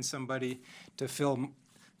to find somebody to fill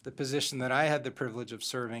the position that I had the privilege of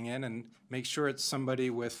serving in and make sure it's somebody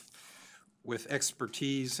with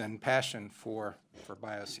expertise and passion for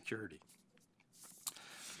biosecurity.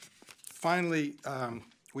 Finally,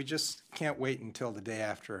 we just can't wait until the day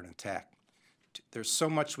after an attack. There's so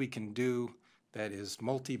much we can do that is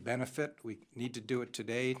multi-benefit. We need to do it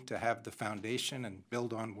today to have the foundation and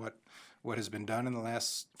build on what has been done in the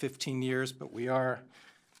last 15 years, but we are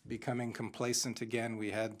becoming complacent again.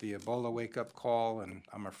 We had the Ebola wake-up call, and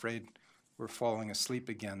I'm afraid we're falling asleep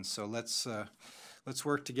again. So let's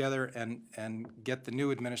work together and get the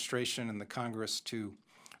new administration and the Congress to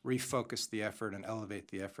refocus the effort and elevate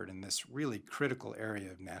the effort in this really critical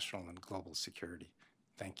area of national and global security.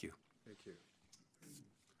 Thank you. Thank you.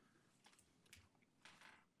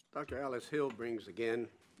 Dr. Alice Hill brings, again,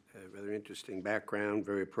 a rather interesting background,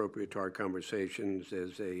 very appropriate to our conversations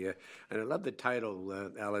as and I love the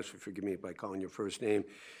title, Alice, forgive me by calling your first name,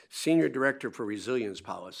 Senior Director for Resilience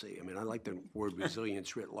Policy. I mean, I like the word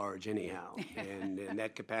resilience writ large anyhow. And in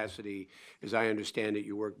that capacity, as I understand it,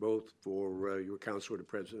 you work both for your counselor to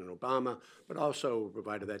President Obama, but also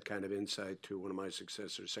provided that kind of insight to one of my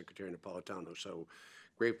successors, Secretary Napolitano. So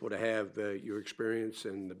grateful to have your experience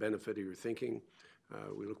and the benefit of your thinking.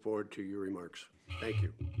 We look forward to your remarks. Thank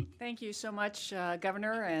you. Thank you so much,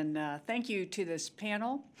 Governor, and thank you to this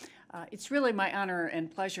panel. It's really my honor and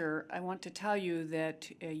pleasure. I want to tell you that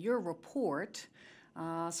your report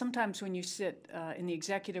Sometimes when you sit in the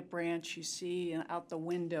executive branch, you see out the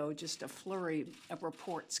window just a flurry of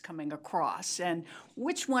reports coming across, and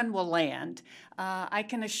which one will land? I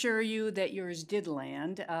can assure you that yours did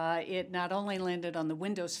land. It not only landed on the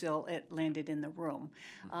windowsill, it landed in the room.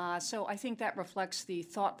 So I think that reflects the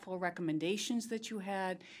thoughtful recommendations that you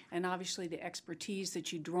had, and obviously the expertise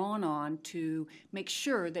that you've drawn on to make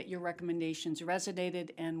sure that your recommendations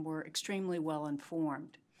resonated and were extremely well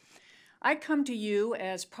informed. I come to you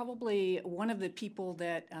as probably one of the people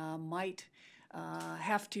that might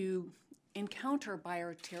have to encounter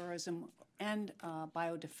bioterrorism and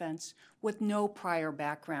biodefense with no prior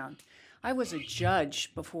background. I was a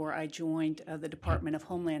judge before I joined the Department of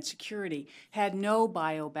Homeland Security, had no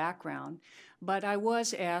bio background, but I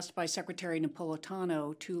was asked by Secretary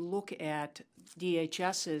Napolitano to look at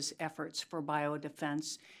DHS's efforts for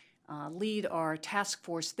biodefense, lead our task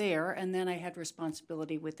force there, and then I had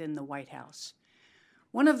responsibility within the White House.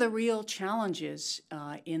 One of the real challenges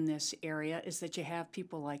in this area is that you have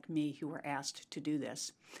people like me who are asked to do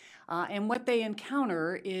this. And what they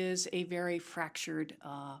encounter is a very fractured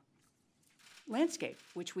landscape,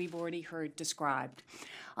 which we've already heard described.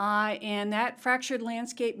 And that fractured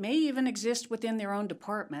landscape may even exist within their own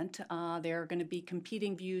department. There are going to be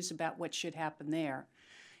competing views about what should happen there.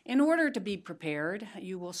 In order to be prepared,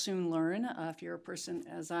 you will soon learn, if you're a person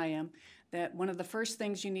as I am, that one of the first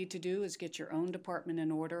things you need to do is get your own department in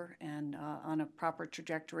order and on a proper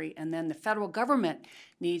trajectory, and then the federal government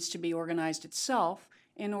needs to be organized itself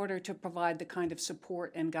in order to provide the kind of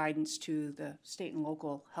support and guidance to the state and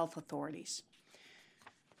local health authorities.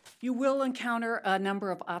 You will encounter a number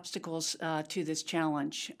of obstacles to this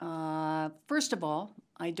challenge. First of all,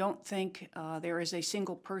 I don't think there is a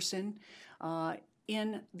single person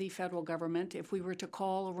in the federal government. If we were to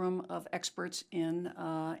call a room of experts in,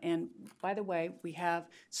 and by the way, we have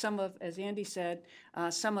some of, as Andy said,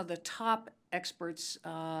 some of the top experts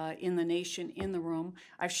in the nation in the room.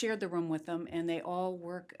 I've shared the room with them, and they all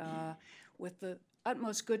work with the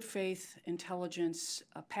utmost good faith, intelligence,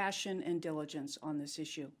 passion, and diligence on this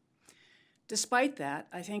issue. Despite that,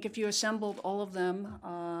 I think if you assembled all of them,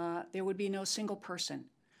 there would be no single person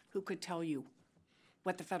who could tell you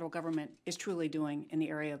what the federal government is truly doing in the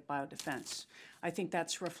area of biodefense. I think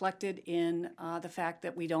that's reflected in the fact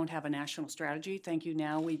that we don't have a national strategy. Thank you.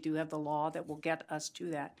 Now we do have the law that will get us to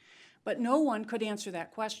that. But no one could answer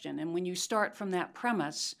that question. And when you start from that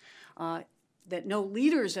premise that no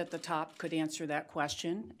leaders at the top could answer that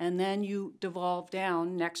question, and then you devolve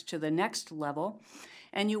down next to the next level,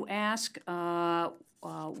 and you ask,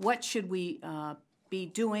 what should we be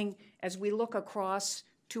doing as we look across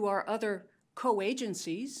to our other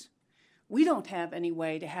co-agencies? We don't have any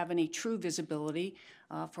way to have any true visibility,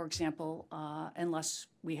 for example, unless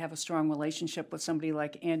we have a strong relationship with somebody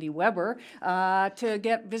like Andy Weber, to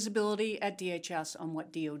get visibility at DHS on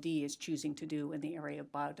what DOD is choosing to do in the area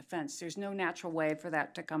of biodefense. There's no natural way for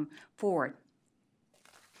that to come forward.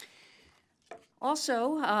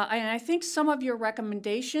 Also, and I think some of your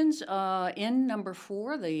recommendations in number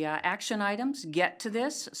 4, the action items, get to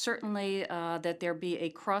this. Certainly that there be a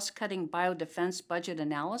cross-cutting biodefense budget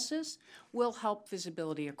analysis will help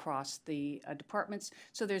visibility across the departments,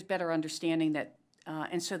 so there's better understanding that,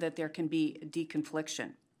 and so that there can be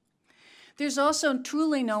deconfliction. There's also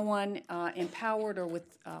truly no one empowered or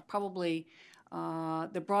with probably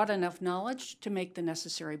the broad enough knowledge to make the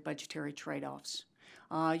necessary budgetary trade-offs.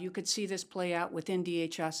 You could see this play out within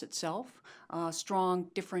DHS itself, strong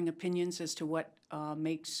differing opinions as to what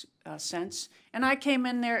makes sense. And I came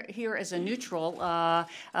in here as a neutral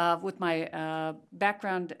with my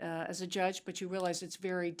background as a judge, but you realize it's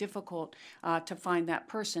very difficult to find that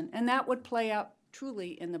person. And that would play out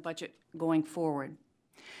truly in the budget going forward.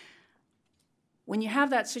 When you have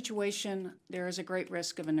that situation, there is a great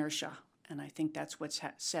risk of inertia. And I think that's what's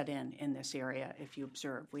set in this area, if you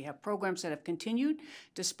observe. We have programs that have continued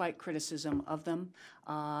despite criticism of them.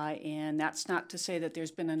 And that's not to say that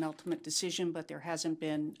there's been an ultimate decision, but there hasn't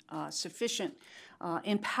been sufficient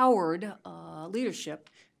empowered leadership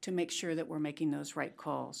to make sure that we're making those right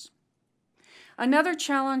calls. Another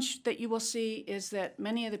challenge that you will see is that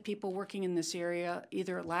many of the people working in this area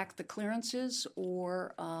either lack the clearances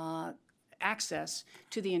or access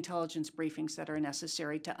to the intelligence briefings that are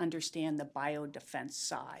necessary to understand the biodefense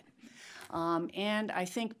side. And I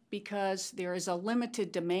think because there is a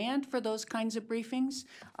limited demand for those kinds of briefings,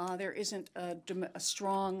 there isn't a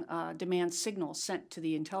strong demand signal sent to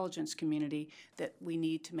the intelligence community that we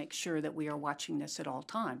need to make sure that we are watching this at all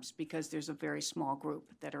times, because there's a very small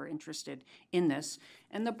group that are interested in this.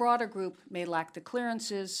 And the broader group may lack the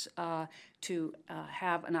clearances to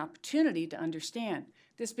have an opportunity to understand.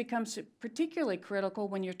 This becomes particularly critical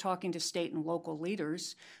when you're talking to state and local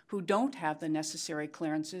leaders who don't have the necessary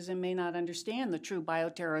clearances and may not understand the true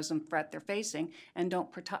bioterrorism threat they're facing and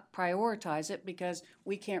don't prioritize it because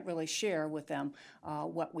we can't really share with them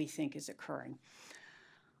what we think is occurring.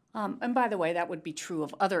 And by the way, that would be true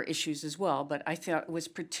of other issues as well, but I thought it was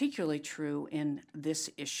particularly true in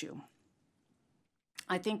this issue.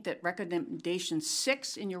 I think that recommendation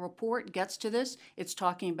 6 in your report gets to this. It's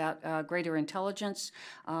talking about greater intelligence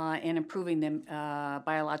and improving the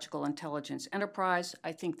biological intelligence enterprise.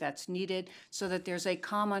 I think that's needed so that there's a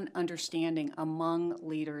common understanding among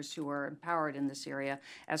leaders who are empowered in this area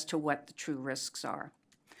as to what the true risks are.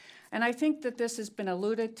 And I think that this has been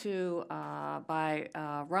alluded to by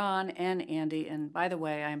Ron and Andy, and by the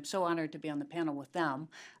way, I am so honored to be on the panel with them.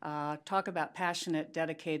 Talk about passionate,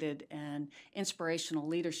 dedicated, and inspirational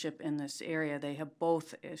leadership in this area. They have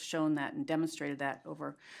both shown that and demonstrated that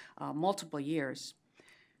over multiple years.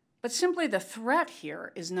 But simply the threat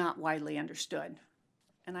here is not widely understood.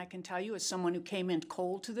 And I can tell you, as someone who came in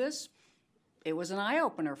cold to this, it was an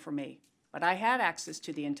eye-opener for me. But I had access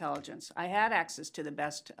to the intelligence. I had access to the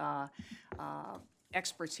best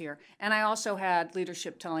experts here. And I also had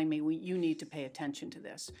leadership telling me, you need to pay attention to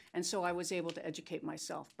this. And so I was able to educate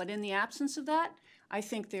myself. But in the absence of that, I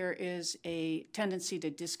think there is a tendency to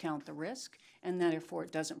discount the risk, and therefore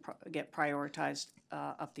it doesn't get prioritized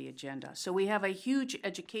up the agenda. So we have a huge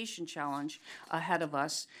education challenge ahead of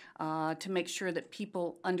us to make sure that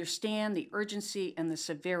people understand the urgency and the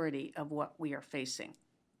severity of what we are facing.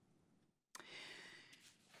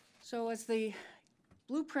 So as the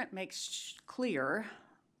blueprint makes clear,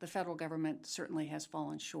 the federal government certainly has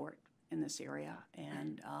fallen short in this area,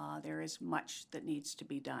 and there is much that needs to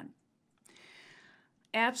be done.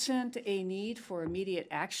 Absent a need for immediate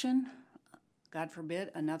action, God forbid,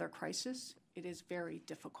 another crisis, it is very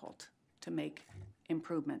difficult to make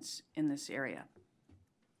improvements in this area.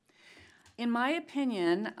 In my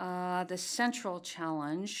opinion, the central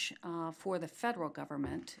challenge for the federal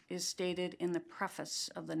government is stated in the preface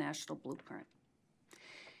of the National Blueprint.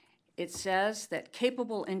 It says that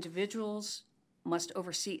capable individuals must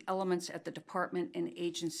oversee elements at the department and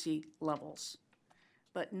agency levels,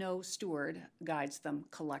 but no steward guides them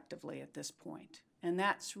collectively at this point. And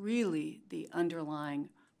that's really the underlying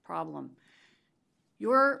problem.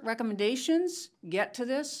 Your recommendations get to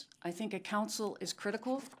this. I think a council is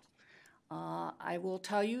critical. I will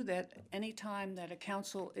tell you that any time that a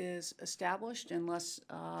council is established, unless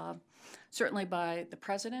certainly by the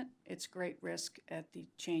president, it's great risk at the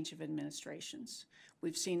change of administrations.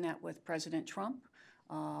 We've seen that with President Trump.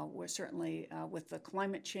 We're certainly with the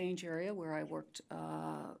climate change area where I worked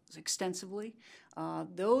extensively.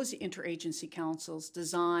 Those interagency councils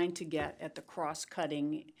designed to get at the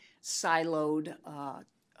cross-cutting, siloed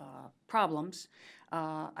problems,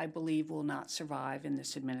 I believe will not survive in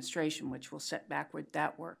this administration, which will set backward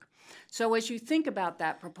that work. So as you think about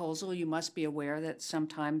that proposal, you must be aware that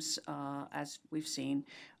sometimes, as we've seen,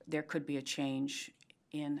 there could be a change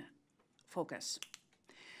in focus.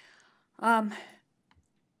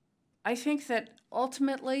 I think that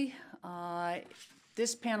ultimately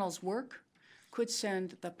this panel's work could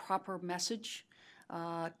send the proper message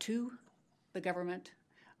to the government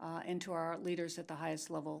and to our leaders at the highest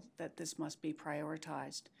level that this must be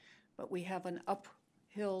prioritized. But we have an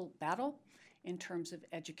uphill battle in terms of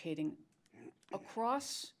educating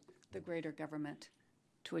across the greater government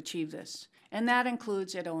to achieve this. And that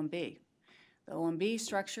includes at OMB. The OMB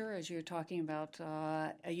structure, as you're talking about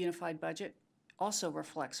a unified budget, also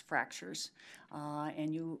reflects fractures.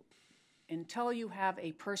 Until you have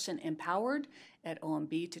a person empowered at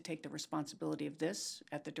OMB to take the responsibility of this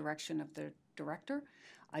at the direction of the director,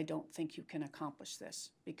 I don't think you can accomplish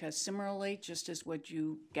this. Because similarly, just as would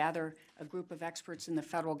you gather a group of experts in the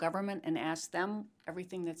federal government and ask them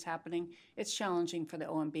everything that's happening, it's challenging for the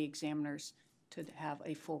OMB examiners to have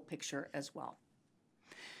a full picture as well.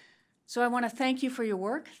 So I want to thank you for your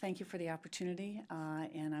work. Thank you for the opportunity,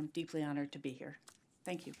 and I'm deeply honored to be here.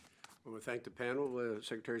 Thank you. I want to thank the panel.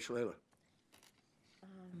 Secretary Shalala.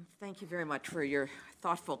 Thank you very much for your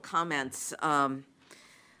thoughtful comments.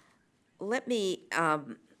 Let me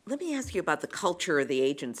ask you about the culture of the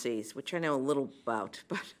agencies, which I know a little about,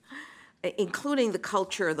 but including the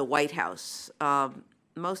culture of the White House,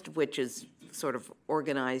 most of which is sort of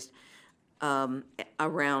organized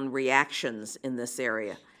around reactions in this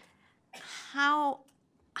area. How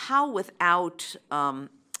without,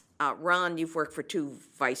 Ron, you've worked for 2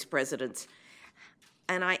 vice presidents,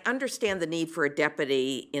 and I understand the need for a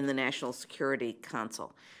deputy in the National Security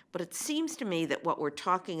Council, but it seems to me that what we're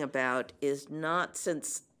talking about is not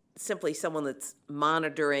simply someone that's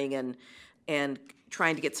monitoring and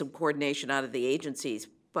trying to get some coordination out of the agencies,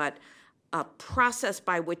 but a process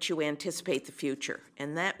by which you anticipate the future.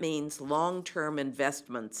 And that means long-term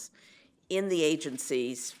investments in the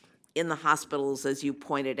agencies, in the hospitals, as you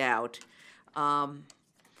pointed out. And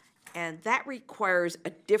that requires a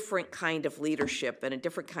different kind of leadership and a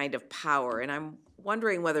different kind of power. And I'm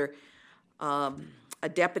wondering whether a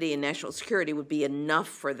deputy in national security would be enough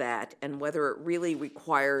for that, and whether it really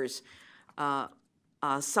requires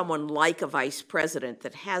someone like a vice president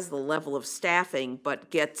that has the level of staffing but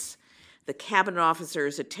gets the cabinet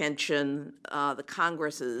officers' attention, the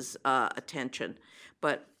Congress's attention,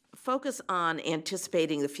 but focus on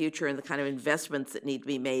anticipating the future and the kind of investments that need to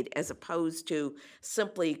be made, as opposed to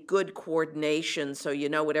simply good coordination so you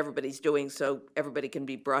know what everybody's doing so everybody can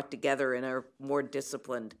be brought together and are more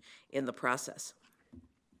disciplined in the process.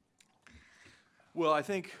 Well, I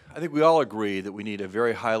think we all agree that we need a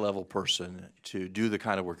very high-level person to do the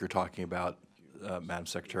kind of work you're talking about, Madam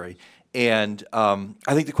Secretary. And I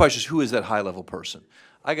think the question is, who is that high-level person?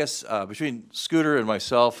 I guess between Scooter and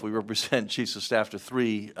myself, we represent chiefs of staff to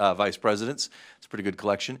 3 vice presidents. It's a pretty good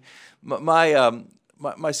collection.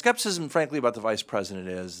 My skepticism, frankly, about the vice president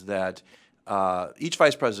is that each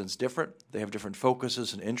vice president's different. They have different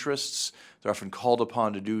focuses and interests. They're often called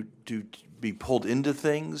upon to be pulled into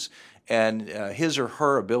things. And his or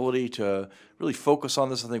her ability to really focus on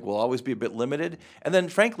this, I think, will always be a bit limited. And then,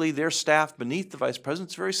 frankly, their staff beneath the vice president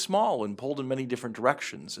is very small and pulled in many different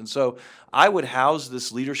directions. And so I would house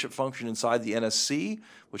this leadership function inside the NSC,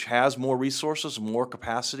 which has more resources, more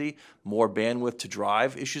capacity, more bandwidth to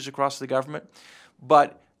drive issues across the government.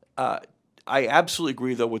 But I absolutely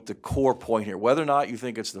agree, though, with the core point here. Whether or not you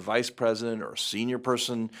think it's the vice president or a senior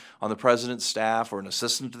person on the president's staff or an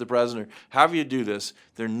assistant to the president, or however you do this,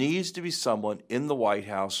 there needs to be someone in the White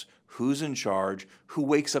House who's in charge, who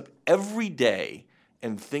wakes up every day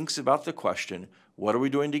and thinks about the question, what are we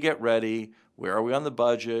doing to get ready? Where are we on the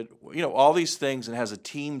budget? You know, all these things, and has a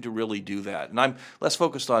team to really do that. And I'm less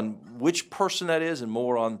focused on which person that is and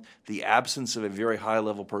more on the absence of a very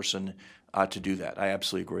high-level person to do that. I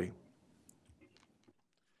absolutely agree.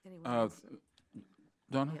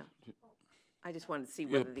 Donna? Yeah. I just wanted to see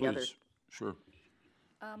whether the other. Sure.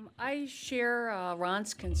 I share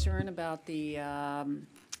Ron's concern about the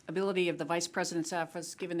ability of the Vice President's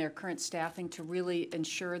office, given their current staffing, to really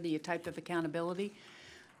ensure the type of accountability.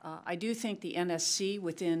 I do think the NSC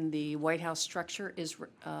within the White House structure is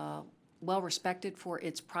well respected for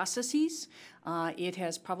its processes. It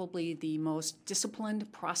has probably the most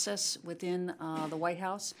disciplined process within the White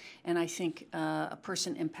House, and I think a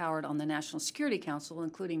person empowered on the National Security Council,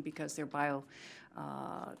 including because their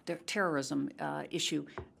terrorism issue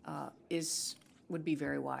would be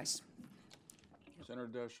very wise. Senator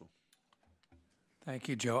Daschle. Thank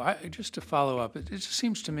you, Joe. Just to follow up, it just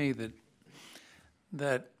seems to me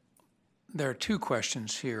that there are 2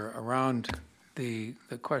 questions here around the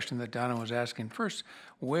question that Donna was asking. First,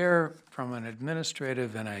 where, from an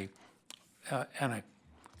administrative and a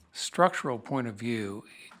structural point of view,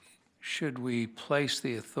 should we place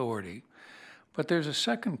the authority? But there's a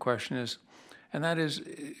second question, and that is,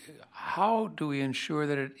 how do we ensure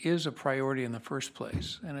that it is a priority in the first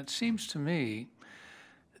place? And it seems to me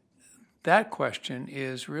that question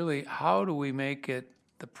is really, how do we make it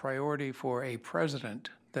the priority for a president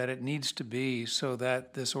that it needs to be, so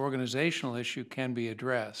that this organizational issue can be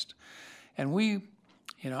addressed? And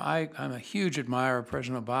I'm a huge admirer of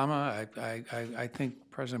President Obama. I think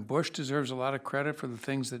President Bush deserves a lot of credit for the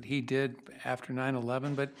things that he did after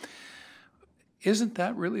 9/11, but isn't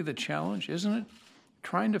that really the challenge, isn't it?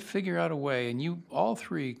 Trying to figure out a way, and you all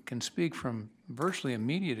 3 can speak from virtually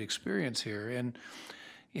immediate experience here,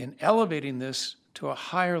 in elevating this to a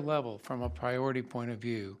higher level from a priority point of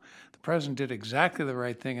view. The President did exactly the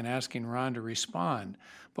right thing in asking Ron to respond,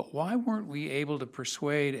 but why weren't we able to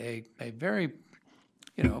persuade a very,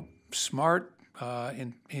 smart, a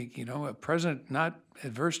president not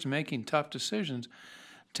adverse to making tough decisions,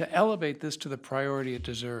 to elevate this to the priority it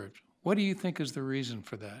deserved? What do you think is the reason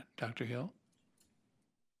for that, Dr. Hill?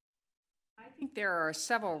 I think there are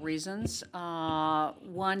several reasons.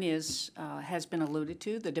 One has been alluded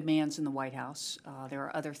to, the demands in the White House. There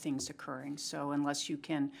are other things occurring. So unless you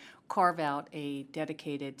can carve out a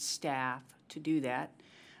dedicated staff to do that,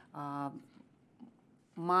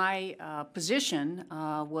 my position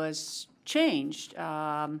was changed.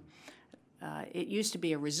 It used to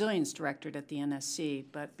be a resilience directorate at the NSC,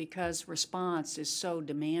 but because response is so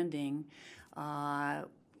demanding,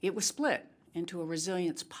 it was split into a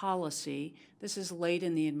resilience policy. This is late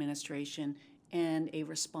in the administration, and a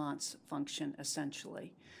response function,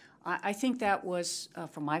 essentially. I think that was,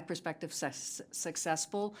 from my perspective,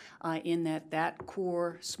 successful in that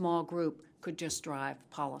core small group could just drive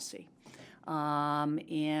policy.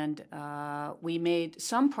 We made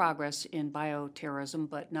some progress in bioterrorism,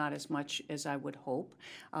 but not as much as I would hope.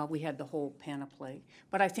 We had the whole panoply.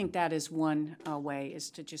 But I think that is one way, is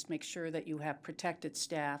to just make sure that you have protected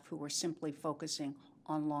staff who are simply focusing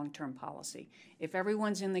on long-term policy. If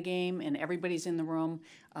everyone's in the game and everybody's in the room,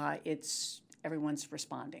 everyone's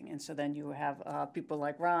responding. And so then you have people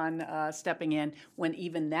like Ron stepping in when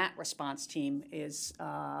even that response team is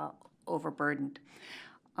overburdened.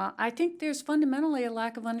 I think there's fundamentally a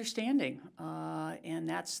lack of understanding, and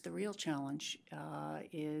that's the real challenge,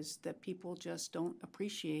 is that people just don't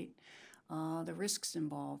appreciate the risks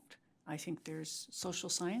involved. I think there's social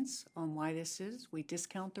science on why this is. We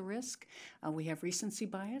discount the risk. We have recency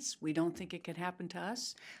bias. We don't think it could happen to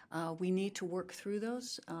us. We need to work through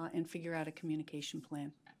those and figure out a communication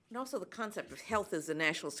plan. And also the concept of health as a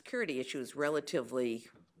national security issue is relatively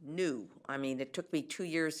new. I mean, it took me 2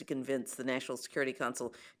 years to convince the National Security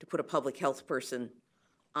Council to put a public health person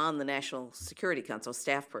on the National Security Council,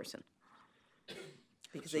 staff person,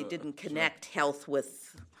 because they didn't connect health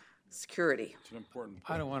with security. It's an important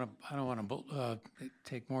I point. don't want to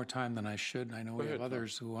take more time than I should. I know we have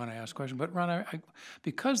others who want to ask questions. But Ron,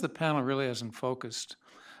 because the panel really hasn't focused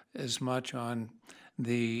as much on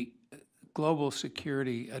the global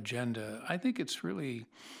security agenda, I think it's really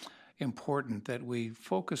important that we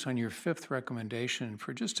focus on your fifth recommendation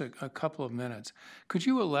for just a couple of minutes. Could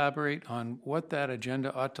you elaborate on what that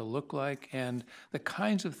agenda ought to look like and the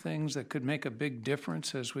kinds of things that could make a big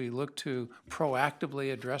difference as we look to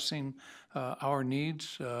proactively addressing our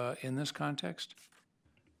needs in this context?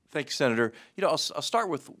 Thank you, Senator. You know, I'll start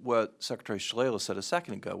with what Secretary Shalala said a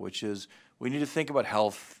second ago, which is we need to think about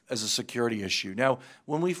health as a security issue. Now,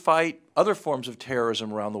 when we fight other forms of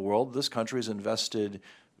terrorism around the world, this country has invested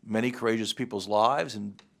many courageous people's lives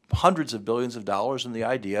and hundreds of billions of dollars in the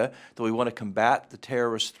idea that we want to combat the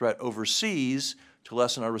terrorist threat overseas to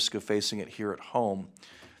lessen our risk of facing it here at home.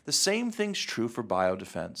 The same thing's true for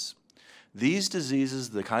biodefense. These diseases,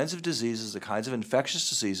 the kinds of infectious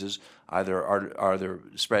diseases, either are they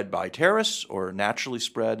spread by terrorists or naturally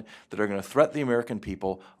spread that are going to threaten the American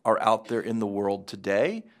people, are out there in the world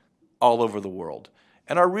today, all over the world.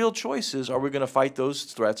 And our real choice is, are we going to fight those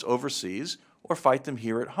threats overseas or fight them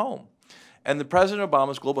here at home? And the President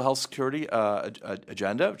Obama's Global Health Security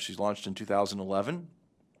Agenda, which he's launched in 2011,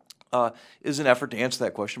 is an effort to answer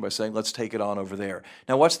that question by saying, let's take it on over there.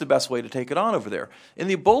 Now, what's the best way to take it on over there? In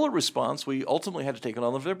the Ebola response, we ultimately had to take it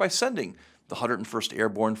on over there by sending the 101st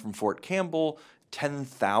Airborne from Fort Campbell,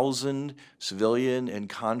 10,000 civilian and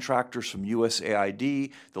contractors from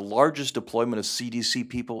USAID, the largest deployment of CDC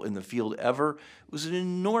people in the field ever. It was an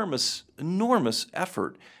enormous, enormous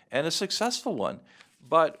effort and a successful one.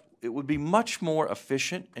 But it would be much more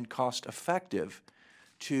efficient and cost-effective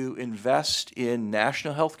to invest in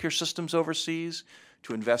national healthcare systems overseas,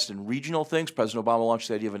 to invest in regional things. President Obama launched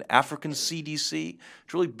the idea of an African CDC,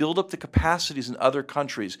 to really build up the capacities in other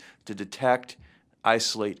countries to detect,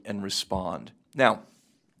 isolate, and respond. Now,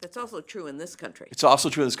 That's also true in this country. it's also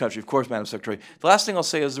true in this country, of course, Madam Secretary. The last thing I'll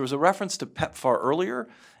say is there was a reference to PEPFAR earlier,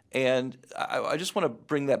 and I just want to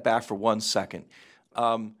bring that back for 1 second.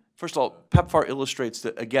 First of all, PEPFAR illustrates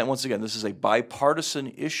that, once again, this is a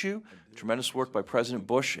bipartisan issue. Tremendous work by President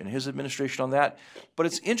Bush and his administration on that. But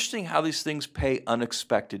it's interesting how these things pay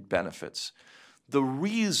unexpected benefits. The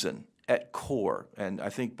reason at core, and I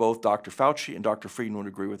think both Dr. Fauci and Dr. Frieden would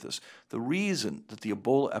agree with this, the reason that the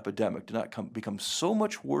Ebola epidemic did not become so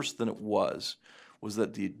much worse than it was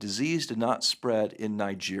that the disease did not spread in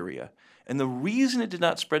Nigeria. And the reason it did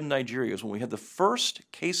not spread in Nigeria is when we had the first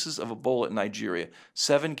cases of Ebola in Nigeria,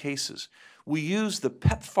 7 cases, we used the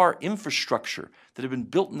PEPFAR infrastructure that had been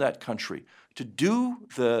built in that country to do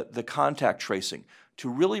the contact tracing, to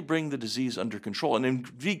really bring the disease under control. And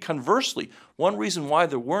indeed, conversely, one reason why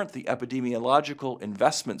there weren't the epidemiological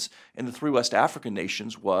investments in the 3 West African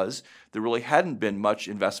nations was there really hadn't been much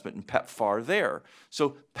investment in PEPFAR there.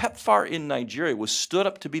 So PEPFAR in Nigeria was stood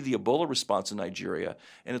up to be the Ebola response in Nigeria,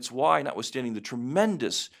 and it's why, notwithstanding the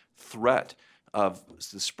tremendous threat of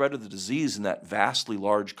the spread of the disease in that vastly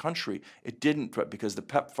large country, it didn't, because the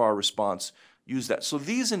PEPFAR response used that. So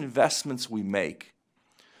these investments we make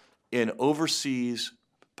in overseas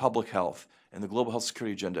public health and the global health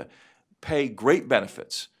security agenda pay great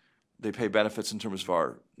benefits. They pay benefits in terms of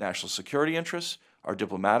our national security interests, our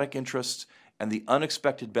diplomatic interests, and the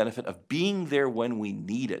unexpected benefit of being there when we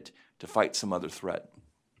need it to fight some other threat.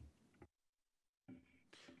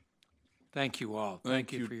 Thank you all.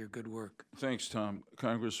 Thank you for your good work. Thanks, Tom.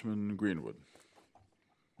 Congressman Greenwood.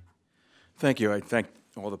 Thank you. I thank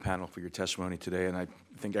all the panel for your testimony today, and I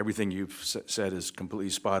think everything you've said is completely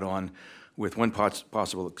spot on, with one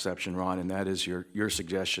possible exception, Ron, and that is your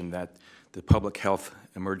suggestion that the Public Health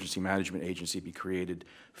Emergency Management Agency be created,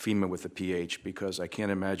 FEMA with a PH, because I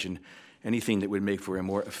can't imagine anything that would make for a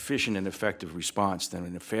more efficient and effective response than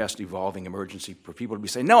in a fast-evolving emergency for people to be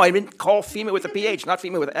saying, no, I didn't call FEMA with a PH, not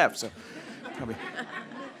FEMA with an F. So, probably.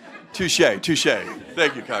 Touche, touche.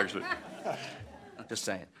 Thank you, Congressman. Just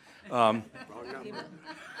saying. I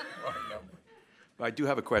do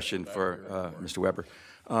have a question for Mr. Weber.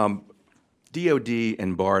 DOD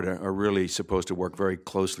and BARDA are really supposed to work very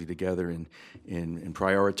closely together in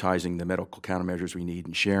prioritizing the medical countermeasures we need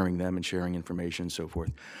and sharing them and sharing information and so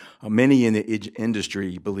forth. Many in the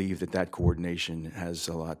industry believe that coordination has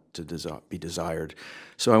a lot to be desired.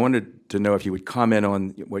 So I wanted to know if you would comment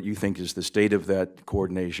on what you think is the state of that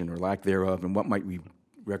coordination or lack thereof, and what might we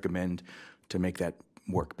recommend to make that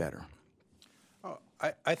work better. Oh,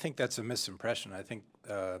 I think that's a misimpression. I think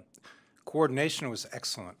coordination was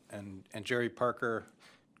excellent, and Jerry Parker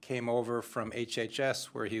came over from HHS,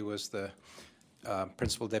 where he was the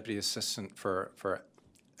principal deputy assistant for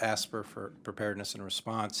ASPR, for preparedness and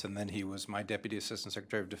response, and then he was my deputy assistant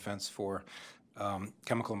secretary of defense for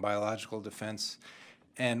chemical and biological defense.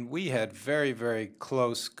 And we had very, very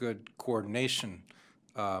close, good coordination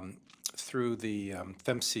through the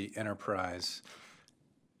FEMC enterprise.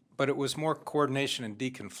 But it was more coordination and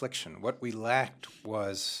deconfliction. What we lacked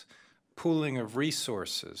was pooling of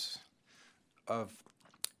resources, of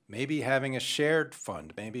maybe having a shared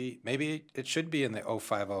fund. Maybe it should be in the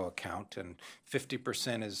 050 account, and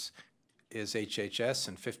 50% is HHS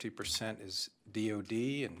and 50% is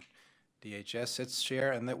DOD and DHS its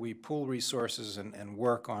share, and that we pool resources and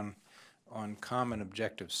work on common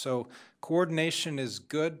objectives. So coordination is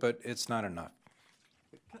good, but it's not enough.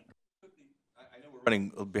 Running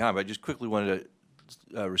behind, but I just quickly wanted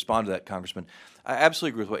to respond to that, Congressman. I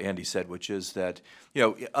absolutely agree with what Andy said, which is that,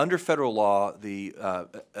 under federal law, the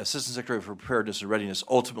Assistant Secretary for Preparedness and Readiness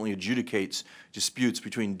ultimately adjudicates disputes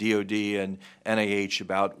between DOD and NIH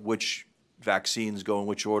about which vaccines go in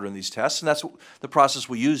which order in these tests, and that's the process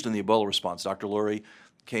we used in the Ebola response. Dr. Lurie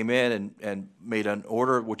came in and made an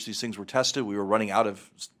order which these things were tested. We were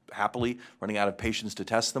happily running out of patients to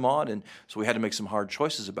test them on, and so we had to make some hard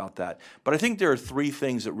choices about that. But I think there are three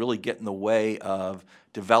things that really get in the way of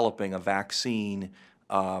developing a vaccine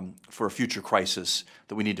for a future crisis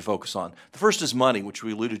that we need to focus on. The first is money, which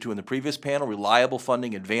we alluded to in the previous panel: reliable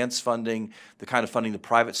funding, advanced funding, the kind of funding the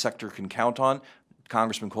private sector can count on.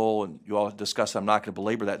 Congressman Cole and you all discussed, I'm not going to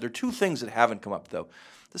belabor that. There are two things that haven't come up, though.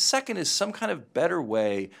 The second is some kind of better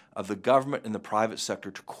way of the government and the private sector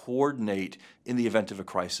to coordinate in the event of a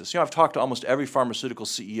crisis. I've talked to almost every pharmaceutical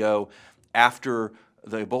CEO after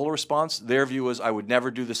the Ebola response. Their view is, I would never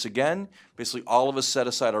do this again. Basically, all of us set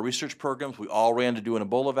aside our research programs. We all ran to do an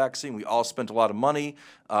Ebola vaccine. We all spent a lot of money.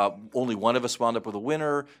 Only one of us wound up with a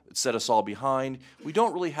winner. It set us all behind. We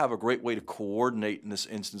don't really have a great way to coordinate in this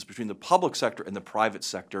instance between the public sector and the private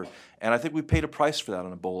sector, and I think we paid a price for that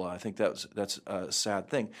on Ebola. I think that's a sad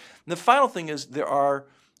thing. And the final thing is, there are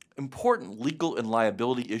important legal and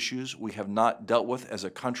liability issues we have not dealt with as a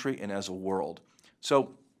country and as a world.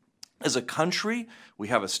 So, as a country, we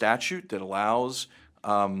have a statute that allows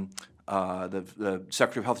the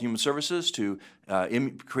Secretary of Health and Human Services to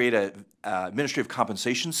create an administrative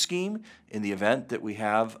compensation scheme in the event that we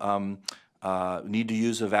have need to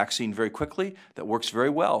use a vaccine very quickly. That works very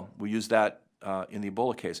well. We use that in the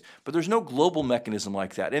Ebola case. But there's no global mechanism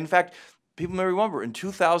like that. In fact, people may remember in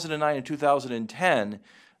 2009 and 2010,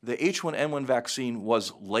 the H1N1 vaccine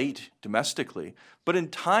was late domestically, but in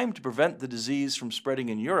time to prevent the disease from spreading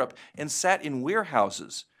in Europe, and sat in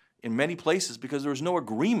warehouses in many places because there was no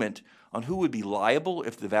agreement on who would be liable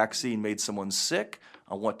if the vaccine made someone sick,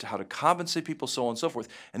 on how to compensate people, so on and so forth.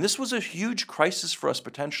 And this was a huge crisis for us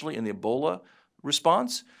potentially in the Ebola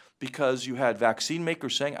response, because you had vaccine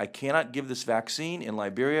makers saying, I cannot give this vaccine in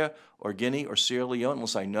Liberia or Guinea or Sierra Leone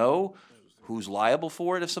unless I know who's liable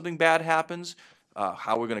for it if something bad happens,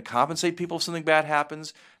 how we're going to compensate people if something bad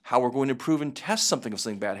happens, how we're going to prove and test something if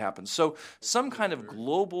something bad happens. So some kind of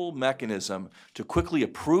global mechanism to quickly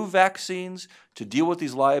approve vaccines, to deal with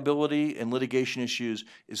these liability and litigation issues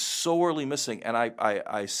is sorely missing. And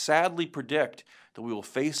I sadly predict that we will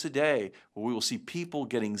face a day where we will see people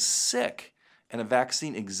getting sick and a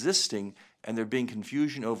vaccine existing, and there being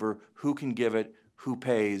confusion over who can give it, who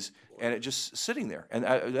pays, and it just sitting there.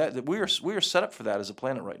 And we are set up for that as a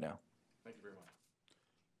planet right now.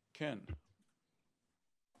 Ken.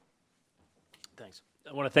 Thanks.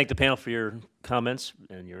 I want to thank the panel for your comments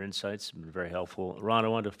and your insights. It's been very helpful. Ron, I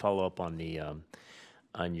wanted to follow up on the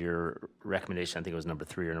your recommendation, I think it was number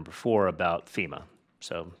 3 or number 4, about FEMA.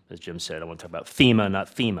 So as Jim said, I want to talk about FEMA, not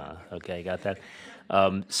FEMA. Okay, got that?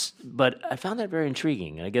 But I found that very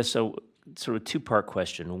intriguing. And I guess so. Sort of a 2-part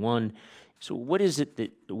question. One, so what are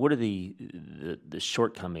the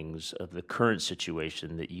shortcomings of the current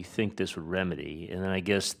situation that you think this would remedy? And then I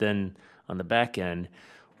guess then on the back end,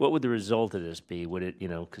 what would the result of this be? Would it,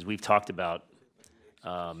 because we've talked about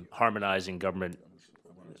harmonizing government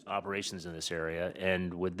operations in this area,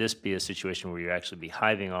 and would this be a situation where you'd actually be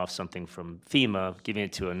hiving off something from FEMA, giving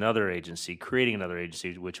it to another agency, creating another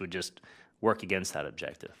agency, which would just work against that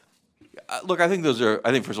objective? Look, I think first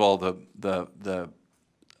of all, the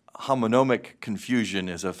homonomic confusion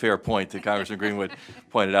is a fair point that Congressman Greenwood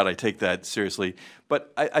pointed out. I take that seriously.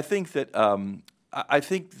 But I think that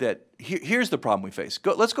here's the problem we face.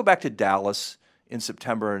 Let's go back to Dallas in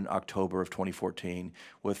September and October of 2014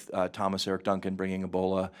 with Thomas Eric Duncan bringing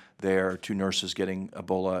Ebola there, 2 nurses getting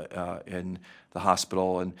Ebola in the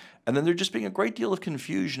hospital, and then there just being a great deal of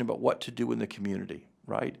confusion about what to do in the community,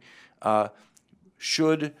 right?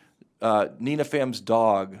 Should Nina Pham's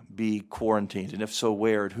dog be quarantined, and if so,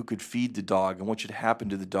 where, and who could feed the dog, and what should happen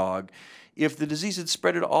to the dog? If the disease had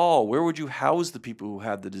spread at all, where would you house the people who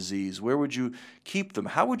had the disease? Where would you keep them?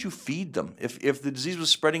 How would you feed them? If the disease was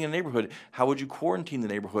spreading in a neighborhood, how would you quarantine the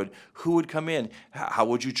neighborhood? Who would come in? How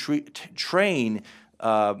would you train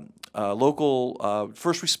local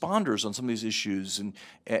first responders on some of these issues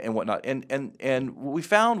and whatnot? And what we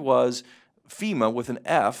found was FEMA, with an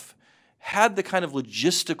F, had the kind of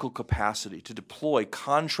logistical capacity to deploy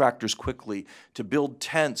contractors quickly, to build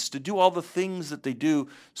tents, to do all the things that they do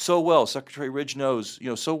so well. Secretary Ridge knows,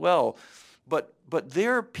 so well. But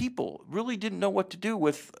their people really didn't know what to do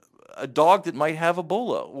with a dog that might have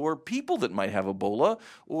Ebola, or people that might have Ebola,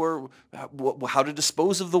 or how to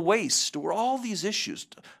dispose of the waste, or all these issues.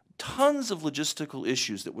 Tons of logistical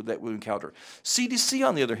issues that we encounter. CDC,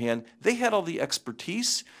 on the other hand, they had all the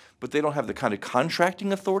expertise, but they don't have the kind of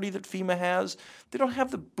contracting authority that FEMA has. They don't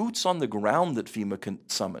have the boots on the ground that FEMA can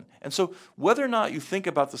summon. And so whether or not you think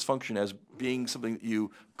about this function as being something that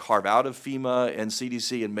you carve out of FEMA and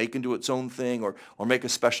CDC and make into its own thing, or make a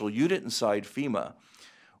special unit inside FEMA,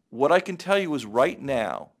 what I can tell you is right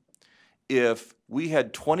now, if we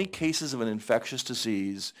had 20 cases of an infectious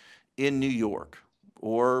disease in New York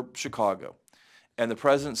or Chicago, and the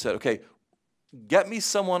president said, okay, get me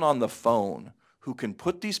someone on the phone who can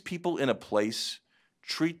put these people in a place,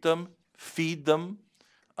 treat them, feed them,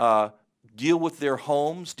 deal with their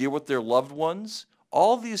homes, deal with their loved ones,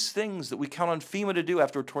 all these things that we count on FEMA to do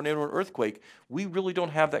after a tornado or earthquake, we really don't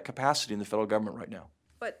have that capacity in the federal government right now.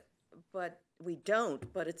 But we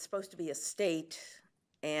don't, but it's supposed to be a state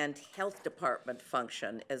and health department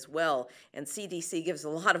function as well, and CDC gives a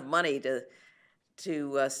lot of money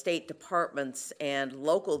to state departments and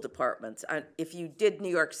local departments. If you did New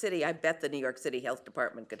York City, I bet the New York City Health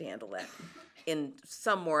Department could handle that. In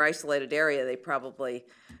some more isolated area, they probably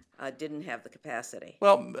didn't have the capacity.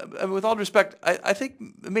 Well, with all respect, I think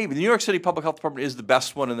maybe the New York City Public Health Department is the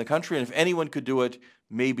best one in the country, and if anyone could do it,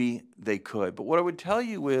 maybe they could. But what I would tell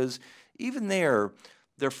you is, even there,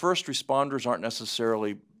 their first responders aren't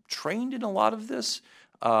necessarily trained in a lot of this.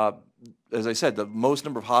 As I said, the most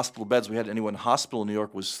number of hospital beds we had at any one hospital in New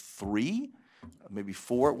York was 3, maybe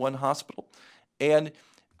 4 at one hospital. And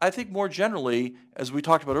I think more generally, as we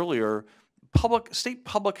talked about earlier, state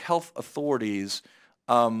public health authorities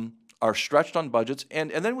are stretched on budgets.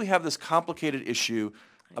 And then we have this complicated issue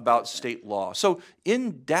about state law. So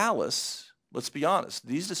in Dallas, let's be honest,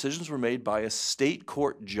 these decisions were made by a state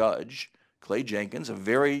court judge, Clay Jenkins, a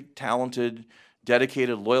very talented,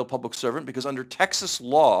 dedicated, loyal public servant, because under Texas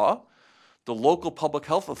law, the local public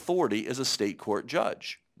health authority is a state court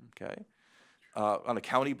judge, okay, on a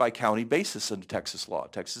county-by-county basis under Texas law.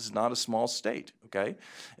 Texas is not a small state, okay?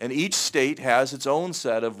 And each state has its own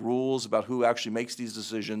set of rules about who actually makes these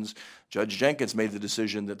decisions. Judge Jenkins made the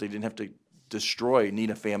decision that they didn't have to destroy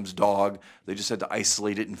Nina Pham's dog. They just had to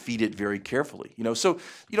isolate it and feed it very carefully. So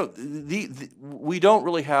we don't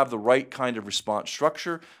really have the right kind of response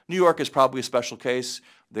structure. New York is probably a special case.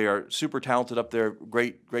 They are super talented up there,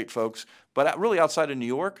 great folks. But really outside of New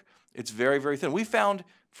York, it's very, very thin. We found,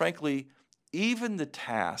 frankly, even the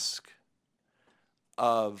task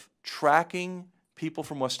of tracking people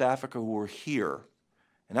from West Africa who were here,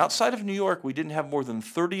 and outside of New York, we didn't have more than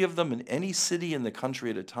 30 of them in any city in the country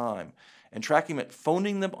at a time, and tracking them,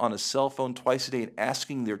 phoning them on a cell phone twice a day and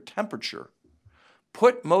asking their temperature,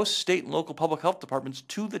 put most state and local public health departments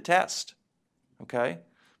to the test, okay?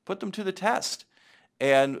 Put them to the test.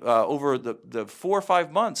 And over the 4 or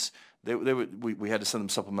 5 months, we had to send them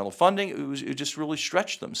supplemental funding. It just really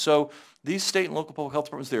stretched them. So these state and local public health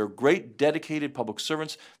departments, they are great, dedicated public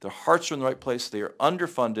servants. Their hearts are in the right place. They are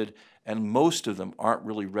underfunded, and most of them aren't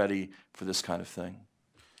really ready for this kind of thing.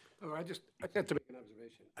 Oh, I got to make an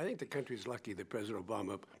observation. I think the country's lucky that President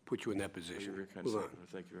Obama put you in that position. Move on.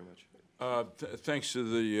 Thank you very much. Thanks to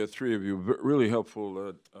the three of you. Really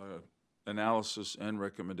helpful analysis and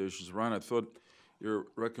recommendations. Ron, I thought your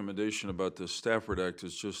recommendation about the Stafford Act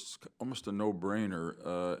is just almost a no-brainer,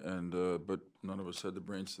 but none of us had the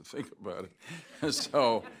brains to think about it.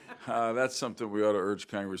 So that's something we ought to urge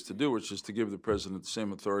Congress to do, which is to give the president the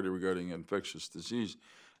same authority regarding infectious disease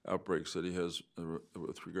outbreaks that he has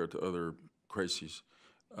with regard to other crises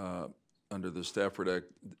under the Stafford Act.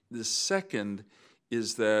 The second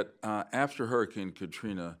is that after Hurricane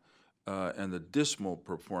Katrina and the dismal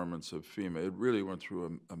performance of FEMA, it really went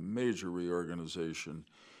through a major reorganization.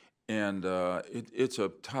 And it's a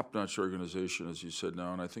top-notch organization, as you said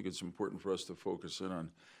now, and I think it's important for us to focus in on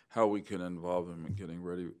how we can involve them in getting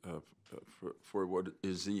ready for what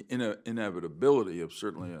is the inevitability of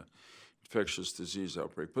certainly a infectious disease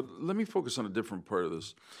outbreak. But let me focus on a different part of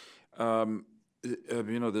this.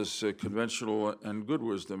 This conventional and good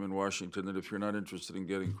wisdom in Washington that if you're not interested in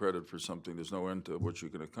getting credit for something, there's no end to what you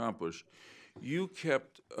can accomplish. You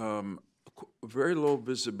kept very low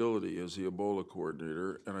visibility as the Ebola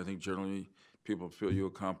coordinator, and I think generally people feel you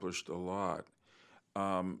accomplished a lot.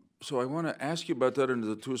 So I want to ask you about that,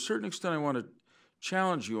 and to a certain extent I want to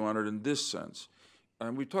challenge you on it in this sense.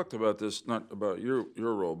 And we talked about this, not about your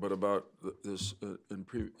role, but about this in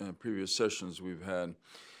previous sessions we've had.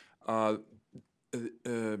 One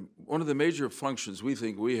of the major functions we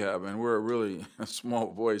think we have, and we're really a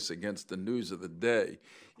small voice against the news of the day,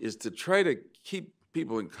 is to try to keep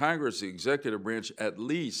people in Congress, the executive branch, at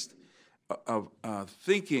least of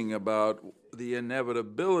thinking about the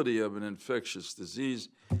inevitability of an infectious disease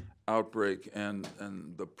outbreak and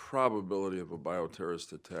the probability of a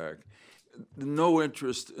bioterrorist attack. No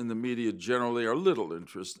interest in the media generally, or little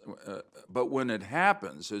interest, but when it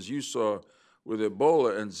happens, as you saw with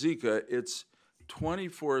Ebola and Zika, it's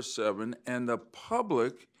 24/7, and the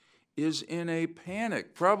public is in a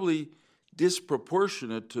panic, probably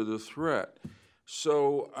disproportionate to the threat.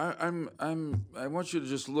 So I want you to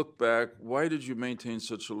just look back. Why did you maintain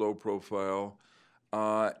such a low profile?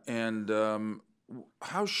 And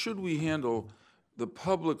how should we handle the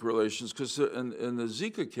public relations? Because in the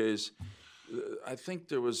Zika case, I think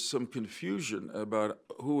there was some confusion about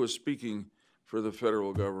who was speaking for the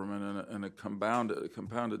federal government, and it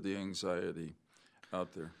compounded the anxiety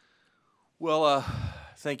out there. Well,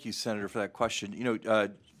 thank you, Senator, for that question. You know,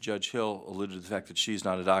 Judge Hill alluded to the fact that she's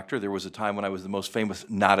not a doctor. There was a time when I was the most famous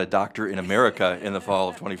not a doctor in America in the fall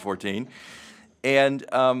of 2014. And,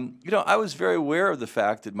 I was very aware of the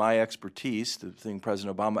fact that my expertise, the thing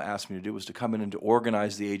President Obama asked me to do, was to come in and to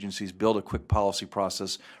organize the agencies, build a quick policy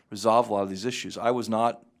process, resolve a lot of these issues. I was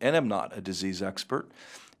not, and am not, a disease expert.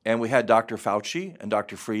 And we had Dr. Fauci and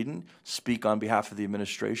Dr. Frieden speak on behalf of the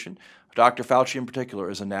administration. Dr. Fauci in particular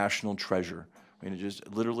is a national treasure. I mean, just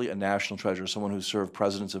literally a national treasure, someone who served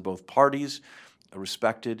presidents of both parties,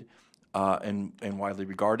 respected and widely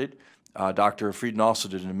regarded. Dr. Frieden also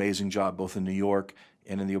did an amazing job both in New York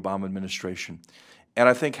and in the Obama administration. And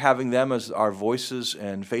I think having them as our voices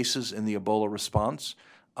and faces in the Ebola response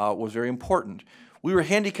was very important. We were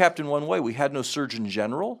handicapped in one way. We had no Surgeon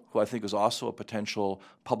General, who I think was also a potential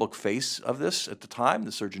public face of this at the time.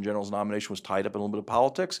 The Surgeon General's nomination was tied up in a little bit of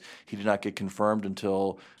politics. He did not get confirmed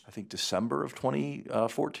until, I think, December of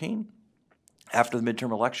 2014, after the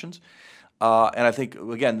midterm elections. And I think,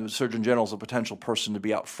 again, the Surgeon General is a potential person to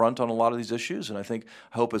be out front on a lot of these issues. And I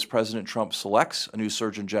hope as President Trump selects a new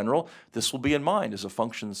Surgeon General, this will be in mind as a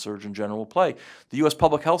function the Surgeon General will play. The U.S.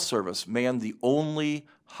 Public Health Service manned the only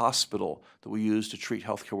hospital that we use to treat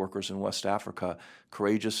healthcare workers in West Africa.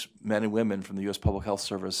 Courageous men and women from the U.S. Public Health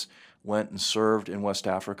Service went and served in West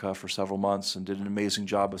Africa for several months and did an amazing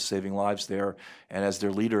job of saving lives there. And as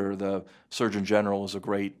their leader, the Surgeon General is a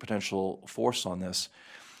great potential force on this.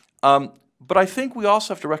 But I think we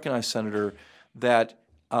also have to recognize, Senator, that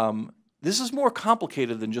this is more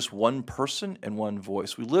complicated than just one person and one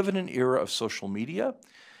voice. We live in an era of social media.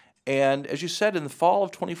 And as you said, in the fall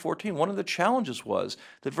of 2014, one of the challenges was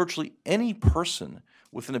that virtually any person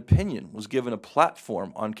with an opinion was given a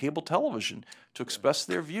platform on cable television to express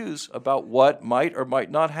their views about what might or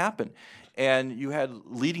might not happen. And you had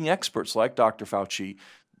leading experts like Dr. Fauci,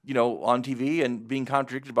 on TV and being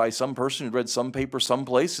contradicted by some person who read some paper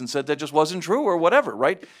someplace and said that just wasn't true or whatever,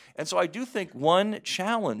 right? And so I do think one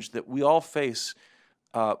challenge that we all face,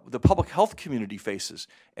 the public health community faces,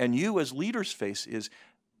 and you as leaders face, is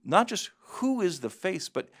not just who is the face,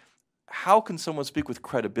 but how can someone speak with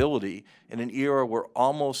credibility in an era where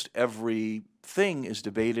almost everything is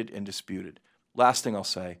debated and disputed? Last thing I'll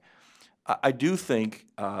say, I do think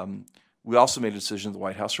we also made a decision in the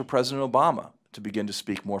White House for President Obama to begin to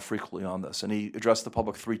speak more frequently on this. And he addressed the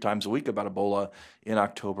public 3 times a week about Ebola in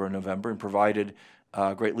October and November and provided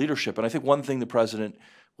great leadership. And I think one thing the president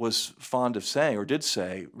was fond of saying, or did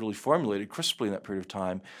say, really formulated crisply in that period of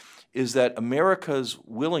time, is that America's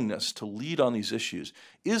willingness to lead on these issues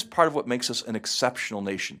is part of what makes us an exceptional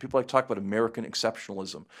nation. People like to talk about American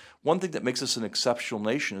exceptionalism. One thing that makes us an exceptional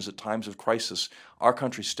nation is at times of crisis, our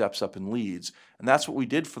country steps up and leads. And that's what we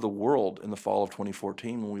did for the world in the fall of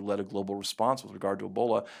 2014 when we led a global response with regard to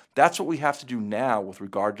Ebola. That's what we have to do now with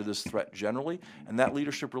regard to this threat generally. And that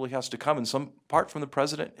leadership really has to come in some part from the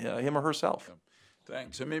president, him or herself.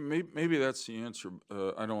 Thanks. I mean, maybe that's the answer.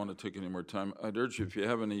 I don't want to take any more time. I'd urge you, if you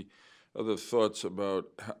have any other thoughts about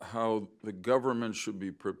how the government should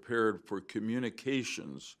be prepared for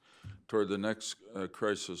communications toward the next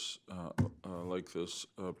crisis like this,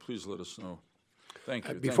 please let us know. Thank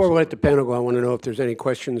you. Before we let the panel go, I want to know if there's any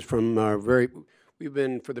questions from our we've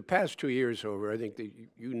been, for the past 2 years, however, I think that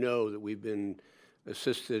you know that we've been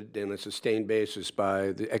assisted on a sustained basis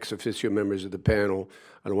by the ex officio members of the panel.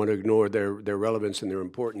 I don't want to ignore their relevance and their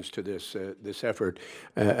importance to this this effort.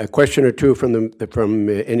 A question or two from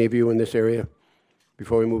any of you in this area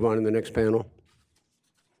before we move on to the next panel?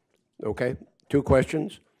 Okay, 2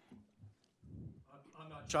 questions. I'm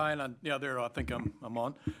not shy, and I think I'm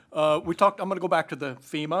on. I'm going to go back to the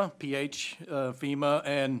FEMA, FEMA,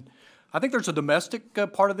 and I think there's a domestic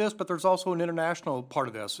part of this, but there's also an international part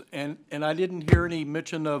of this. And I didn't hear any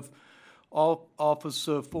mention of Office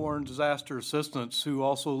of Foreign Disaster Assistance, who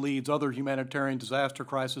also leads other humanitarian disaster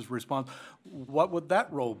crisis response. What would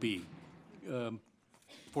that role be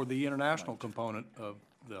for the international component of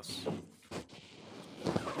this?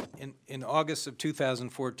 In August of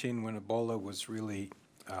 2014, when Ebola was really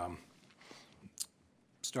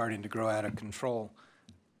starting to grow out of control,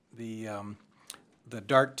 the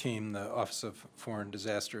DART team, the Office of Foreign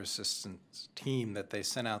Disaster Assistance team that they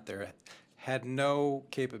sent out there, had no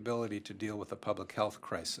capability to deal with a public health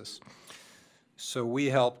crisis. So we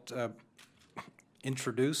helped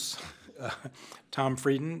introduce Tom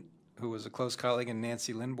Frieden, who was a close colleague, and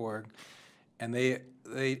Nancy Lindborg, and they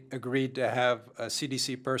agreed to have a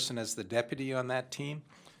CDC person as the deputy on that team.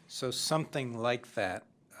 So something like that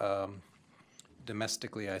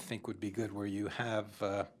domestically, I think, would be good, where you have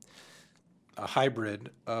a hybrid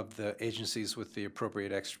of the agencies with the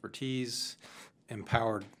appropriate expertise,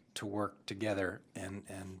 empowered to work together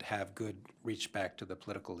and have good reach back to the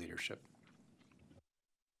political leadership.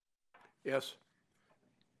 Yes.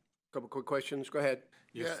 A couple quick questions. Go ahead.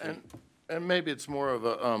 Yes, yeah, and maybe it's more of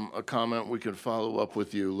a comment we can follow up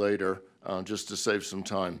with you later, just to save some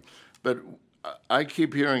time. But I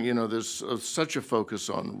keep hearing, there's such a focus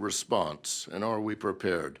on response and are we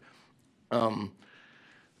prepared?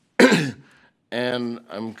 And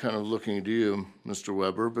I'm kind of looking to you, Mr.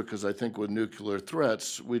 Weber, because I think with nuclear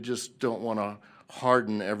threats, we just don't want to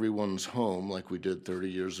harden everyone's home like we did 30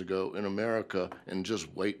 years ago in America and just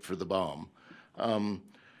wait for the bomb.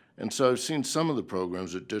 And so I've seen some of the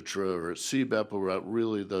programs at DTRA or at CBEP about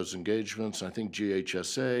really those engagements. I think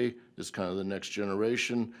GHSA is kind of the next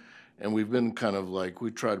generation. And we've been kind of like,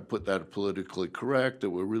 we try to put that politically correct, that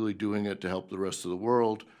we're really doing it to help the rest of the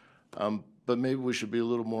world. But maybe we should be a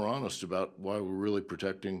little more honest about why we're really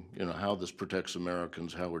protecting, how this protects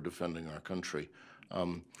Americans, how we're defending our country.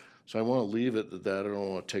 So I want to leave it at that. I don't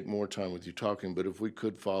want to take more time with you talking, but if we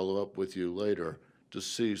could follow up with you later to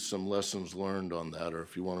see some lessons learned on that, or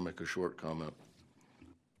if you want to make a short comment.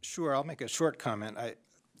 Sure, I'll make a short comment.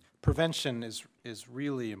 Prevention is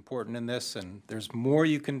really important in this, and there's more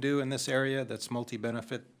you can do in this area that's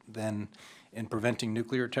multi-benefit than in preventing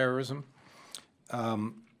nuclear terrorism.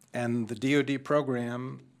 And the DoD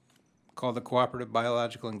program called the Cooperative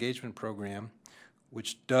Biological Engagement Program,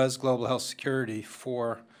 which does global health security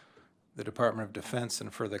for the Department of Defense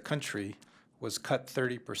and for the country, was cut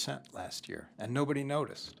 30% last year, and nobody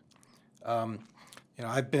noticed.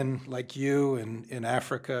 I've been, like you, in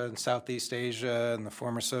Africa and Southeast Asia and the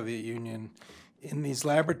former Soviet Union, in these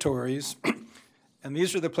laboratories, and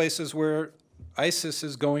these are the places where ISIS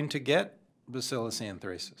is going to get Bacillus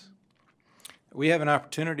anthracis. We have an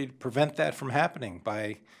opportunity to prevent that from happening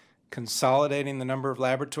by consolidating the number of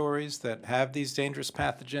laboratories that have these dangerous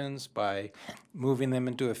pathogens, by moving them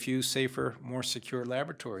into a few safer, more secure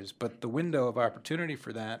laboratories. But the window of opportunity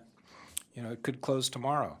for that, it could close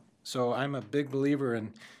tomorrow. So I'm a big believer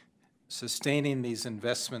in sustaining these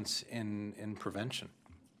investments in prevention.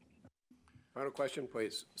 Final question,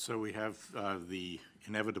 please. So we have the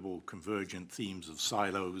inevitable convergent themes of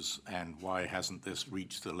silos and why hasn't this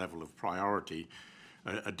reached the level of priority.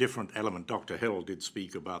 A different element, Dr. Hill did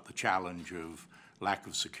speak about the challenge of lack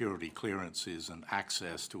of security clearances and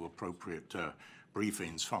access to appropriate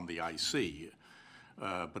briefings from the IC.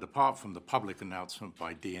 But apart from the public announcement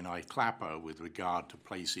by DNI Clapper with regard to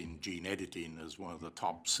placing gene editing as one of the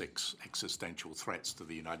top 6 existential threats to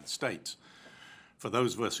the United States, for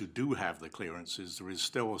those of us who do have the clearances, there is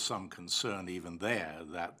still some concern even there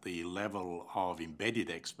that the level of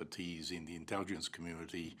embedded expertise in the intelligence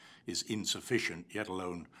community is insufficient, yet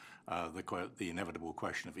alone the inevitable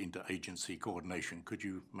question of interagency coordination. Could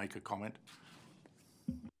you make a comment?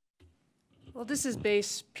 Well, this is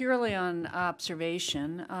based purely on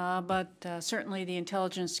observation, but certainly the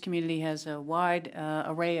intelligence community has a wide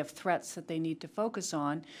array of threats that they need to focus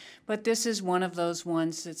on. But this is one of those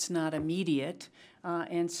ones that's not immediate,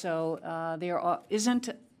 and so there isn't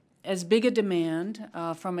as big a demand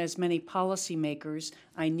from as many policymakers.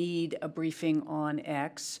 I need a briefing on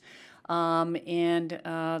X, and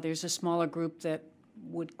there's a smaller group that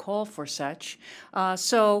would call for such.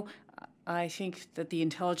 So I think that the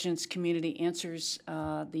intelligence community answers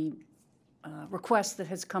the request that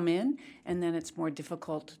has come in, and then it's more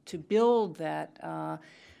difficult to build that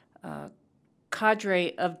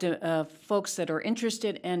cadre of folks that are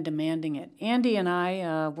interested and demanding it. Andy and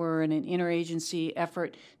I were in an interagency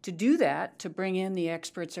effort to do that, to bring in the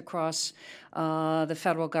experts across the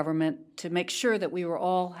federal government to make sure that we were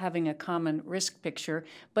all having a common risk picture.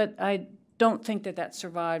 But I don't think that that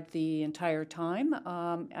survived the entire time.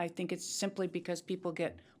 I think it's simply because people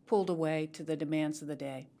get pulled away to the demands of the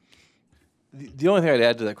day. The only thing I'd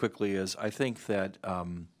add to that quickly is I think that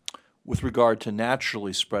with regard to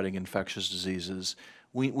naturally spreading infectious diseases,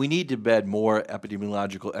 we need to embed more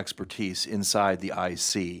epidemiological expertise inside the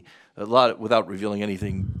IC. A lot, without revealing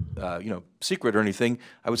anything, secret or anything,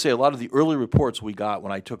 I would say a lot of the early reports we got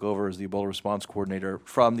when I took over as the Ebola response coordinator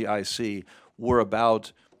from the IC were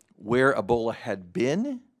about where Ebola had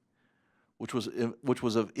been, which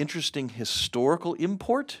was of interesting historical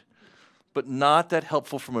import, but not that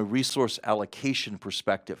helpful from a resource allocation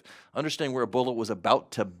perspective. Understanding where Ebola was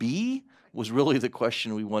about to be was really the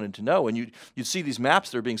question we wanted to know. And you'd see these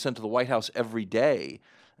maps that are being sent to the White House every day,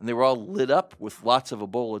 and they were all lit up with lots of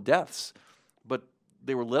Ebola deaths. But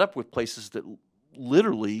they were lit up with places that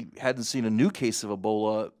literally hadn't seen a new case of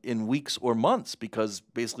Ebola in weeks or months because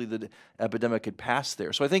basically the epidemic had passed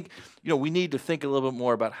there. So I think, we need to think a little bit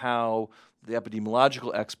more about how the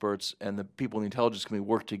epidemiological experts and the people in the intelligence community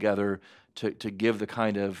work together to give the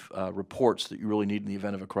kind of reports that you really need in the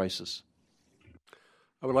event of a crisis.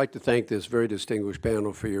 I would like to thank this very distinguished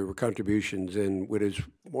panel for your contributions, and what is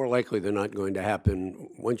more likely than not going to happen,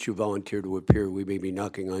 once you volunteer to appear, we may be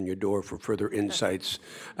knocking on your door for further insights,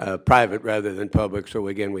 private rather than public. So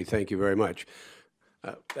again, we thank you very much.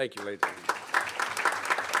 Thank you, ladies.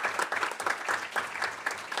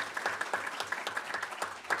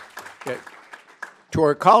 Okay. To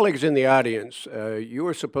our colleagues in the audience, you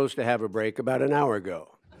were supposed to have a break about an hour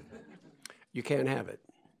ago. You can't have it.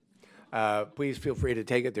 Please feel free to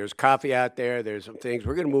take it. There's coffee out there. There's some things.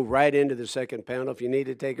 We're going to move right into the second panel. If you need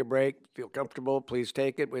to take a break, feel comfortable, please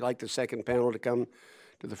take it. We'd like the second panel to come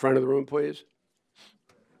to the front of the room, please.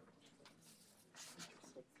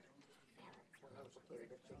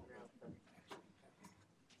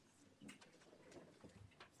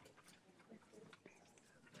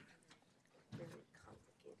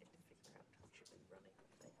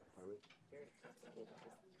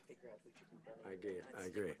 I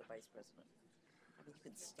agree. The vice president. I mean, you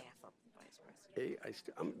could staff up the vice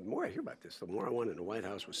president. The more I hear about this, the more I want in the White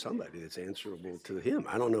House with somebody that's answerable to him.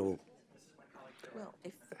 I don't know. Well,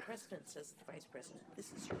 if the president says to the vice president,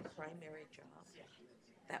 this is your primary job,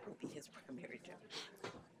 that will be his primary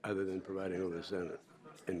job. Other than providing oversight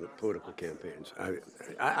in the political campaigns.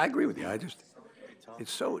 I agree with you.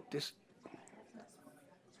 It's so,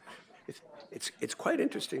 it's quite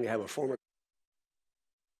interesting to have a former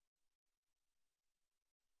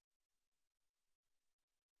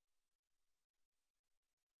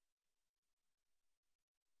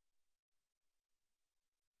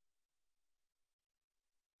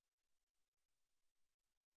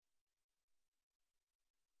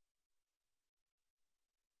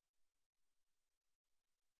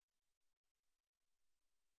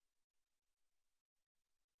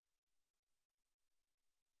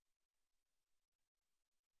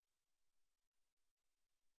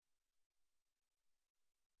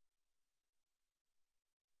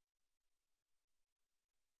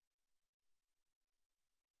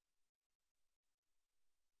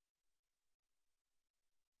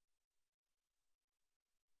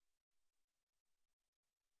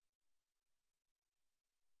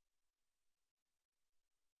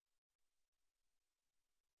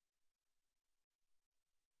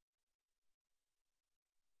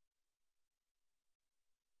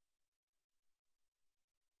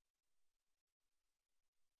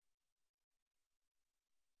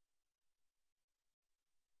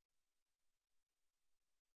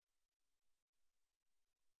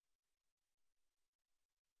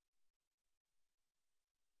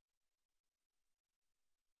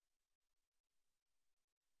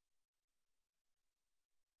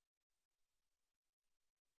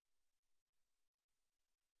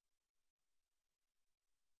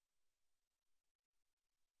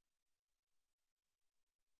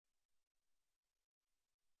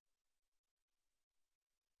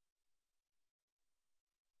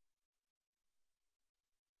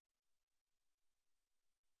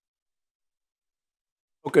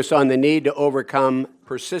focus on the need to overcome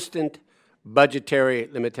persistent budgetary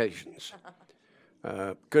limitations.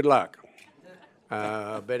 Good luck.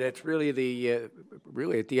 But it's really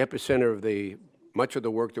really at the epicenter of much of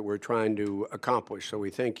the work that we're trying to accomplish. So we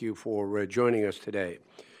thank you for joining us today.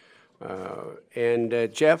 And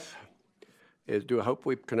Jeff, I hope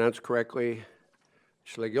we pronounced correctly,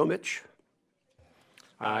 Schlegelmich.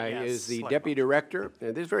 Yes, is the Deputy Director,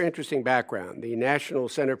 and this is a very interesting background, the National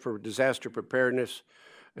Center for Disaster Preparedness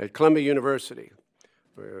at Columbia University.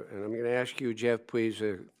 And I'm going to ask you, Jeff, please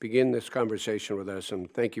begin this conversation with us,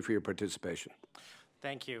 and thank you for your participation.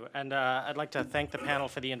 Thank you. And I'd like to thank the panel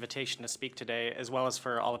for the invitation to speak today, as well as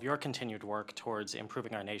for all of your continued work towards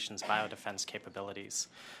improving our nation's biodefense capabilities.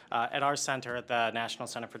 At our center, at the National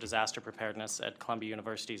Center for Disaster Preparedness at Columbia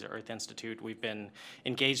University's Earth Institute, we've been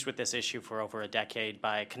engaged with this issue for over a decade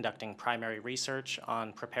by conducting primary research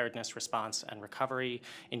on preparedness, response, and recovery,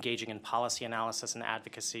 engaging in policy analysis and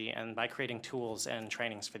advocacy, and by creating tools and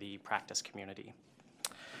trainings for the practice community.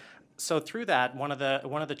 So through that, one of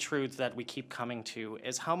the truths that we keep coming to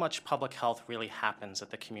is how much public health really happens at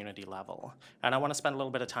the community level. And I want to spend a little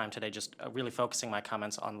bit of time today just really focusing my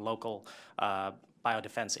comments on local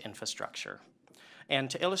biodefense infrastructure. And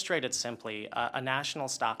to illustrate it simply, a national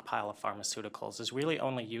stockpile of pharmaceuticals is really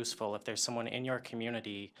only useful if there's someone in your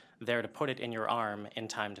community there to put it in your arm in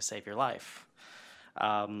time to save your life.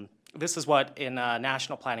 This is what in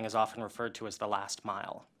national planning is often referred to as the last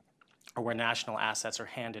mile, or where national assets are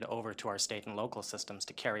handed over to our state and local systems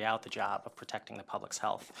to carry out the job of protecting the public's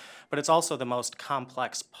health. But it's also the most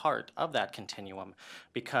complex part of that continuum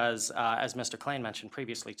because, as Mr. Klain mentioned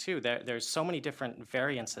previously too, there's so many different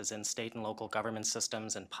variances in state and local government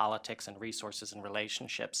systems and politics and resources and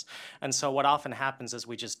relationships. And so what often happens is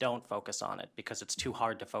we just don't focus on it because it's too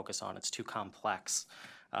hard to focus on, it's too complex.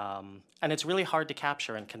 And it's really hard to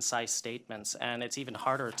capture in concise statements, and it's even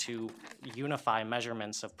harder to unify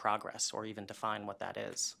measurements of progress or even define what that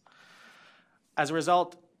is. As a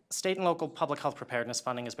result, state and local public health preparedness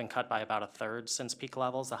funding has been cut by about a third since peak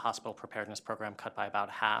levels. The hospital preparedness program cut by about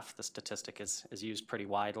half. The statistic is used pretty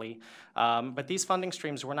widely. But these funding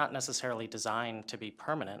streams were not necessarily designed to be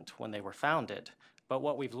permanent when they were founded. But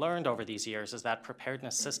what we've learned over these years is that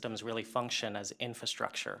preparedness systems really function as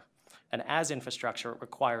infrastructure. And as infrastructure, it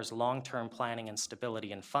requires long-term planning and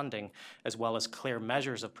stability in funding, as well as clear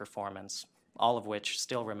measures of performance, all of which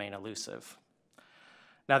still remain elusive.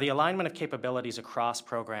 Now, the alignment of capabilities across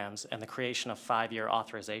programs and the creation of 5-year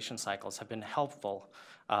authorization cycles have been helpful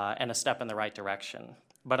and a step in the right direction.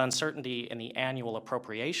 But uncertainty in the annual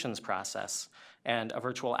appropriations process and a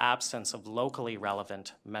virtual absence of locally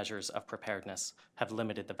relevant measures of preparedness have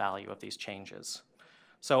limited the value of these changes.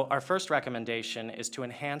 So our first recommendation is to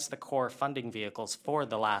enhance the core funding vehicles for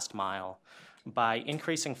the last mile by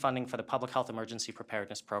increasing funding for the Public Health Emergency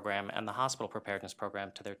Preparedness Program and the Hospital Preparedness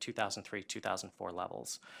Program to their 2003-2004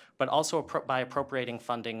 levels, but also by appropriating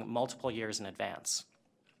funding multiple years in advance.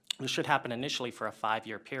 This should happen initially for a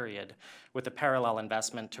 5-year period with a parallel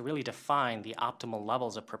investment to really define the optimal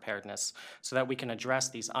levels of preparedness so that we can address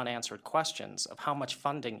these unanswered questions of how much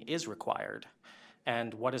funding is required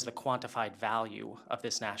and what is the quantified value of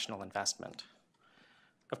this national investment.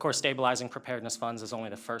 Of course, stabilizing preparedness funds is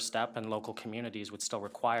only the first step, and local communities would still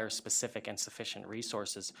require specific and sufficient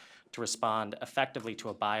resources to respond effectively to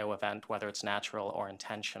a bio event, whether it's natural or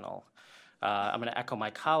intentional. I'm going to echo my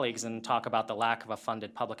colleagues and talk about the lack of a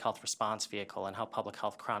funded public health response vehicle and how public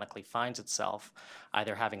health chronically finds itself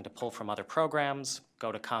either having to pull from other programs,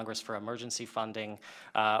 go to Congress for emergency funding,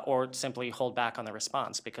 or simply hold back on the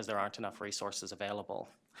response because there aren't enough resources available.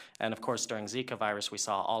 And of course, during Zika virus, we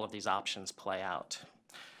saw all of these options play out.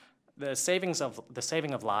 The saving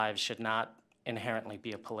of lives should not inherently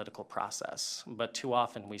be a political process, but too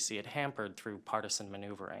often we see it hampered through partisan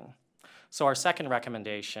maneuvering. So our second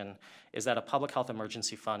recommendation is that a public health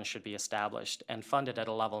emergency fund should be established and funded at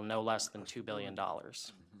a level no less than $2 billion.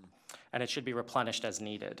 And it should be replenished as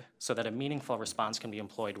needed so that a meaningful response can be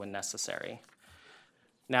employed when necessary.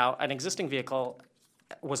 Now, an existing vehicle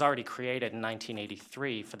was already created in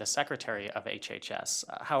 1983 for the Secretary of HHS.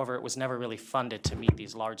 However, it was never really funded to meet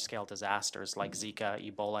these large-scale disasters like Zika,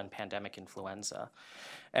 Ebola, and pandemic influenza.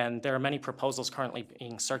 And there are many proposals currently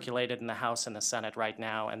being circulated in the House and the Senate right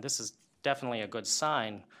now, and this is definitely a good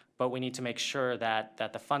sign, but we need to make sure that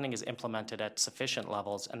the funding is implemented at sufficient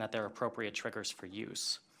levels and that there are appropriate triggers for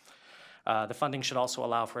use. The funding should also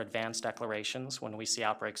allow for advanced declarations when we see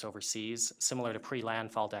outbreaks overseas, similar to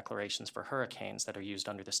pre-landfall declarations for hurricanes that are used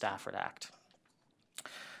under the Stafford Act.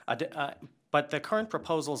 But the current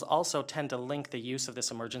proposals also tend to link the use of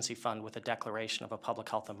this emergency fund with a declaration of a public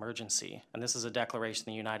health emergency. And this is a declaration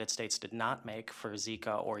the United States did not make for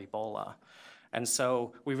Zika or Ebola. And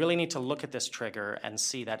so we really need to look at this trigger and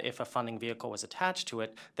see that if a funding vehicle was attached to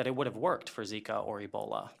it, that it would have worked for Zika or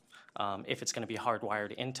Ebola, if it's going to be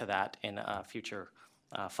hardwired into that in future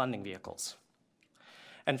funding vehicles.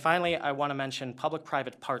 And finally, I want to mention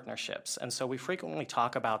public-private partnerships. And so we frequently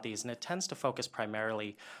talk about these, and it tends to focus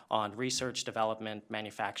primarily on research, development,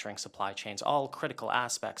 manufacturing, supply chains, all critical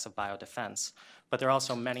aspects of biodefense. But there are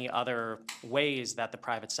also many other ways that the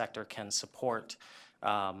private sector can support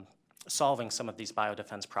solving some of these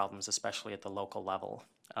biodefense problems, especially at the local level.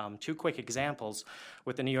 Two quick examples.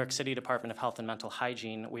 With the New York City Department of Health and Mental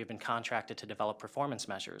Hygiene, we have been contracted to develop performance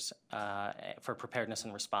measures for preparedness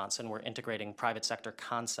and response, and we're integrating private sector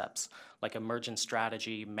concepts like emergent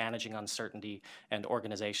strategy, managing uncertainty, and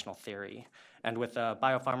organizational theory. And with the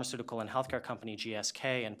biopharmaceutical and healthcare company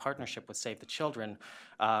GSK, in partnership with Save the Children,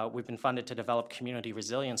 we've been funded to develop community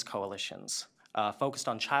resilience coalitions focused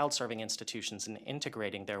on child-serving institutions and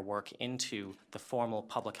integrating their work into the formal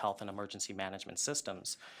public health and emergency management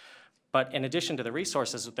systems. But in addition to the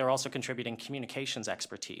resources, they're also contributing communications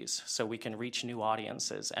expertise so we can reach new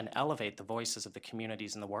audiences and elevate the voices of the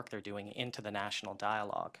communities and the work they're doing into the national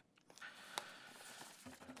dialogue.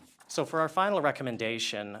 So for our final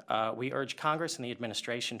recommendation, we urge Congress and the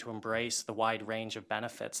administration to embrace the wide range of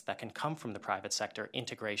benefits that can come from the private sector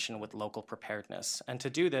integration with local preparedness, and to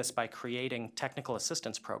do this by creating technical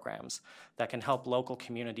assistance programs that can help local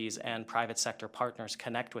communities and private sector partners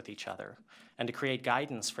connect with each other, and to create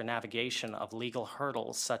guidance for navigation of legal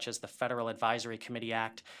hurdles such as the Federal Advisory Committee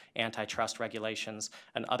Act, antitrust regulations,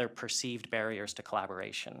 and other perceived barriers to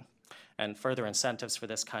collaboration. And further incentives for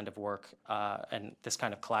this kind of work and this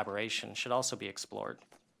kind of collaboration should also be explored.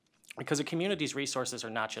 Because a community's resources are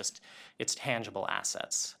not just its tangible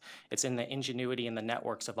assets. It's in the ingenuity and the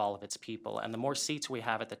networks of all of its people. And the more seats we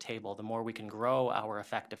have at the table, the more we can grow our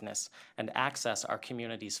effectiveness and access our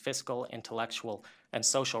community's fiscal, intellectual, and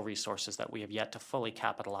social resources that we have yet to fully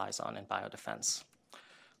capitalize on in biodefense.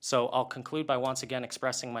 So I'll conclude by once again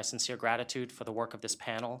expressing my sincere gratitude for the work of this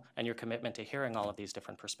panel and your commitment to hearing all of these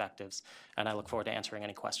different perspectives. And I look forward to answering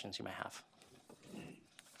any questions you may have.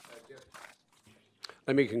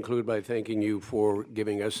 Let me conclude by thanking you for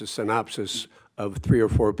giving us a synopsis of 3 or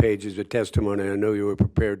 4 pages of testimony I know you were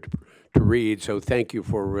prepared to read, so thank you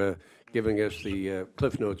for giving us the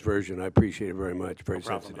Cliff Notes version. I appreciate it very much. Very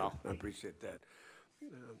sensitive. No problem at all. I appreciate that.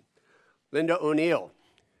 Linda O'Neill.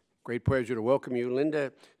 Great pleasure to welcome you.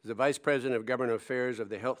 Linda is the Vice President of Government Affairs of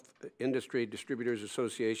the Health Industry Distributors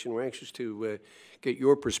Association. We're anxious to get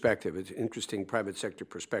your perspective. It's an interesting private sector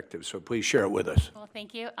perspective, so please share it with us. Well,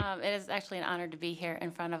 thank you. It is actually an honor to be here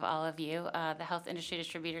in front of all of you. The Health Industry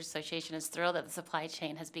Distributors Association is thrilled that the supply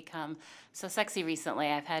chain has become so sexy recently.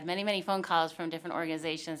 I've had many, many phone calls from different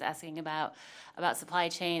organizations asking about supply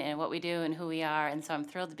chain and what we do and who we are, and so I'm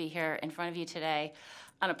thrilled to be here in front of you today.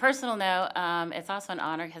 On a personal note, it's also an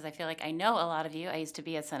honor because I feel like I know a lot of you. I used to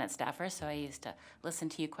be a Senate staffer, so I used to listen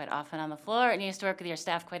to you quite often on the floor and used to work with your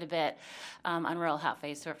staff quite a bit on rural health. I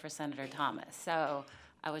used to work for Senator Thomas. So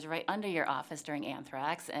I was right under your office during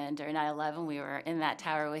anthrax, and during 9/11, we were in that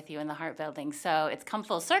tower with you in the Hart Building. So it's come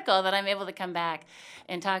full circle that I'm able to come back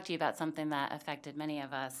and talk to you about something that affected many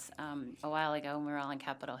of us a while ago when we were all on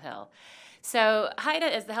Capitol Hill. So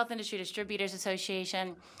HIDA is the Health Industry Distributors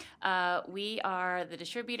Association. We are the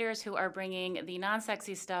distributors who are bringing the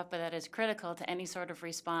non-sexy stuff, but that is critical to any sort of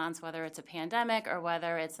response, whether it's a pandemic or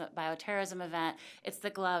whether it's a bioterrorism event. It's the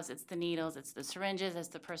gloves, it's the needles, it's the syringes, it's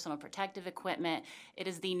the personal protective equipment. It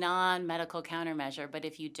is the non-medical countermeasure, but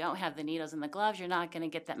if you don't have the needles and the gloves, you're not going to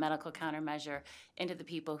get that medical countermeasure into the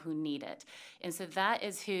people who need it. And so that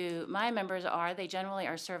is who my members are. They generally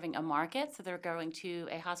are serving a market, so they're going to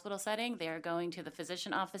a hospital setting, they are going to the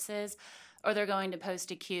physician offices, or they're going to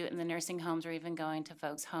post-acute in the nursing homes, or even going to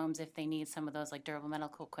folks' homes if they need some of those like durable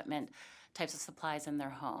medical equipment types of supplies in their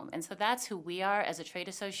home. And so that's who we are as a trade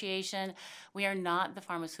association. We are not the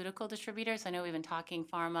pharmaceutical distributors. I know we've been talking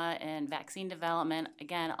pharma and vaccine development,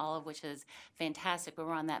 again, all of which is fantastic, but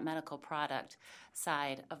we're on that medical product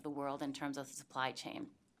side of the world in terms of the supply chain.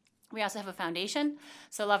 We also have a foundation,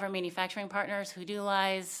 so a lot of our manufacturing partners who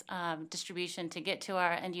utilize distribution to get to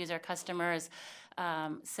our end user customers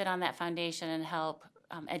sit on that foundation and help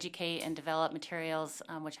educate and develop materials,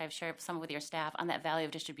 which I've shared some with your staff, on that value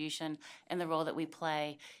of distribution and the role that we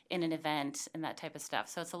play in an event and that type of stuff.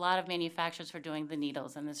 So it's a lot of manufacturers for doing the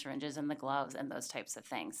needles and the syringes and the gloves and those types of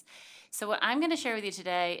things. So what I'm going to share with you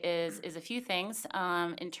today is a few things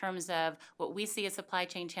in terms of what we see as supply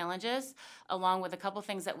chain challenges, along with a couple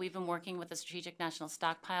things that we've been working with the Strategic National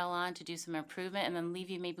Stockpile on to do some improvement, and then leave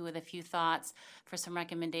you maybe with a few thoughts for some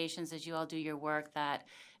recommendations as you all do your work that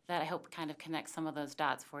I hope kind of connects some of those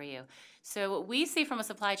dots for you. So what we see from a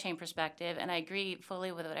supply chain perspective, and I agree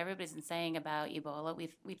fully with what everybody's been saying about Ebola,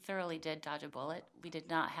 we thoroughly did dodge a bullet. We did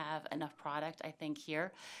not have enough product, I think,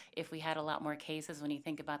 here. If we had a lot more cases, when you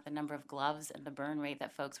think about the number of gloves and the burn rate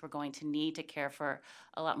that folks were going to need to care for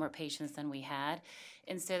a lot more patients than we had.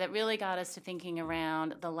 And so that really got us to thinking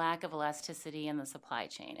around the lack of elasticity in the supply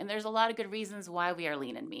chain. And there's a lot of good reasons why we are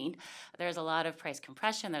lean and mean. There's a lot of price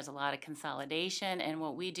compression, there's a lot of consolidation, and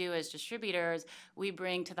what we do as distributors, we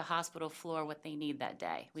bring to the hospital floor what they need that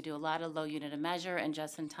day. We do a lot of low unit of measure and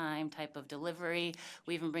just-in-time type of delivery.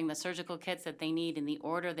 We even bring the surgical kits that they need in the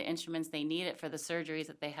order, the instruments they need it for the surgeries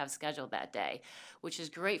that they have scheduled that day, which is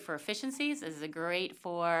great for efficiencies, is great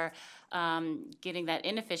for getting that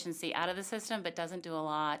inefficiency out of the system, but doesn't do a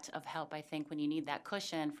lot of help, I think, when you need that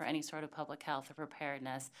cushion for any sort of public health or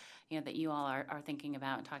preparedness, that you all are thinking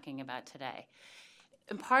about and talking about today.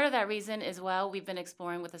 And part of that reason as well, we've been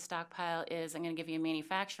exploring with the stockpile is, I'm going to give you a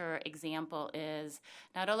manufacturer example, is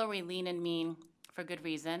not only are we lean and mean for good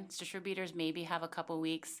reason, distributors maybe have a couple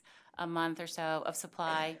weeks, a month or so of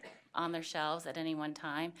supply on their shelves at any one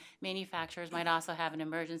time. Manufacturers might also have an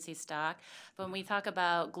emergency stock. But when we talk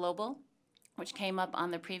about global, which came up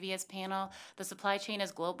on the previous panel, the supply chain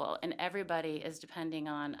is global and everybody is depending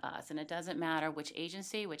on us. And it doesn't matter which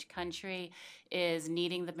agency, which country is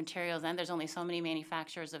needing the materials. And there's only so many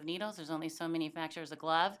manufacturers of needles, there's only so many manufacturers of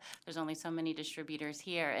glove, there's only so many distributors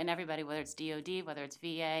here. And everybody, whether it's DOD, whether it's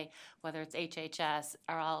VA, whether it's HHS,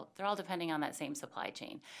 they're all depending on that same supply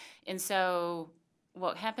chain. And so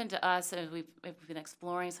what happened to us as we've been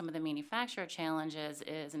exploring some of the manufacturer challenges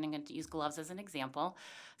is, and I'm going to use gloves as an example,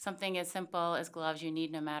 something as simple as gloves you need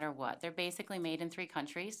no matter what. They're basically made in 3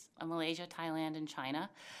 countries, Malaysia, Thailand, and China.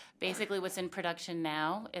 Basically what's in production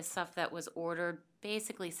now is stuff that was ordered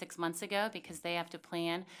basically 6 months ago, because they have to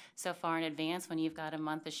plan so far in advance. When you've got a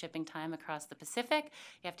month of shipping time across the Pacific,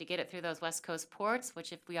 you have to get it through those West Coast ports,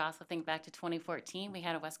 which if we also think back to 2014, we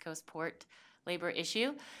had a West Coast port labor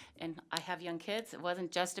issue. And I have young kids. It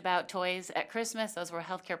wasn't just about toys at Christmas. Those were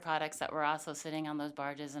healthcare products that were also sitting on those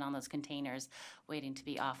barges and on those containers waiting to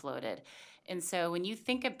be offloaded. And so when you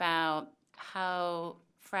think about how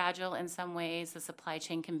fragile in some ways the supply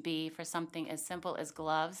chain can be for something as simple as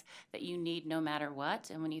gloves that you need no matter what,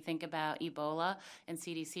 and when you think about Ebola and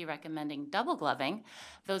CDC recommending double gloving,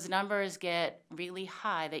 those numbers get really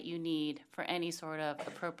high that you need for any sort of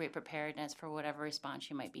appropriate preparedness for whatever response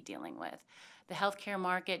you might be dealing with. The healthcare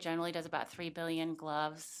market generally does about 3 billion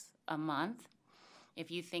gloves a month. If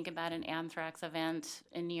you think about an anthrax event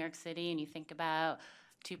in New York City and you think about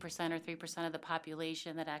 2% or 3% of the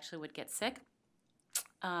population that actually would get sick,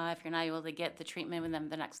 if you're not able to get the treatment within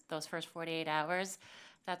those first 48 hours,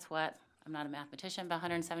 that's what, I'm not a mathematician, but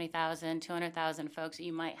 170,000, 200,000 folks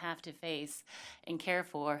you might have to face and care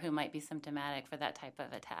for who might be symptomatic for that type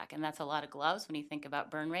of attack. And that's a lot of gloves when you think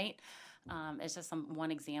about burn rate. It's just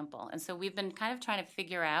one example. And so we've been kind of trying to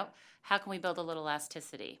figure out how can we build a little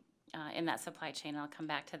elasticity in that supply chain. I'll come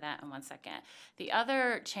back to that in one second. The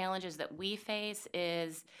other challenges that we face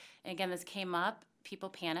is, and again, this came up, people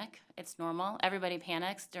panic. It's normal. Everybody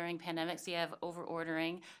panics during pandemics. You have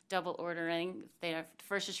over-ordering, double ordering. Their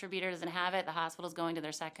first distributor doesn't have it. The hospital's going to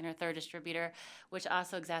their second or third distributor, which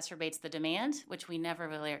also exacerbates the demand, which we never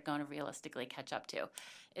really are going to realistically catch up to.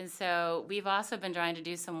 And so we've also been trying to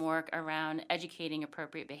do some work around educating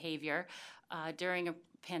appropriate behavior during a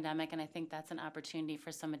pandemic, and I think that's an opportunity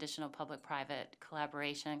for some additional public-private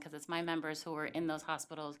collaboration, because it's my members who are in those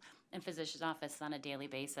hospitals and physicians' offices on a daily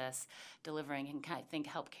basis delivering and I think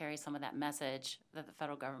help carry some of that message that the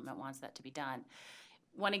federal government wants that to be done.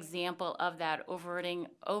 One example of that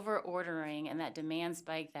over-ordering and that demand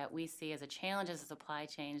spike that we see as a challenge as a supply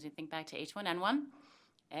chain, as you think back to H1N1,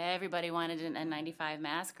 everybody wanted an N95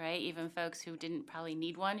 mask, right? Even folks who didn't probably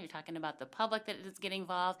need one. You're talking about the public that is getting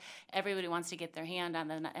involved. Everybody wants to get their hand on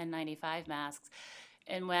the N95 masks.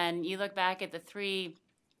 And when you look back at the 3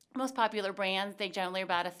 most popular brands, they generally are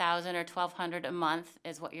about 1,000 or 1,200 a month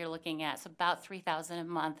is what you're looking at. So about 3,000 a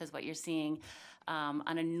month is what you're seeing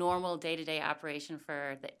on a normal day-to-day operation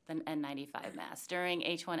for the N95 mask. During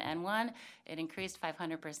H1N1, it increased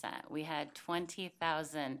 500%. We had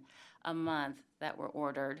 20,000 a month that were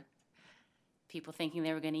ordered people thinking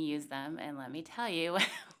they were going to use them. And let me tell you,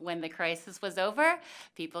 when the crisis was over,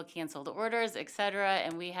 people canceled orders, et cetera,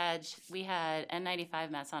 and we had N95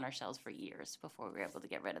 masks on our shelves for years before we were able to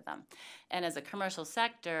get rid of them. And as a commercial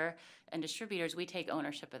sector and distributors, we take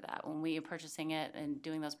ownership of that. When we are purchasing it and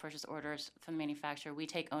doing those purchase orders from the manufacturer, we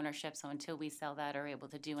take ownership. So until we sell that or are able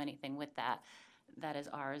to do anything with that, that is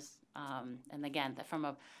ours. And again,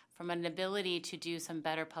 from an ability to do some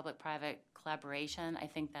better public-private collaboration, I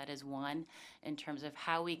think that is one in terms of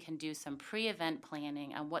how we can do some pre-event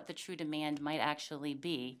planning on what the true demand might actually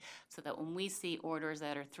be, so that when we see orders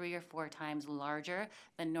that are 3 or 4 times larger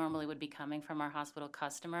than normally would be coming from our hospital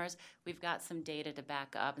customers, we've got some data to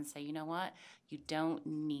back up and say, you know what, you don't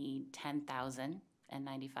need 10,000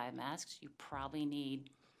 N95 masks. You probably need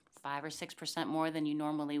 5 or 6% more than you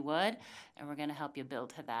normally would, and we're going to help you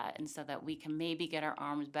build to that, and so that we can maybe get our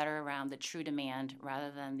arms better around the true demand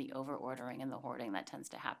rather than the over-ordering and the hoarding that tends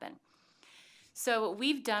to happen. So what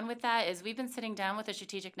we've done with that is we've been sitting down with the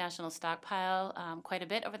Strategic National Stockpile quite a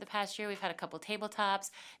bit over the past year. We've had a couple tabletops.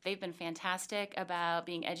 They've been fantastic about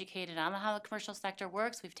being educated on how the commercial sector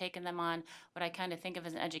works. We've taken them on what I kind of think of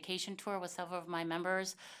as an education tour with several of my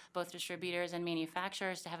members, both distributors and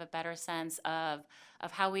manufacturers, to have a better sense of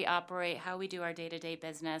how we operate, how we do our day-to-day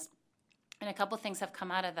business. And a couple things have come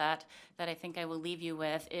out of that I think I will leave you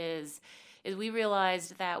with is we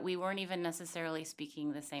realized that we weren't even necessarily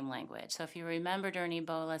speaking the same language. So if you remember during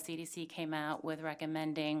Ebola, CDC came out with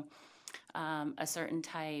recommending a certain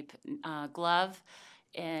type glove,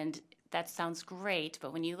 and that sounds great,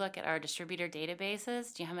 but when you look at our distributor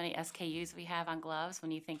databases, do you know how many SKUs we have on gloves?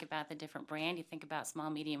 When you think about the different brand, you think about small,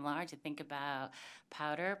 medium, large, you think about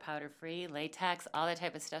powder, powder-free, latex, all that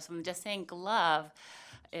type of stuff. So I'm just saying glove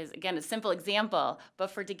is, again, a simple example,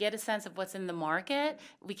 but to get a sense of what's in the market,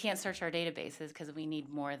 we can't search our databases because we need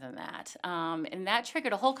more than that. And that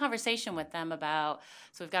triggered a whole conversation with them about,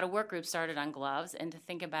 so we've got a work group started on gloves, and to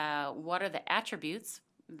think about what are the attributes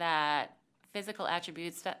that physical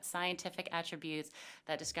attributes, scientific attributes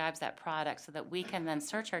that describes that product, so that we can then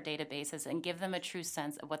search our databases and give them a true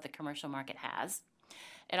sense of what the commercial market has.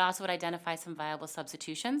 It also would identify some viable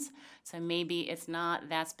substitutions. So maybe it's not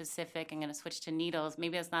that specific. I'm going to switch to needles.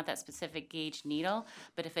 Maybe it's not that specific gauge needle,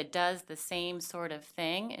 but if it does the same sort of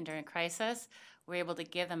thing and during crisis, we're able to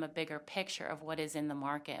give them a bigger picture of what is in the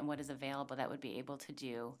market and what is available that would be able to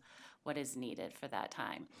do what is needed for that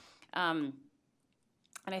time.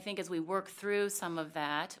 And I think as we work through some of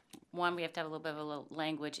that, one, we have to have a little bit of a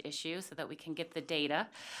language issue so that we can get the data.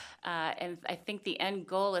 And I think the end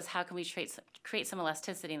goal is how can we create some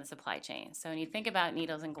elasticity in the supply chain. So when you think about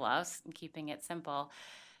needles and gloves, and keeping it simple,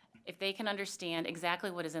 if they can understand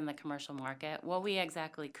exactly what is in the commercial market, what we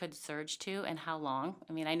exactly could surge to and how long.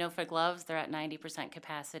 I mean, I know for gloves, they're at 90%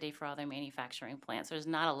 capacity for all their manufacturing plants. There's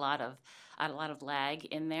not a lot of lag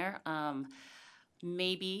in there.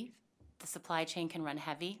 Maybe the supply chain can run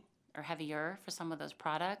heavy or heavier for some of those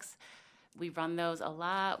products. We run those a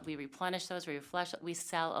lot. We replenish those. We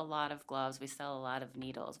sell a lot of gloves. We sell a lot of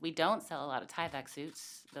needles. We don't sell a lot of Tyvek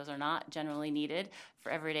suits. Those are not generally needed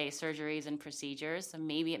for everyday surgeries and procedures. So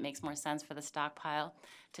maybe it makes more sense for the stockpile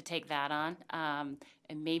to take that on.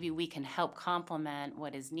 And maybe we can help complement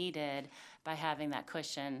what is needed by having that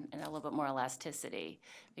cushion and a little bit more elasticity.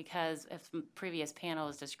 Because as the previous panel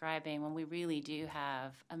was describing, when we really do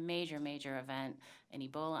have a major, major event, an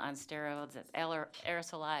Ebola on steroids that's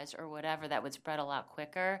aerosolized or whatever that would spread a lot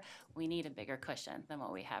quicker, we need a bigger cushion than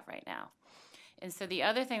what we have right now. And so the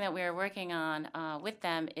other thing that we are working on with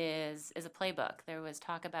them is a playbook. There was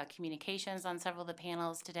talk about communications on several of the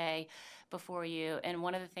panels today before you, and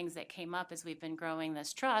one of the things that came up as we've been growing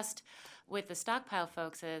this trust with the stockpile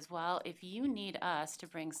folks is, well, if you need us to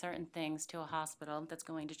bring certain things to a hospital that's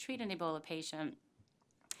going to treat an Ebola patient,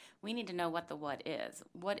 we need to know what the what is.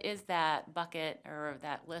 What is that bucket or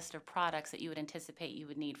that list of products that you would anticipate you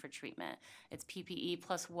would need for treatment? It's PPE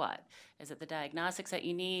plus what? Is it the diagnostics that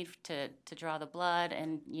you need to draw the blood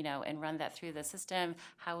and run that through the system?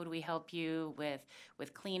 How would we help you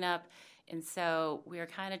with cleanup? And so we're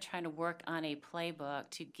kind of trying to work on a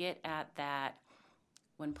playbook to get at that.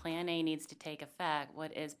 When Plan A needs to take effect,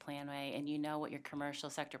 what is Plan A? And you know what your commercial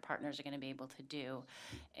sector partners are going to be able to do.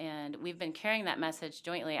 And we've been carrying that message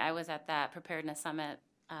jointly. I was at that preparedness summit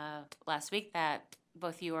last week that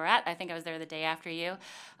both you were at. I think I was there the day after you,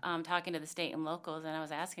 talking to the state and locals, and I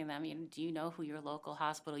was asking them, do you know who your local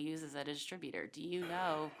hospital uses as a distributor? Do you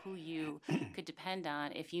know who you could depend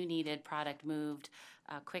on if you needed product moved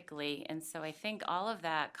quickly? And so I think all of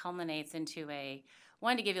that culminates into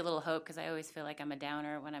wanted to give you a little hope because I always feel like I'm a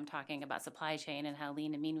downer when I'm talking about supply chain and how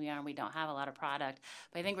lean and mean we are and we don't have a lot of product.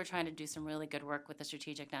 But I think we're trying to do some really good work with the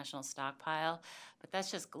Strategic National Stockpile. But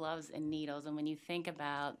that's just gloves and needles. And when you think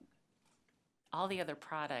about all the other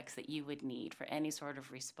products that you would need for any sort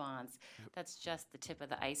of response, that's just the tip of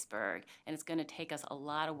the iceberg. And it's going to take us a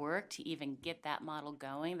lot of work to even get that model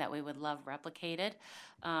going that we would love replicated.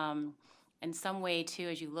 In some way, too,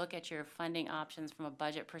 as you look at your funding options from a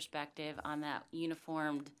budget perspective on that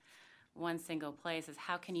uniformed one single place, is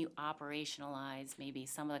how can you operationalize maybe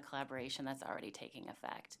some of the collaboration that's already taking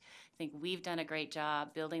effect? I think we've done a great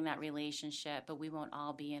job building that relationship, but we won't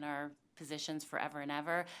all be in our positions forever and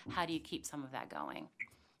ever. How do you keep some of that going?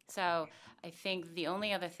 So I think the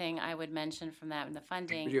only other thing I would mention from that in the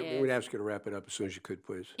funding We'd ask you to wrap it up as soon as you could,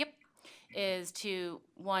 please. Yep. Is to,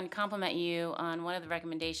 one, compliment you on one of the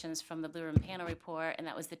recommendations from the Blue Ribbon Panel report, and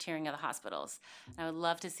that was the tiering of the hospitals. And I would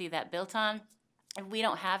love to see that built on. If we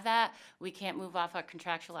don't have that, we can't move off our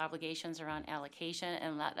contractual obligations around allocation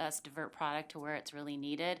and let us divert product to where it's really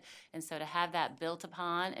needed. And so to have that built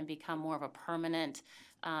upon and become more of a permanent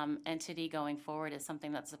entity going forward is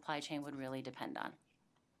something that supply chain would really depend on.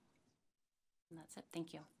 And that's it.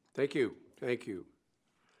 Thank you. Thank you. Thank you.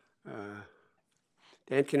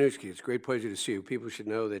 Dan Kanuski, it's a great pleasure to see you. People should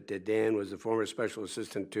know that Dan was the former Special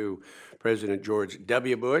Assistant to President George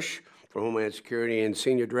W. Bush for Homeland Security and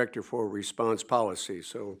Senior Director for Response Policy.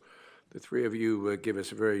 So the three of you give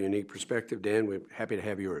us a very unique perspective. Dan, we're happy to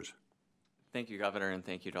have yours. Thank you, Governor, and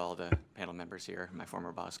thank you to all the panel members here. My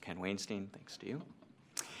former boss, Ken Weinstein, thanks to you.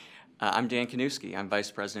 I'm Dan Kanuski. I'm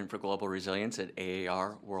Vice President for Global Resilience at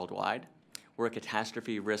AAR Worldwide. We're a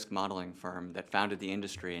catastrophe risk modeling firm that founded the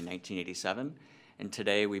industry in 1987, and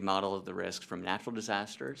today we model the risks from natural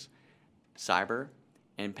disasters, cyber,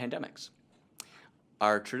 and pandemics.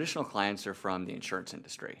 Our traditional clients are from the insurance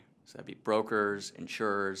industry, so that'd be brokers,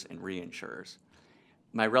 insurers, and reinsurers.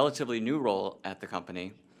 My relatively new role at the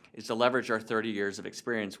company is to leverage our 30 years of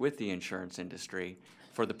experience with the insurance industry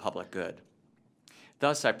for the public good.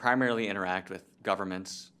 Thus, I primarily interact with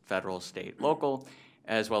governments, federal, state, local,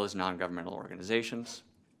 as well as non-governmental organizations.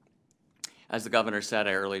 As the governor said,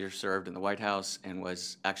 I earlier served in the White House and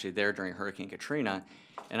was actually there during Hurricane Katrina,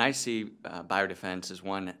 and I see biodefense as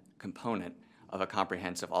one component of a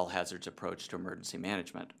comprehensive all-hazards approach to emergency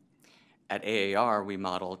management. At AAR, we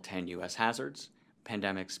model 10 U.S. hazards,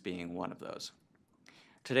 pandemics being one of those.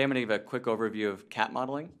 Today, I'm going to give a quick overview of CAT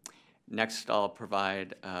modeling. Next, I'll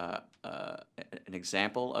provide an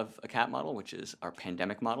example of a CAT model, which is our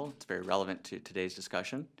pandemic model. It's very relevant to today's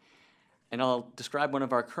discussion. And I'll describe one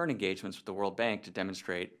of our current engagements with the World Bank to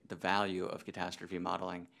demonstrate the value of catastrophe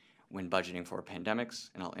modeling when budgeting for pandemics,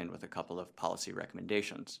 and I'll end with a couple of policy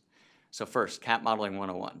recommendations. So first, CAT modeling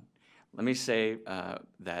 101. Let me say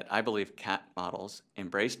that I believe CAT models,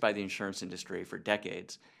 embraced by the insurance industry for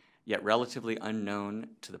decades, yet relatively unknown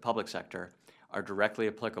to the public sector, are directly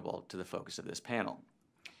applicable to the focus of this panel.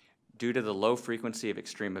 Due to the low frequency of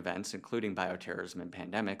extreme events, including bioterrorism and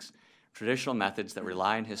pandemics, traditional methods that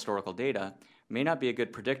rely on historical data may not be a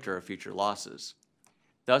good predictor of future losses.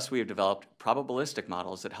 Thus, we have developed probabilistic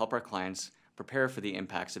models that help our clients prepare for the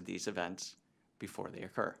impacts of these events before they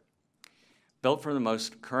occur. Built from the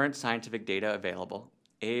most current scientific data available,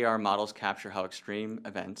 AAR models capture how extreme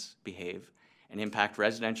events behave and impact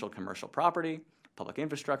residential commercial property, public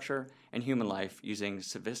infrastructure, and human life using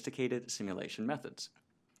sophisticated simulation methods.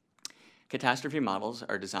 Catastrophe models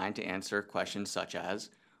are designed to answer questions such as,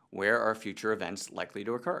 where are future events likely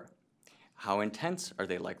to occur? How intense are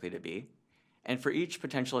they likely to be? And for each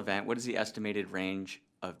potential event, what is the estimated range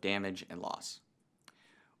of damage and loss?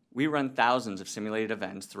 We run thousands of simulated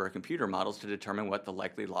events through our computer models to determine what the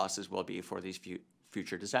likely losses will be for these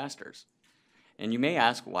future disasters. And you may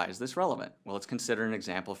ask, why is this relevant? Well, let's consider an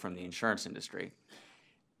example from the insurance industry.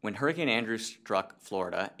 When Hurricane Andrew struck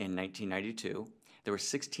Florida in 1992, there were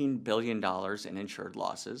 $16 billion in insured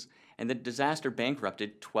losses, and the disaster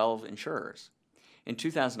bankrupted 12 insurers. In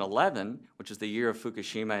 2011, which was the year of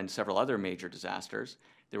Fukushima and several other major disasters,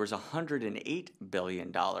 there was $108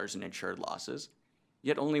 billion in insured losses,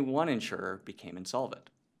 yet only one insurer became insolvent.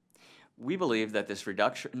 We believe that this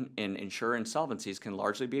reduction in insurer insolvencies can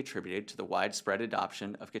largely be attributed to the widespread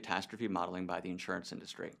adoption of catastrophe modeling by the insurance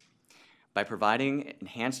industry. By providing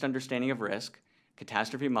enhanced understanding of risk,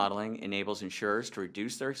 catastrophe modeling enables insurers to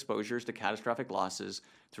reduce their exposures to catastrophic losses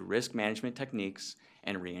through risk management techniques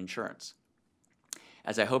and reinsurance.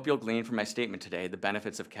 As I hope you'll glean from my statement today, the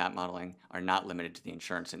benefits of CAT modeling are not limited to the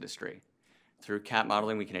insurance industry. Through CAT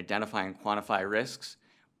modeling, we can identify and quantify risks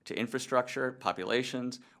to infrastructure,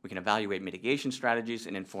 populations, we can evaluate mitigation strategies,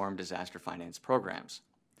 and inform disaster finance programs.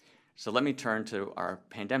 So let me turn to our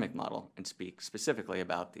pandemic model and speak specifically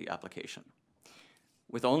about the application.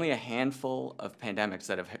 With only a handful of pandemics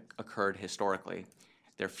that have occurred historically,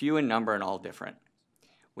 they're few in number and all different.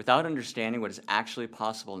 Without understanding what is actually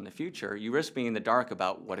possible in the future, you risk being in the dark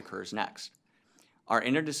about what occurs next. Our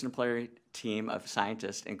interdisciplinary team of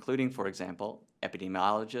scientists, including, for example,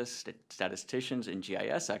 epidemiologists, statisticians, and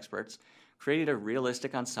GIS experts, created a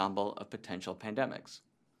realistic ensemble of potential pandemics.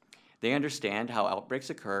 They understand how outbreaks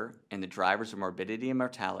occur and the drivers of morbidity and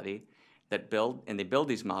mortality they build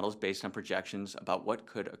these models based on projections about what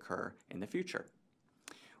could occur in the future.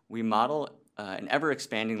 We model an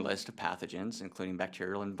ever-expanding list of pathogens, including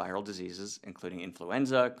bacterial and viral diseases, including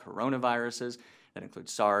influenza, coronaviruses, that include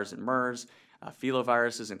SARS and MERS,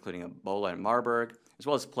 filoviruses, including Ebola and Marburg, as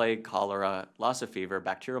well as plague, cholera, Lassa fever,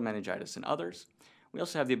 bacterial meningitis, and others. We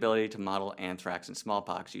also have the ability to model anthrax and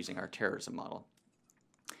smallpox using our terrorism model.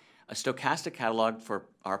 A stochastic catalog for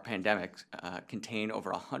our pandemics contain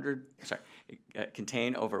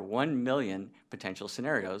over 1 million potential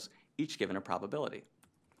scenarios, each given a probability.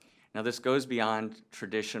 Now, this goes beyond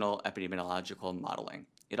traditional epidemiological modeling.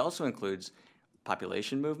 It also includes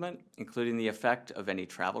population movement, including the effect of any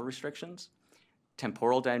travel restrictions,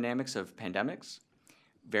 temporal dynamics of pandemics,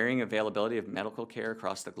 varying availability of medical care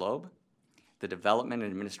across the globe, the development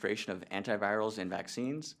and administration of antivirals and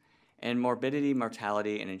vaccines, and morbidity,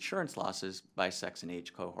 mortality, and insurance losses by sex and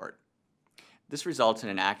age cohort. This results in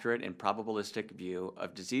an accurate and probabilistic view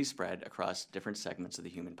of disease spread across different segments of the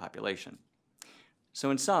human population. So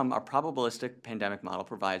in sum, our probabilistic pandemic model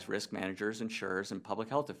provides risk managers, insurers, and public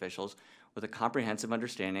health officials with a comprehensive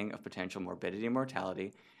understanding of potential morbidity and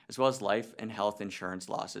mortality, as well as life and health insurance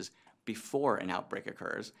losses before an outbreak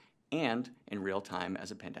occurs and in real time as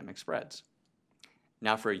a pandemic spreads.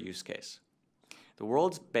 Now for a use case. The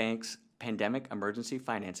World Bank's Pandemic Emergency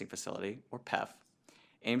Financing Facility, or PEF,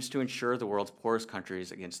 aims to insure the world's poorest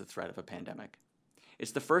countries against the threat of a pandemic.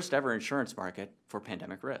 It's the first ever insurance market for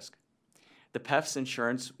pandemic risk. The PEF's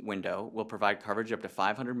insurance window will provide coverage up to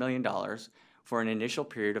 $500 million for an initial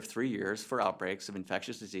period of 3 years for outbreaks of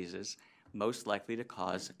infectious diseases most likely to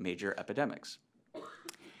cause major epidemics.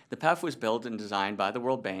 The PEF was built and designed by the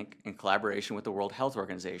World Bank in collaboration with the World Health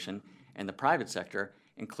Organization and the private sector,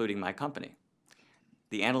 including my company.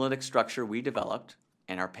 The analytic structure we developed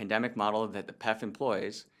and our pandemic model that the PEF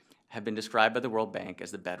employs have been described by the World Bank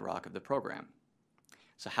as the bedrock of the program.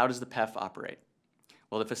 So how does the PEF operate?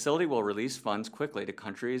 Well, the facility will release funds quickly to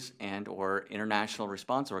countries and/or international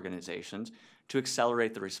response organizations to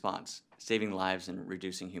accelerate the response, saving lives and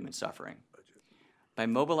reducing human suffering. By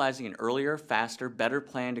mobilizing an earlier, faster, better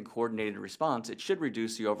planned and coordinated response, it should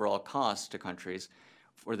reduce the overall costs to countries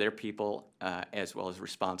for their people as well as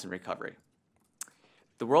response and recovery.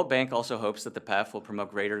 The World Bank also hopes that the PEF will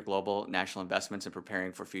promote greater global national investments in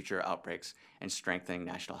preparing for future outbreaks and strengthening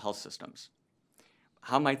national health systems.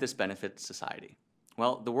 How might this benefit society?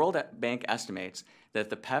 Well, the World Bank estimates that if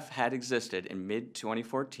the PEF had existed in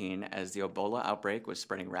mid-2014 as the Ebola outbreak was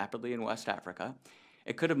spreading rapidly in West Africa,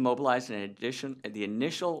 it could have mobilized the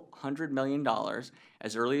initial $100 million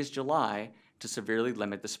as early as July to severely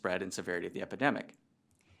limit the spread and severity of the epidemic.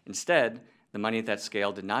 Instead, the money at that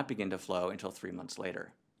scale did not begin to flow until 3 months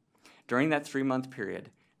later. During that 3-month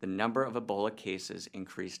period, the number of Ebola cases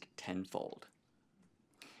increased tenfold.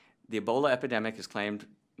 The Ebola epidemic has claimed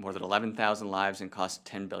more than 11,000 lives and cost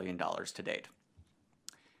 $10 billion to date.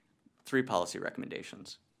 3 policy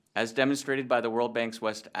recommendations. As demonstrated by the World Bank's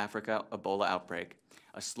West Africa Ebola outbreak,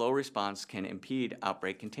 a slow response can impede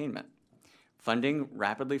outbreak containment. Funding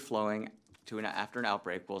rapidly flowing after an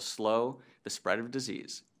outbreak will slow the spread of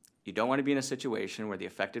disease. You don't want to be in a situation where the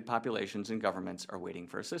affected populations and governments are waiting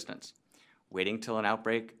for assistance. Waiting till an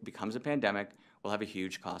outbreak becomes a pandemic will have a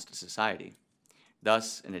huge cost to society.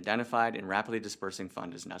 Thus, an identified and rapidly dispersing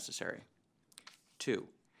fund is necessary. 2,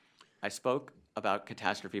 I spoke about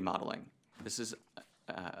catastrophe modeling. This is,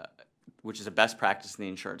 which is a best practice in the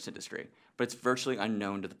insurance industry, but it's virtually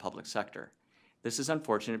unknown to the public sector. This is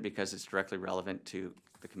unfortunate because it's directly relevant to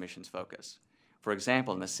the Commission's focus. For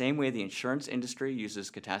example, in the same way the insurance industry uses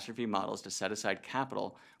catastrophe models to set aside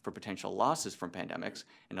capital for potential losses from pandemics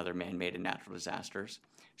and other man-made and natural disasters,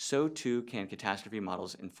 so too can catastrophe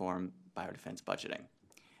models inform biodefense budgeting.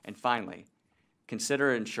 And finally,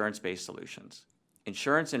 consider insurance-based solutions.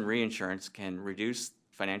 Insurance and reinsurance can reduce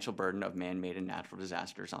financial burden of man-made and natural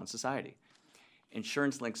disasters on society.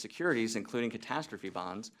 Insurance-linked securities, including catastrophe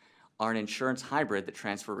bonds, are an insurance hybrid that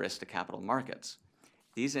transfer risk to capital markets.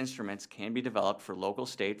 These instruments can be developed for local,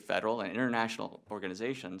 state, federal, and international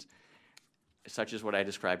organizations, such as what I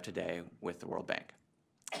described today with the World Bank.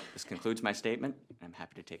 This concludes my statement, and I'm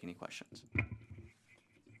happy to take any questions.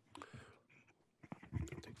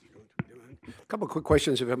 A couple of quick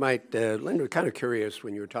questions, if I might. Linda, kind of curious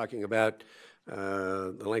when you were talking about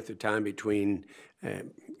the length of time between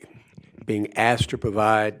being asked to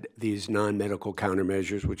provide these non-medical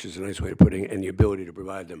countermeasures, which is a nice way of putting it, and the ability to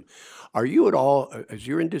provide them. Are you at all, is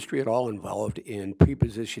your industry at all involved in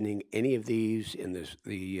pre-positioning any of these in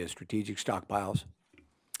the strategic stockpiles?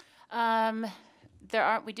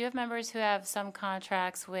 We do have members who have some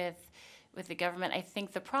contracts with the government. I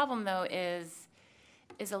think the problem, though, is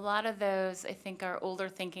a lot of those, I think, are older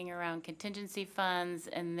thinking around contingency funds,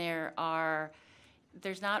 and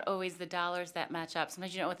there's not always the dollars that match up.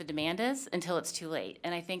 Sometimes you don't know what the demand is until it's too late.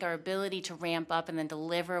 And I think our ability to ramp up and then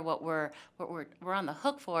deliver what we're on the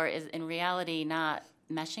hook for is in reality not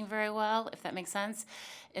meshing very well, if that makes sense.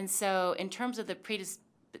 And so in terms of the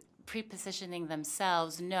pre-positioning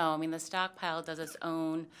themselves, no. I mean, the stockpile does its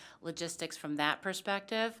own logistics from that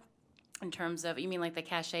perspective. In terms of, you mean like the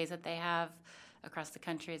caches that they have across the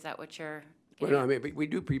country? Is that what you're getting? Well, no, I mean, we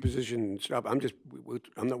do pre-position stuff. I'm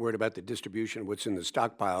not worried about the distribution of what's in the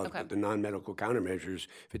stockpile, Okay. but the non-medical countermeasures.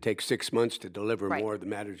 If it takes 6 months to deliver Right. more of the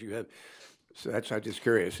matters you have. So I'm just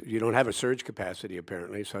curious. You don't have a surge capacity,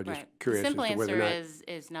 apparently, so I'm just curious The simple as to whether or answer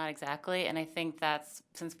not. is not exactly, and I think that's,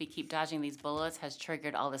 since we keep dodging these bullets, has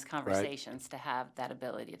triggered all this conversations to have that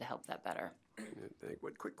ability to help that better.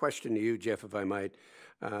 One quick question to you, Jeff, if I might.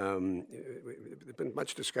 There's been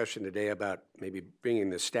much discussion today about maybe bringing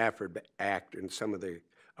the Stafford Act and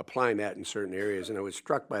applying that in certain areas, and I was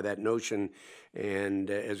struck by that notion.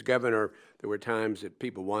 And as governor, there were times that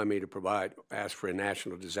people wanted me to ask for a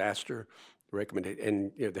national disaster recommendation,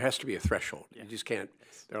 and there has to be a threshold. You just can't.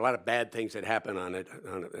 There are a lot of bad things that happen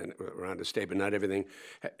around the state, but not everything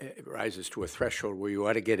rises to a threshold where you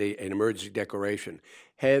ought to get an emergency declaration.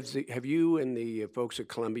 Have you and the folks at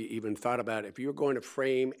Columbia even thought about if you're going to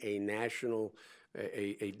frame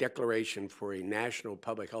a declaration for a national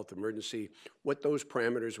public health emergency, what those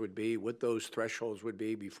parameters would be, what those thresholds would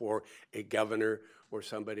be before a governor or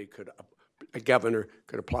somebody could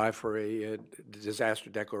apply for a disaster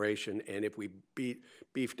declaration, and if we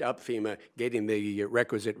beefed up FEMA, getting the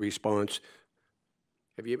requisite response?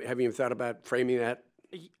 Have you even thought about framing that?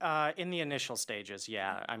 In the initial stages,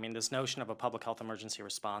 yeah. I mean, this notion of a public health emergency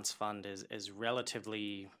response fund is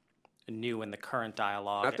relatively new in the current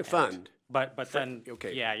dialogue. Not the fund. But then,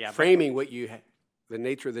 okay. Yeah. Framing the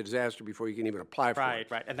nature of the disaster before you can even apply for it.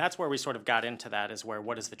 Right. And that's where we sort of got into that, is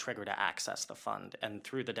what is the trigger to access the fund and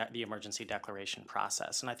through the emergency declaration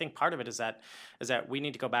process. And I think part of it is that we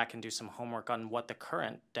need to go back and do some homework on what the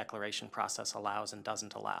current declaration process allows and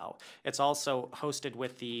doesn't allow. It's also hosted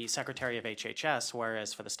with the Secretary of HHS,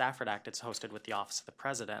 whereas for the Stafford Act, it's hosted with the Office of the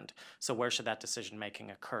President. So where should that decision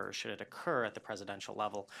making occur? Should it occur at the presidential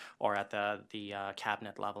level or at the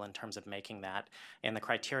cabinet level in terms of making that, and the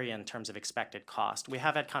criteria in terms of expected cost? We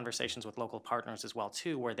have had conversations with local partners as well,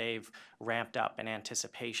 too, where they've ramped up in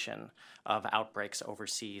anticipation of outbreaks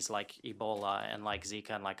overseas, like Ebola and like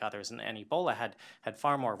Zika and like others. And Ebola had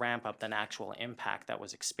far more ramp up than actual impact that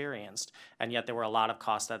was experienced. And yet there were a lot of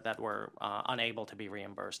costs that were unable to be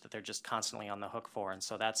reimbursed, that they're just constantly on the hook for. And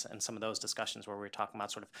so that's in some of those discussions where we're talking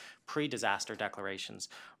about sort of pre-disaster declarations.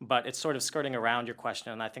 But it's sort of skirting around your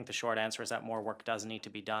question. And I think the short answer is that more work does need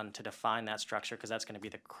to be done to define that structure, because that's going to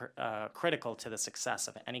be critical to the success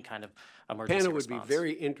of any kind of emergency Panel response. would be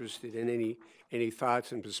very interested in any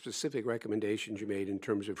thoughts and specific recommendations you made in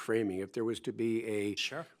terms of framing. If there was to be a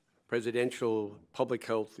presidential public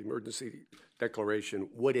health emergency declaration,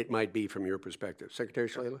 what it might be from your perspective. Secretary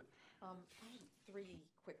Shalala? I have 3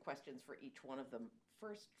 quick questions for each one of them.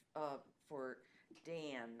 First, for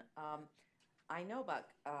Dan, I know about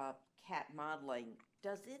cat modeling.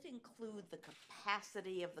 Does it include the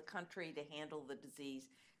capacity of the country to handle the disease?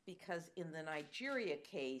 Because in the Nigeria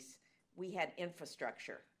case, we had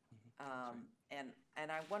infrastructure. And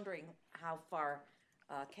I'm wondering how far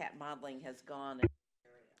cat modeling has gone in the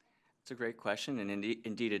area. It's a great question, and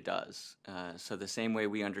indeed it does. So the same way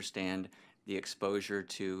we understand the exposure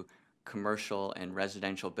to commercial and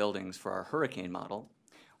residential buildings for our hurricane model,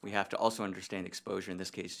 we have to also understand exposure, in this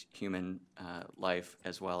case, human life,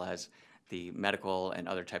 as well as the medical and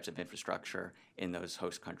other types of infrastructure in those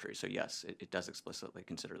host countries. So yes, it does explicitly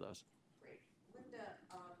consider those. Great. Linda,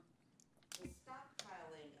 the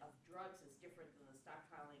stockpiling of drugs is different than the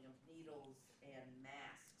stockpiling of needles and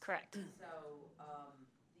masks. Correct. So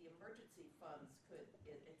the emergency funds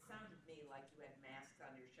it sounded to me like you had masks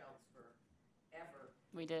on your shelves forever.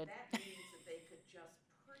 We did. That means that they could just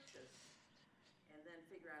purchase and then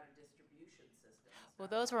figure out a distribution system. Well,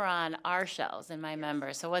 those were on our shelves in my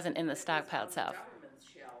members, so it wasn't in the stockpile itself. On the government's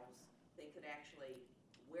shelves, they could actually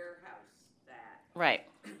warehouse that. Right.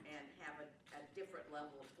 And have a different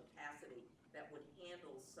level of capacity that would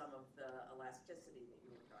handle some of the elasticity that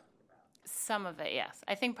you were talking about. Some of it, yes.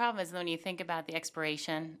 I think problem is when you think about the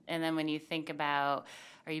expiration, and then when you think about,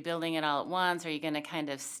 are you building it all at once? Are you going to kind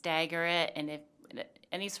of stagger it? And if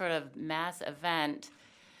any sort of mass event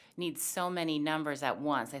needs so many numbers at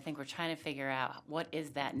once, I think we're trying to figure out what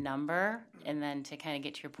is that number, and then to kind of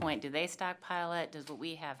get to your point, do they stockpile it? Does what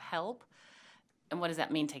we have help? And what does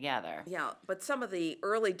that mean together? Yeah, but some of the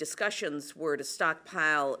early discussions were to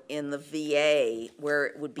stockpile in the VA where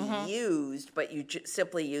it would be used, but you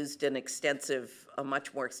simply used a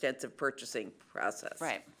much more extensive purchasing process.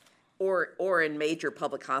 Right. Or in major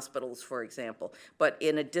public hospitals, for example. But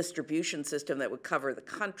in a distribution system that would cover the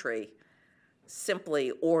country,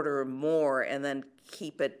 simply order more and then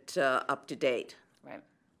keep it up to date. Right.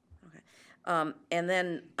 Okay. And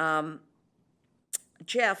then,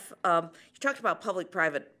 Jeff, you talked about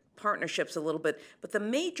public-private partnerships a little bit, but the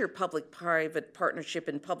major public-private partnership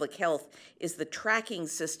in public health is the tracking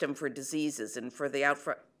system for diseases and for the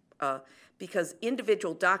because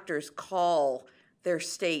individual doctors call their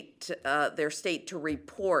state to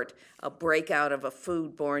report a breakout of a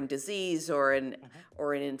foodborne disease or an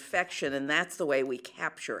infection, and that's the way we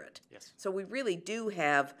capture it. Yes. So we really do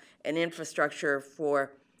have an infrastructure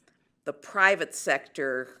for the private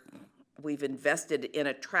sector. We've invested in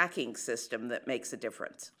a tracking system that makes a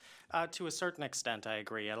difference. To a certain extent, I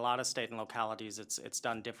agree. At a lot of state and localities, it's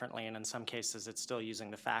done differently, and in some cases, it's still using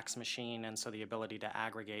the fax machine, and so the ability to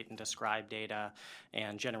aggregate and describe data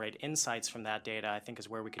and generate insights from that data, I think, is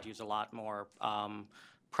where we could use a lot more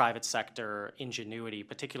private sector ingenuity,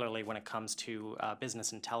 particularly when it comes to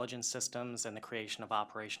business intelligence systems and the creation of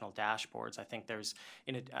operational dashboards. I think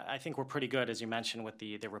I think we're pretty good, as you mentioned, with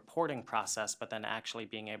the reporting process, but then actually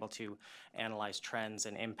being able to analyze trends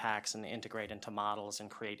and impacts and integrate into models and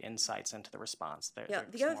create insights into the response.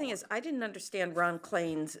 The other thing is, I didn't understand Ron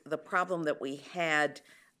Klain's, the problem that we had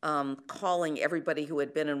calling everybody who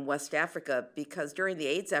had been in West Africa, because during the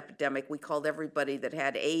AIDS epidemic, we called everybody that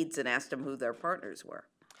had AIDS and asked them who their partners were.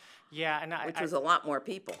 Yeah, and which was a lot more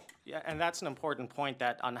people. Yeah, and that's an important point,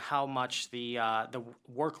 that on how much the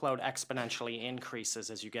workload exponentially increases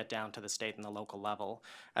as you get down to the state and the local level.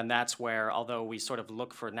 And that's where, although we sort of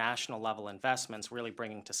look for national level investments, really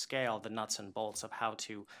bringing to scale the nuts and bolts of how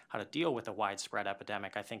to deal with a widespread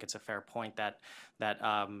epidemic, I think it's a fair point that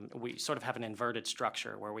we sort of have an inverted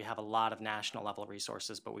structure where we have a lot of national level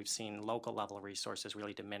resources, but we've seen local level resources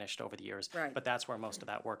really diminished over the years. Right. But that's where most of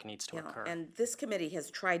that work needs to occur. And this committee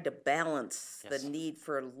has tried to balance the need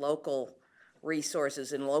for local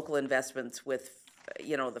resources and local investments with,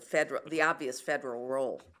 the obvious federal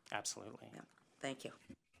role. Absolutely. Yeah. Thank you.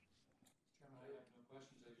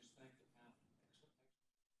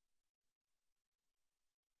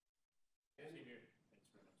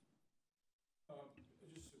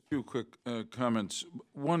 Few quick comments.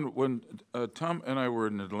 One, when Tom and I were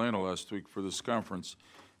in Atlanta last week for this conference,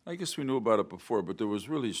 I guess we knew about it before, but there was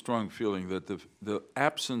really a strong feeling that the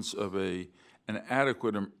absence of an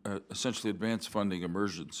adequate, essentially advanced funding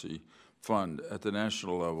emergency fund at the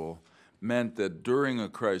national level meant that during a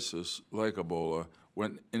crisis like Ebola,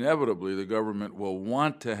 when inevitably the government will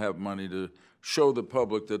want to have money to show the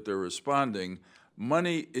public that they're responding,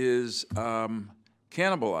 money is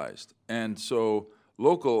cannibalized. And so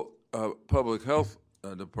local public health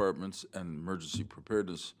departments and emergency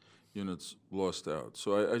preparedness units lost out.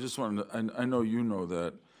 So I just wanted to, I know you know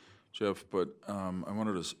that, Jeff, but I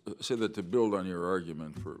wanted to say that to build on your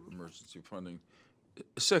argument for emergency funding.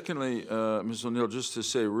 Secondly, Ms. O'Neill, just to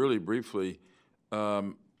say really briefly,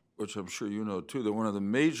 which I'm sure you know too, that one of the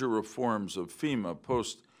major reforms of FEMA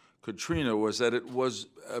post-Katrina was that it was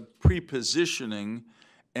pre-positioning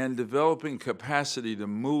and developing capacity to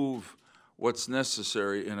move what's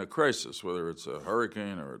necessary in a crisis, whether it's a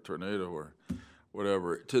hurricane or a tornado or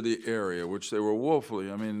whatever, to the area, which they were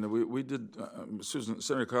woefully. I mean, we did,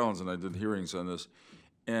 Senator Collins and I did hearings on this,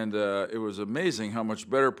 and it was amazing how much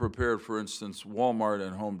better prepared, for instance, Walmart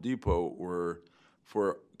and Home Depot were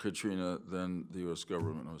for Katrina than the U.S.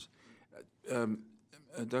 government was.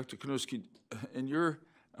 Dr. Knusky, in your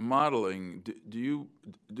modeling, do you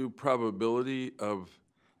do probability of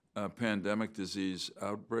pandemic disease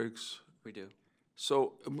outbreaks? We do.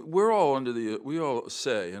 So we're all we all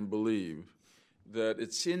say and believe that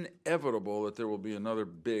it's inevitable that there will be another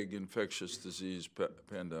big infectious disease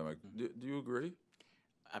pandemic. Do you agree?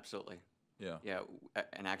 Absolutely. Yeah. Yeah,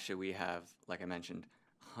 and actually we have, like I mentioned,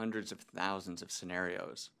 hundreds of thousands of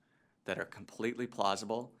scenarios that are completely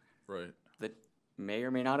plausible, right, that may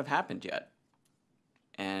or may not have happened yet.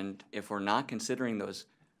 And if we're not considering those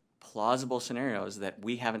plausible scenarios that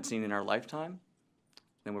we haven't seen in our lifetime,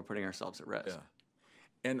 then we're putting ourselves at risk. Yeah.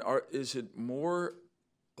 And is it more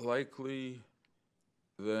likely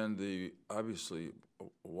than the obviously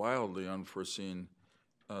wildly unforeseen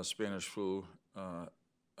Spanish flu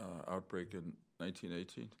outbreak in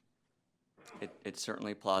 1918? It's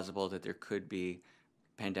certainly plausible that there could be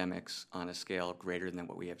pandemics on a scale greater than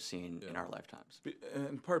what we have seen in our lifetimes.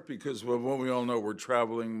 In part because, well, what we all know, we're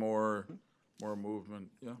traveling more, more movement,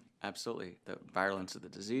 yeah? Absolutely. The virulence of the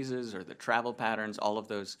diseases or the travel patterns, all of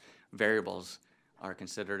those variables are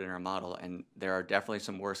considered in our model, and there are definitely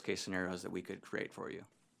some worst-case scenarios that we could create for you.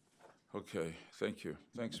 Okay, thank you.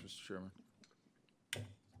 Thanks, Mr. Chairman.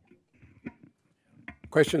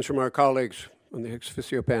 Questions from our colleagues on the ex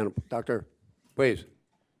officio panel. Doctor, please.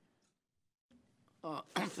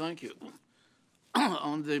 Thank you.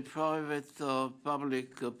 On the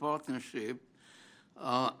private-public partnership,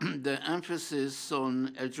 the emphasis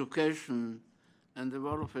on education and the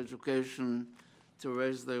role of education to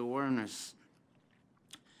raise the awareness.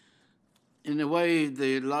 In a way,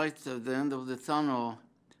 the light at the end of the tunnel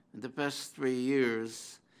in the past 3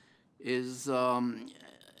 years is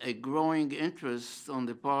a growing interest on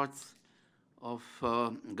the part of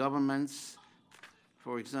governments,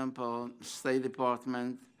 for example, State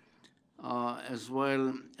Department, as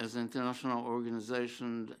well as international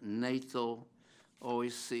organizations, NATO,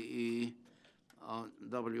 OSCE,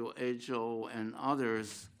 WHO, and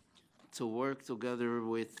others, to work together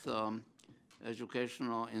with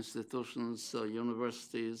educational institutions,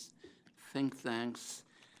 universities, think tanks.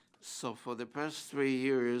 So for the past 3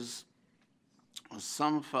 years,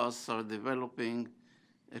 some of us are developing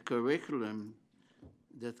a curriculum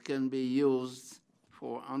that can be used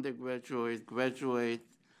for undergraduate, graduate,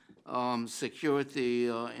 security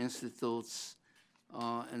institutes,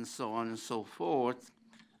 and so on and so forth,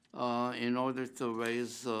 in order to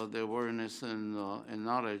raise the awareness and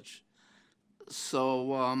knowledge.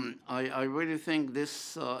 So I really think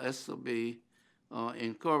this has to be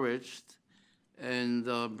encouraged and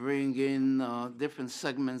bring in different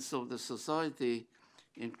segments of the society,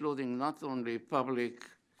 including not only public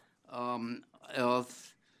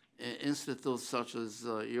health institutes such as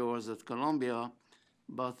yours at Columbia,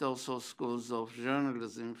 but also schools of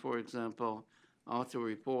journalism, for example, how to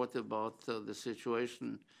report about the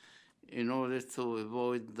situation in order to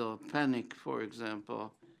avoid the panic, for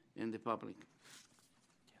example, in the public.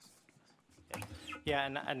 Yeah,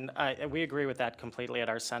 and we agree with that completely at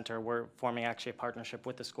our center. We're forming actually a partnership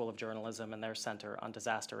with the School of Journalism and their Center on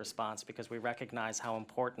Disaster Response because we recognize how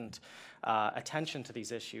important attention to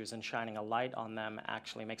these issues and shining a light on them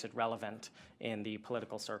actually makes it relevant in the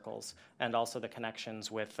political circles, and also the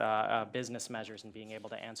connections with business measures and being able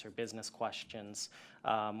to answer business questions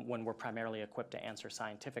when we're primarily equipped to answer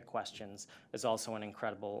scientific questions is also an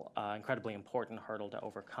incredibly important hurdle to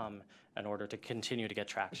overcome in order to continue to get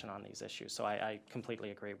traction on these issues. So I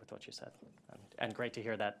completely agree with what you said, and great to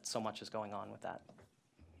hear that so much is going on with that.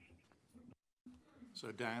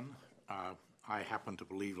 So Dan, I happen to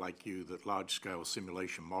believe, like you, that large-scale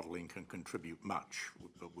simulation modeling can contribute much,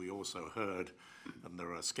 but we also heard, and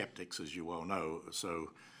there are skeptics, as you well know,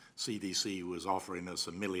 so CDC was offering us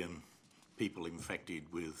 1 million people infected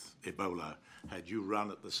with Ebola. Had you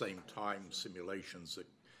run at the same time simulations that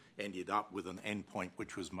ended up with an endpoint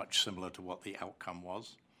which was much similar to what the outcome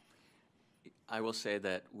was? I will say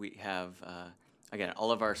that we have, again,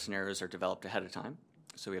 all of our scenarios are developed ahead of time.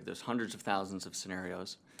 So we have those hundreds of thousands of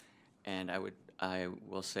scenarios. And I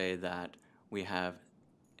will say that we have,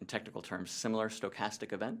 in technical terms, similar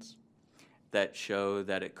stochastic events that show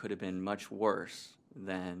that it could have been much worse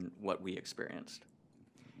than what we experienced.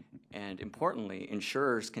 And importantly,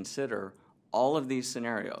 insurers consider all of these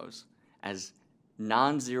scenarios as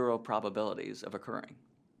non-zero probabilities of occurring.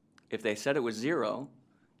 If they said it was 0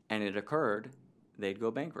 and it occurred, they'd go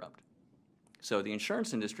bankrupt. So the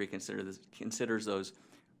insurance industry considers those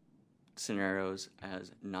scenarios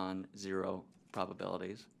as non-zero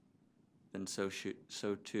probabilities, then so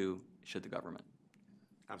too should the government.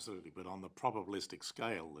 Absolutely, but on the probabilistic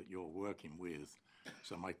scale that you're working with,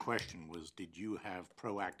 so my question was, did you have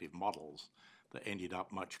proactive models that ended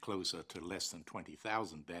up much closer to less than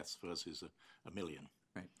 20,000 deaths versus a million?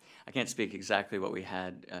 Right. I can't speak exactly what we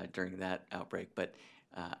had during that outbreak, but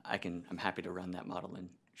I'm happy to run that model and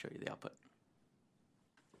show you the output.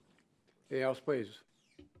 Anything else, please?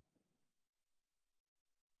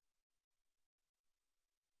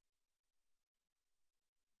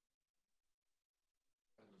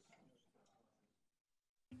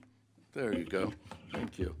 There you go.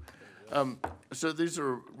 Thank you. So these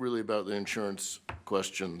are really about the insurance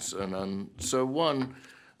questions. And so one,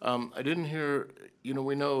 I didn't hear,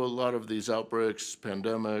 we know a lot of these outbreaks,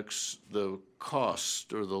 pandemics, the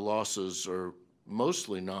cost or the losses are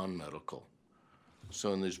mostly non-medical.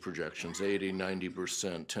 So in these projections, 80,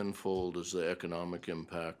 90%, tenfold is the economic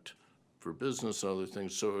impact for business and other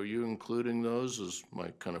things. So are you including those is my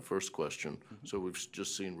kind of first question. So we've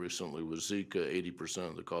just seen recently with Zika, 80%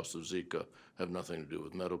 of the cost of Zika have nothing to do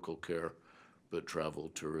with medical care, but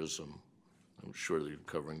travel, tourism. I'm sure that you're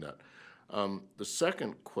covering that. The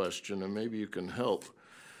second question, and maybe you can help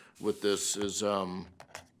with this, is, and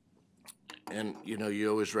you know,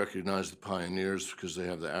 you always recognize the pioneers because they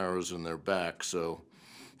have the arrows in their back, so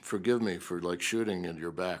forgive me for like shooting in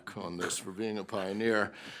your back on this for being a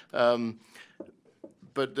pioneer.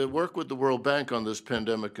 But the work with the World Bank on this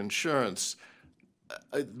pandemic insurance,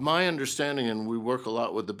 my understanding, and we work a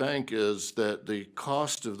lot with the bank, is that the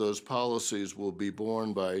cost of those policies will be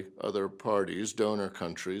borne by other parties, donor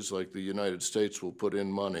countries, like the United States will put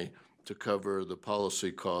in money to cover the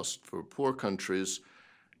policy cost for poor countries.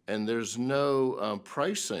 And there's no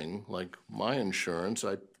pricing, like my insurance,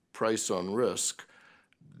 I price on risk.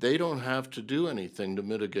 They don't have to do anything to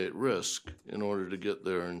mitigate risk in order to get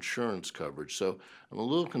their insurance coverage. So I'm a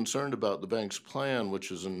little concerned about the bank's plan, which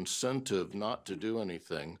is an incentive not to do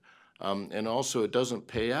anything. And also it doesn't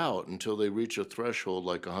pay out until they reach a threshold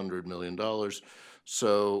like $100 million.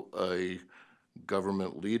 So a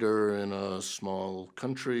government leader in a small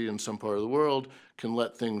country in some part of the world can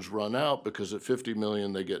let things run out because at 50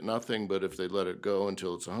 million they get nothing, but if they let it go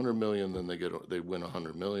until it's 100 million, then they win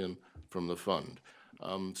 100 million from the fund.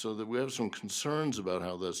 So that we have some concerns about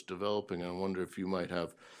how that's developing. I wonder if you might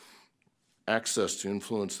have access to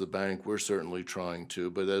influence the bank. We're certainly trying to,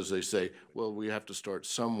 but as they say, well, we have to start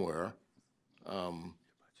somewhere,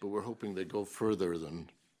 but we're hoping they go further than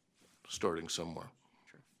starting somewhere.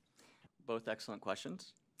 Both excellent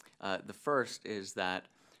questions. The first is that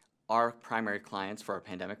our primary clients for our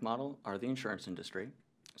pandemic model are the insurance industry,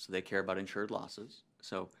 so they care about insured losses.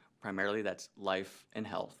 So primarily that's life and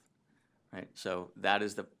health, right? So that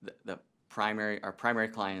is the primary, our primary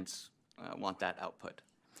clients want that output.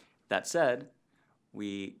 That said,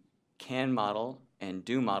 we can model and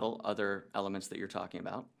do model other elements that you're talking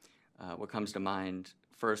about. What comes to mind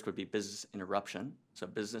first would be business interruption. So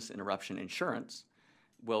business interruption insurance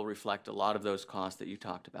will reflect a lot of those costs that you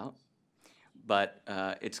talked about. But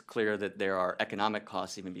it's clear that there are economic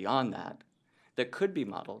costs even beyond that that could be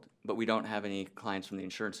modeled, but we don't have any clients from the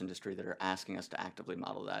insurance industry that are asking us to actively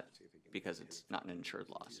model that because it's not an insured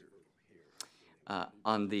loss.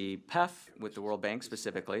 On the PEF with the World Bank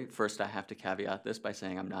specifically, first I have to caveat this by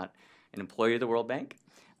saying I'm not an employee of the World Bank.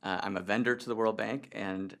 I'm a vendor to the World Bank,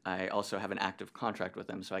 and I also have an active contract with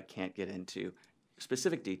them, so I can't get into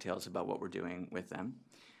specific details about what we're doing with them.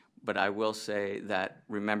 But I will say that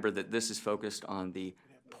remember that this is focused on the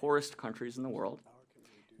poorest countries in the world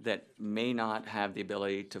that may not have the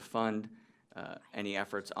ability to fund any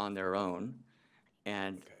efforts on their own.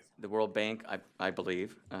 And the World Bank, I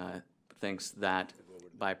believe, thinks that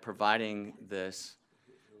by providing this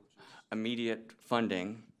immediate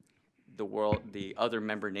funding, the other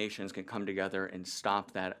member nations can come together and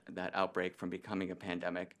stop that outbreak from becoming a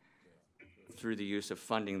pandemic through the use of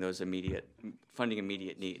funding those immediate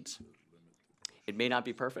needs. It may not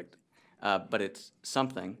be perfect, but it's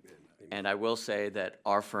something. And I will say that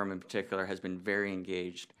our firm in particular has been very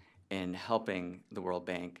engaged in helping the World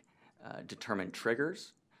Bank determine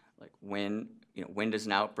triggers, like when does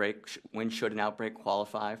an outbreak, when should an outbreak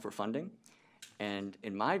qualify for funding? And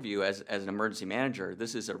in my view, as an emergency manager,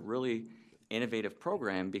 this is a really innovative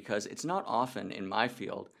program because it's not often in my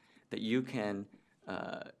field that you can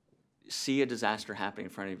see a disaster happening in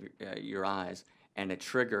front of your eyes, and a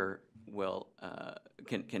trigger will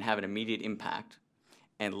can have an immediate impact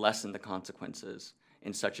and lessen the consequences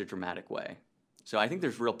in such a dramatic way. So I think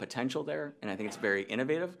there's real potential there, and I think it's very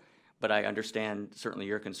innovative. But I understand certainly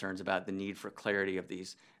your concerns about the need for clarity of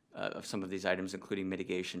these of some of these items, including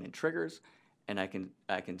mitigation and triggers. And I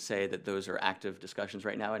can say that those are active discussions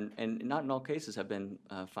right now, and not in all cases have been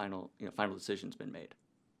final decisions been made.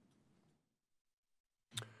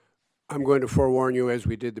 I'm going to forewarn you, as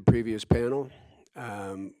we did the previous panel.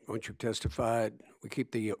 Once you've testified, we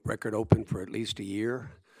keep the record open for at least a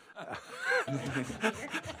year.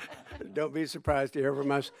 Don't be surprised to hear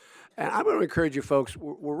from us. And I'm going to encourage you folks,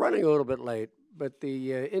 we're running a little bit late, but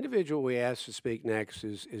the individual we asked to speak next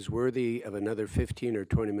is worthy of another 15 or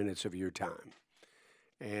 20 minutes of your time.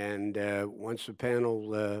 And once the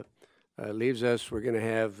panel leaves us, we're going to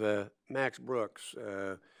have Max Brooks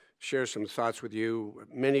share some thoughts with you.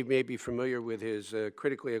 Many may be familiar with his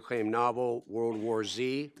critically acclaimed novel, World War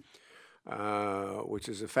Z, which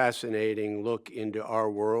is a fascinating look into our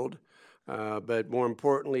world. But more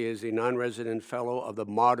importantly, is a non-resident fellow of the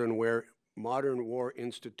Modern War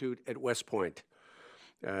Institute at West Point.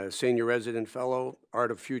 Senior Resident Fellow,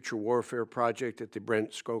 Art of Future Warfare Project at the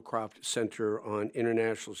Brent Scowcroft Center on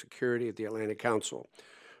International Security at the Atlantic Council.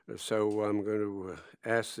 So I'm going to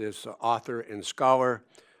ask this author and scholar,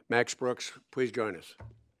 Max Brooks, please join us.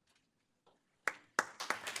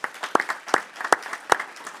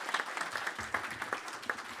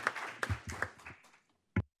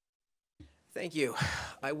 Thank you.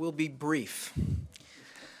 I will be brief.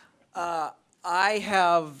 I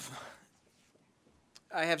have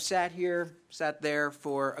sat there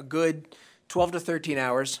for a good 12 to 13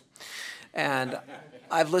 hours, and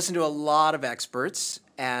I've listened to a lot of experts,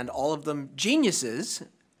 and all of them geniuses.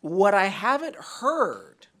 What I haven't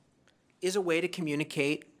heard is a way to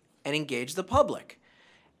communicate and engage the public.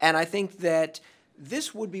 And I think that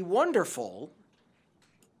this would be wonderful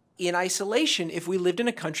in isolation if we lived in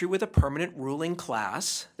a country with a permanent ruling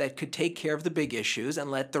class that could take care of the big issues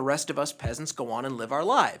and let the rest of us peasants go on and live our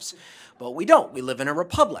lives. But we don't. We live in a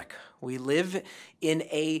republic. We live in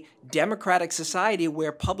a democratic society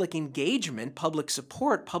where public engagement, public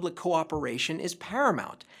support, public cooperation is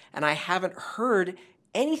paramount. And I haven't heard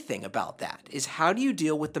anything about that. Is how do you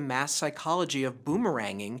deal with the mass psychology of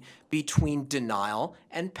boomeranging between denial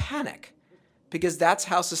and panic? Because that's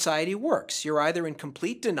how society works. You're either in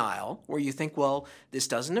complete denial, where you think, well, this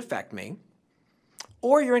doesn't affect me,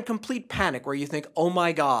 or you're in complete panic, where you think, oh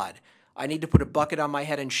my God, I need to put a bucket on my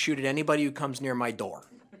head and shoot at anybody who comes near my door.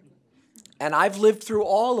 And I've lived through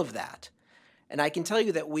all of that. And I can tell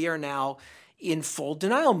you that we are now in full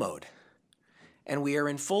denial mode. And we are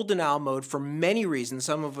in full denial mode for many reasons.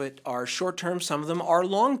 Some of it are short-term, some of them are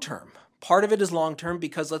long-term. Part of it is long-term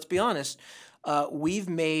because, let's be honest, we've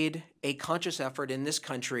made a conscious effort in this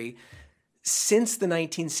country since the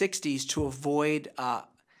 1960s to avoid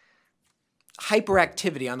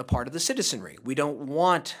hyperactivity on the part of the citizenry. We don't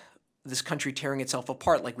want this country tearing itself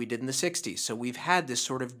apart like we did in the 60s. So we've had this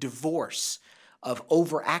sort of divorce of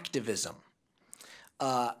overactivism.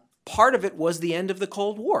 Part of it was the end of the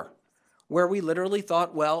Cold War, where we literally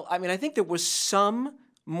thought, well, I mean, I think there was some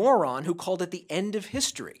moron who called it the end of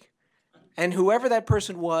history. And whoever that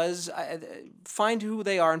person was, find who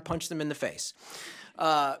they are and punch them in the face.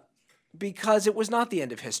 Because it was not the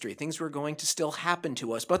end of history. Things were going to still happen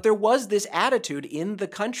to us. But there was this attitude in the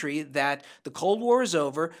country that the Cold War is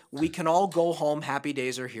over, we can all go home, happy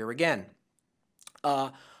days are here again.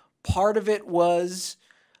 Part of it was,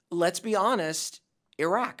 let's be honest,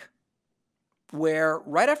 Iraq, where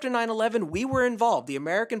right after 9/11, we were involved. The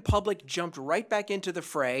American public jumped right back into the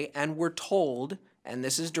fray and were told, and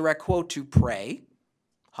this is direct quote, to pray,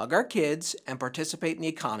 hug our kids, and participate in the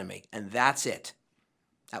economy. And that's it.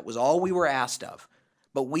 That was all we were asked of.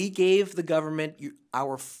 But we gave the government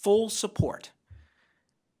our full support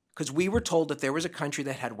because we were told that there was a country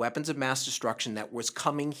that had weapons of mass destruction that was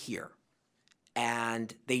coming here.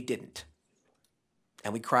 And they didn't.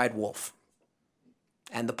 And we cried wolf.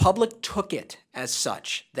 And the public took it as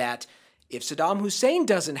such that if Saddam Hussein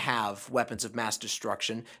doesn't have weapons of mass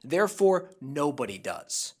destruction, therefore nobody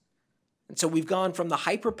does. And so we've gone from the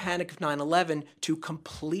hyper-panic of 9/11 to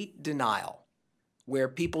complete denial, where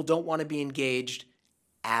people don't want to be engaged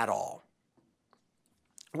at all.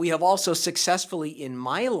 We have also successfully, in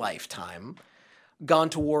my lifetime, gone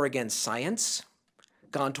to war against science,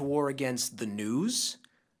 gone to war against the news,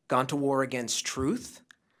 gone to war against truth,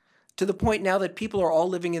 to the point now that people are all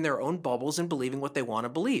living in their own bubbles and believing what they want to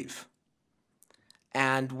believe.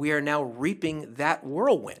 And we are now reaping that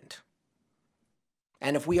whirlwind.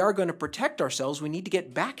 And if we are going to protect ourselves, we need to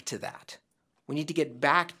get back to that. We need to get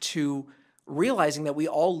back to realizing that we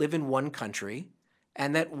all live in one country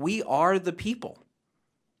and that we are the people.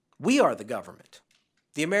 We are the government.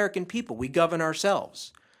 The American people, we govern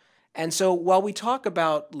ourselves. And so while we talk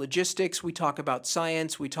about logistics, we talk about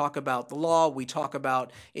science, we talk about the law, we talk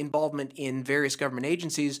about involvement in various government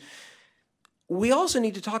agencies, we also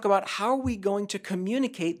need to talk about how are we going to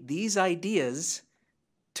communicate these ideas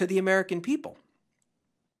to the American people.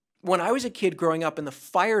 When I was a kid growing up in the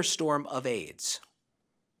firestorm of AIDS,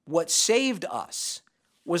 what saved us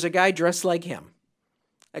was a guy dressed like him,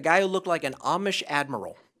 a guy who looked like an Amish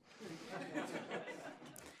admiral.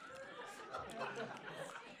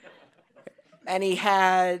 And he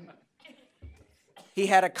had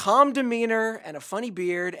a calm demeanor and a funny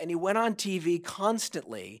beard, and he went on TV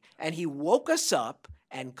constantly, and he woke us up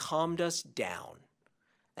and calmed us down.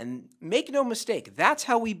 And make no mistake, that's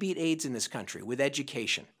how we beat AIDS in this country, with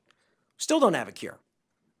education. Still don't have a cure.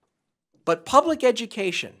 But public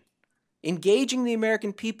education, engaging the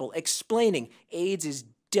American people, explaining AIDS is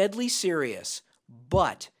deadly serious,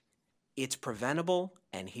 but it's preventable,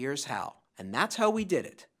 and here's how. And that's how we did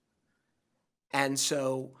it. And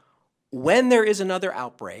so when there is another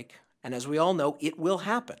outbreak, and as we all know, it will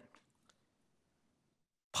happen,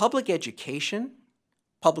 public education,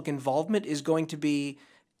 public involvement is going to be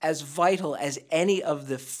as vital as any of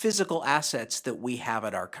the physical assets that we have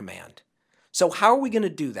at our command. So how are we going to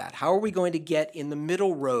do that? How are we going to get in the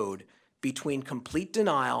middle road between complete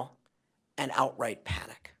denial and outright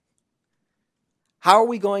panic? How are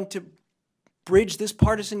we going to bridge this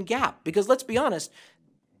partisan gap? Because let's be honest,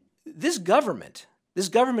 this government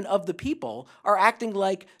of the people, are acting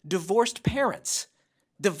like divorced parents,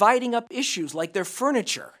 dividing up issues like they're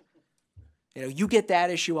furniture. You know, you get that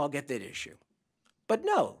issue, I'll get that issue. But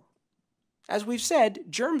no, as we've said,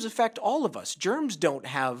 germs affect all of us. Germs don't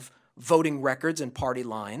have voting records and party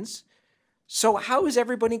lines. So how is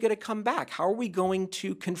everybody going to come back? How are we going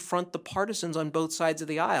to confront the partisans on both sides of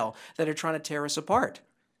the aisle that are trying to tear us apart?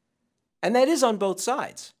 And that is on both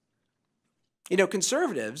sides. You know,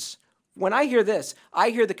 conservatives, when I hear this, I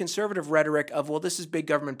hear the conservative rhetoric of, well, this is big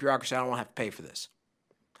government bureaucracy, I don't want to have to pay for this.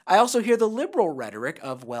 I also hear the liberal rhetoric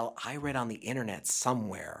of, well, I read on the internet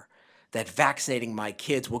somewhere that vaccinating my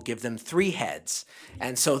kids will give them 3 heads,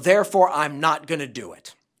 and so therefore I'm not going to do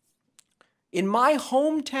it. In my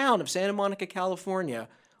hometown of Santa Monica, California,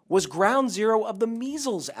 was ground zero of the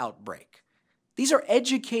measles outbreak. These are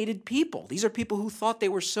educated people. These are people who thought they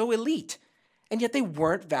were so elite, and yet they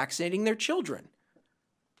weren't vaccinating their children.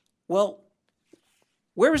 Well,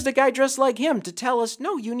 where was the guy dressed like him to tell us,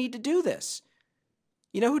 no, you need to do this?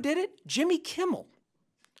 You know who did it? Jimmy Kimmel,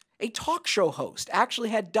 a talk show host, actually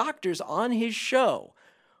had doctors on his show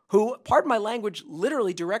who, pardon my language,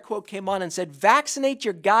 literally direct quote came on and said, vaccinate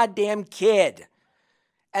your goddamn kid.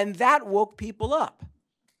 And that woke people up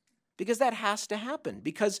because that has to happen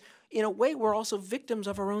because in a way we're also victims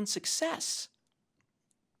of our own success.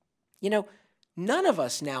 You know, none of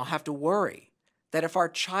us now have to worry that if our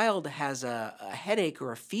child has a headache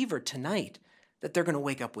or a fever tonight, that they're going to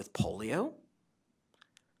wake up with polio.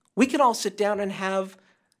 We can all sit down and have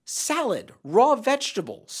salad, raw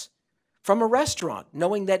vegetables from a restaurant,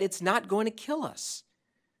 knowing that it's not going to kill us.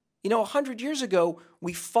 You know, 100 years ago,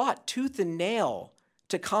 we fought tooth and nail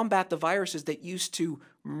to combat the viruses that used to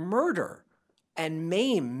murder and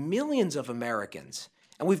maim millions of Americans.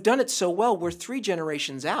 And we've done it so well, we're 3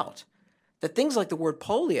 generations out, that things like the word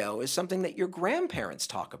polio is something that your grandparents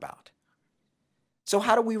talk about. So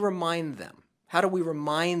how do we remind them? How do we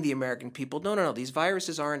remind the American people, no, these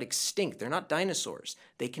viruses aren't extinct. They're not dinosaurs.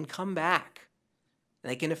 They can come back.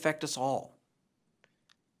 They can affect us all.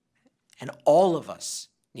 And all of us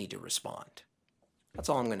need to respond. That's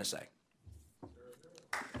all I'm going to say.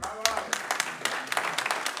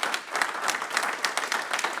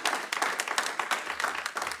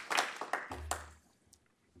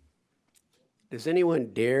 Does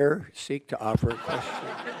anyone dare seek to offer a question?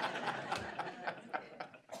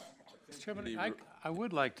 Chairman, I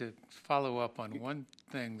would like to follow up on one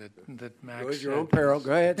thing that Max Go at your said. own peril.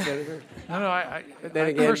 Go ahead, Senator. No, Then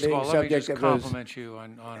again, first of being all, let me subject just of those- compliment you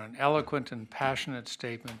on an eloquent and passionate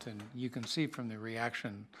statement, and you can see from the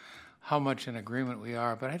reaction how much in agreement we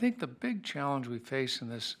are. But I think the big challenge we face in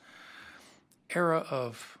this era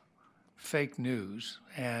of fake news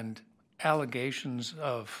and allegations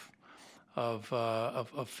of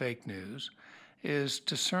fake news is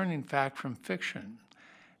discerning fact from fiction.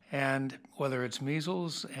 And whether it's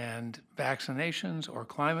measles and vaccinations or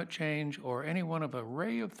climate change or any one of an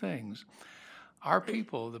array of things, our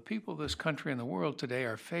people, the people of this country and the world today,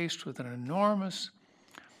 are faced with an enormous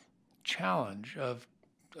challenge of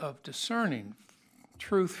discerning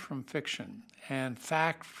truth from fiction and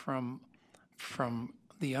fact from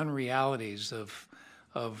the unrealities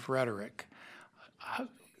of rhetoric.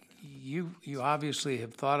 You obviously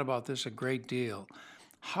have thought about this a great deal.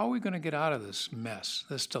 How are we going to get out of this mess,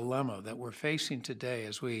 this dilemma that we're facing today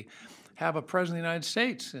as we have a president of the United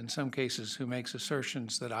States, in some cases, who makes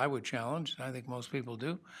assertions that I would challenge, and I think most people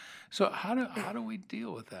do. So how do we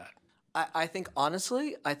deal with that? I think,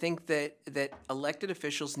 honestly, that elected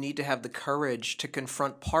officials need to have the courage to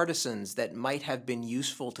confront partisans that might have been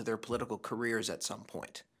useful to their political careers at some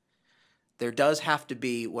point. There does have to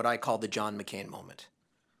be what I call the John McCain moment.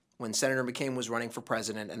 When Senator McCain was running for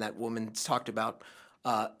president and that woman talked about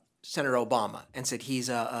Senator Obama and said he's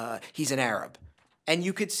an Arab. And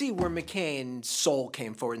you could see where McCain's soul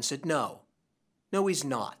came forward and said, no, he's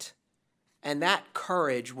not. And that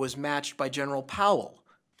courage was matched by General Powell,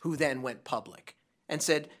 who then went public and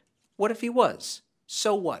said, what if he was?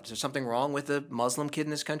 So what? Is there something wrong with a Muslim kid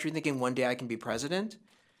in this country thinking one day I can be president?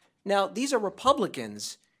 Now, these are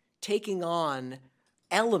Republicans taking on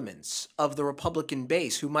elements of the Republican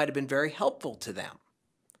base who might have been very helpful to them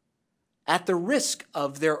at the risk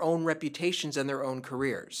of their own reputations and their own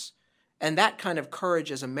careers. And that kind of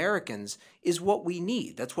courage as Americans is what we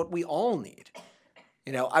need. That's what we all need.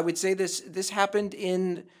 You know, I would say this happened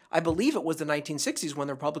in, I believe it was the 1960s when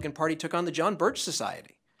the Republican Party took on the John Birch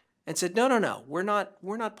Society and said, no, we're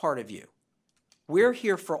not part of you. We're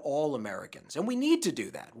here for all Americans, and we need to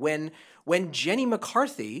do that. When Jenny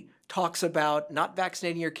McCarthy talks about not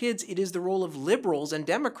vaccinating your kids, it is the role of liberals and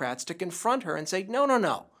Democrats to confront her and say,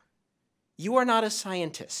 no. You are not a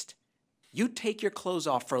scientist. You take your clothes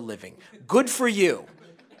off for a living. Good for you.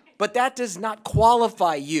 But that does not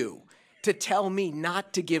qualify you to tell me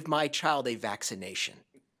not to give my child a vaccination.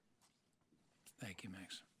 Thank you,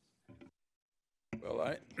 Max.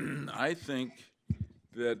 Well, I think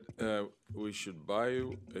that we should buy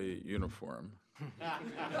you a uniform.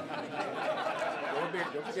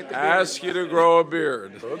 Ask you to grow a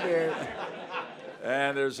beard. Grow a beard.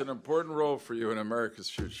 And there's an important role for you in America's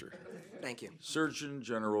future. Thank you. Surgeon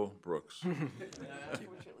General Brooks.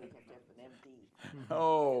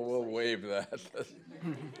 Oh, we'll waive that.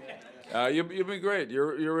 You've been great.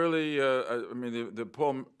 You're really, I mean, the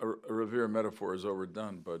Paul Revere metaphor is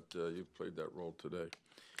overdone, but you've played that role today.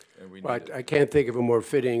 And we need I can't think of a more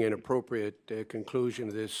fitting and appropriate conclusion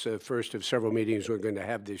to this first of several meetings we're going to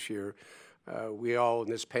have this year. We all in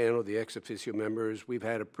this panel, the ex officio members, we've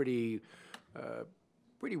had a pretty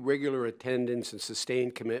regular attendance and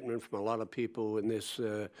sustained commitment from a lot of people in this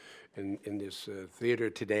theater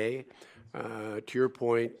today. To your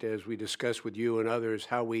point, as we discussed with you and others,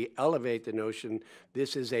 how we elevate the notion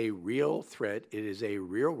this is a real threat, it is a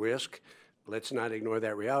real risk. Let's not ignore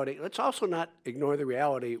that reality. Let's also not ignore the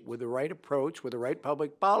reality. With the right approach, with the right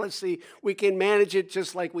public policy, we can manage it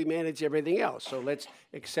just like we manage everything else. So let's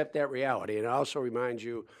accept that reality. And I also remind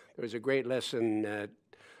you, there was a great lesson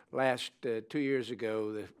last 2 years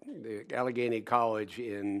ago, the Allegheny College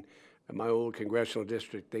in my old congressional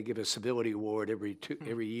district, they give a civility award every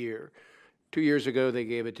year. 2 years ago, they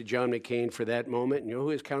gave it to John McCain for that moment. And you know who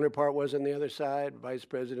his counterpart was on the other side? Vice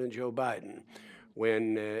President Joe Biden.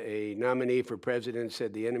 When a nominee for president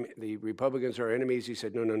said the Republicans are our enemies, he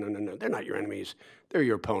said, no, they're not your enemies. They're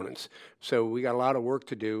your opponents. So we got a lot of work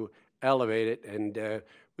to do, elevate it, and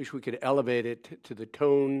wish we could elevate it to the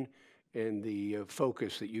tone and the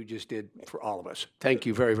focus that you just did for all of us. Thank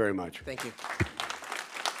you very, very much. Thank you.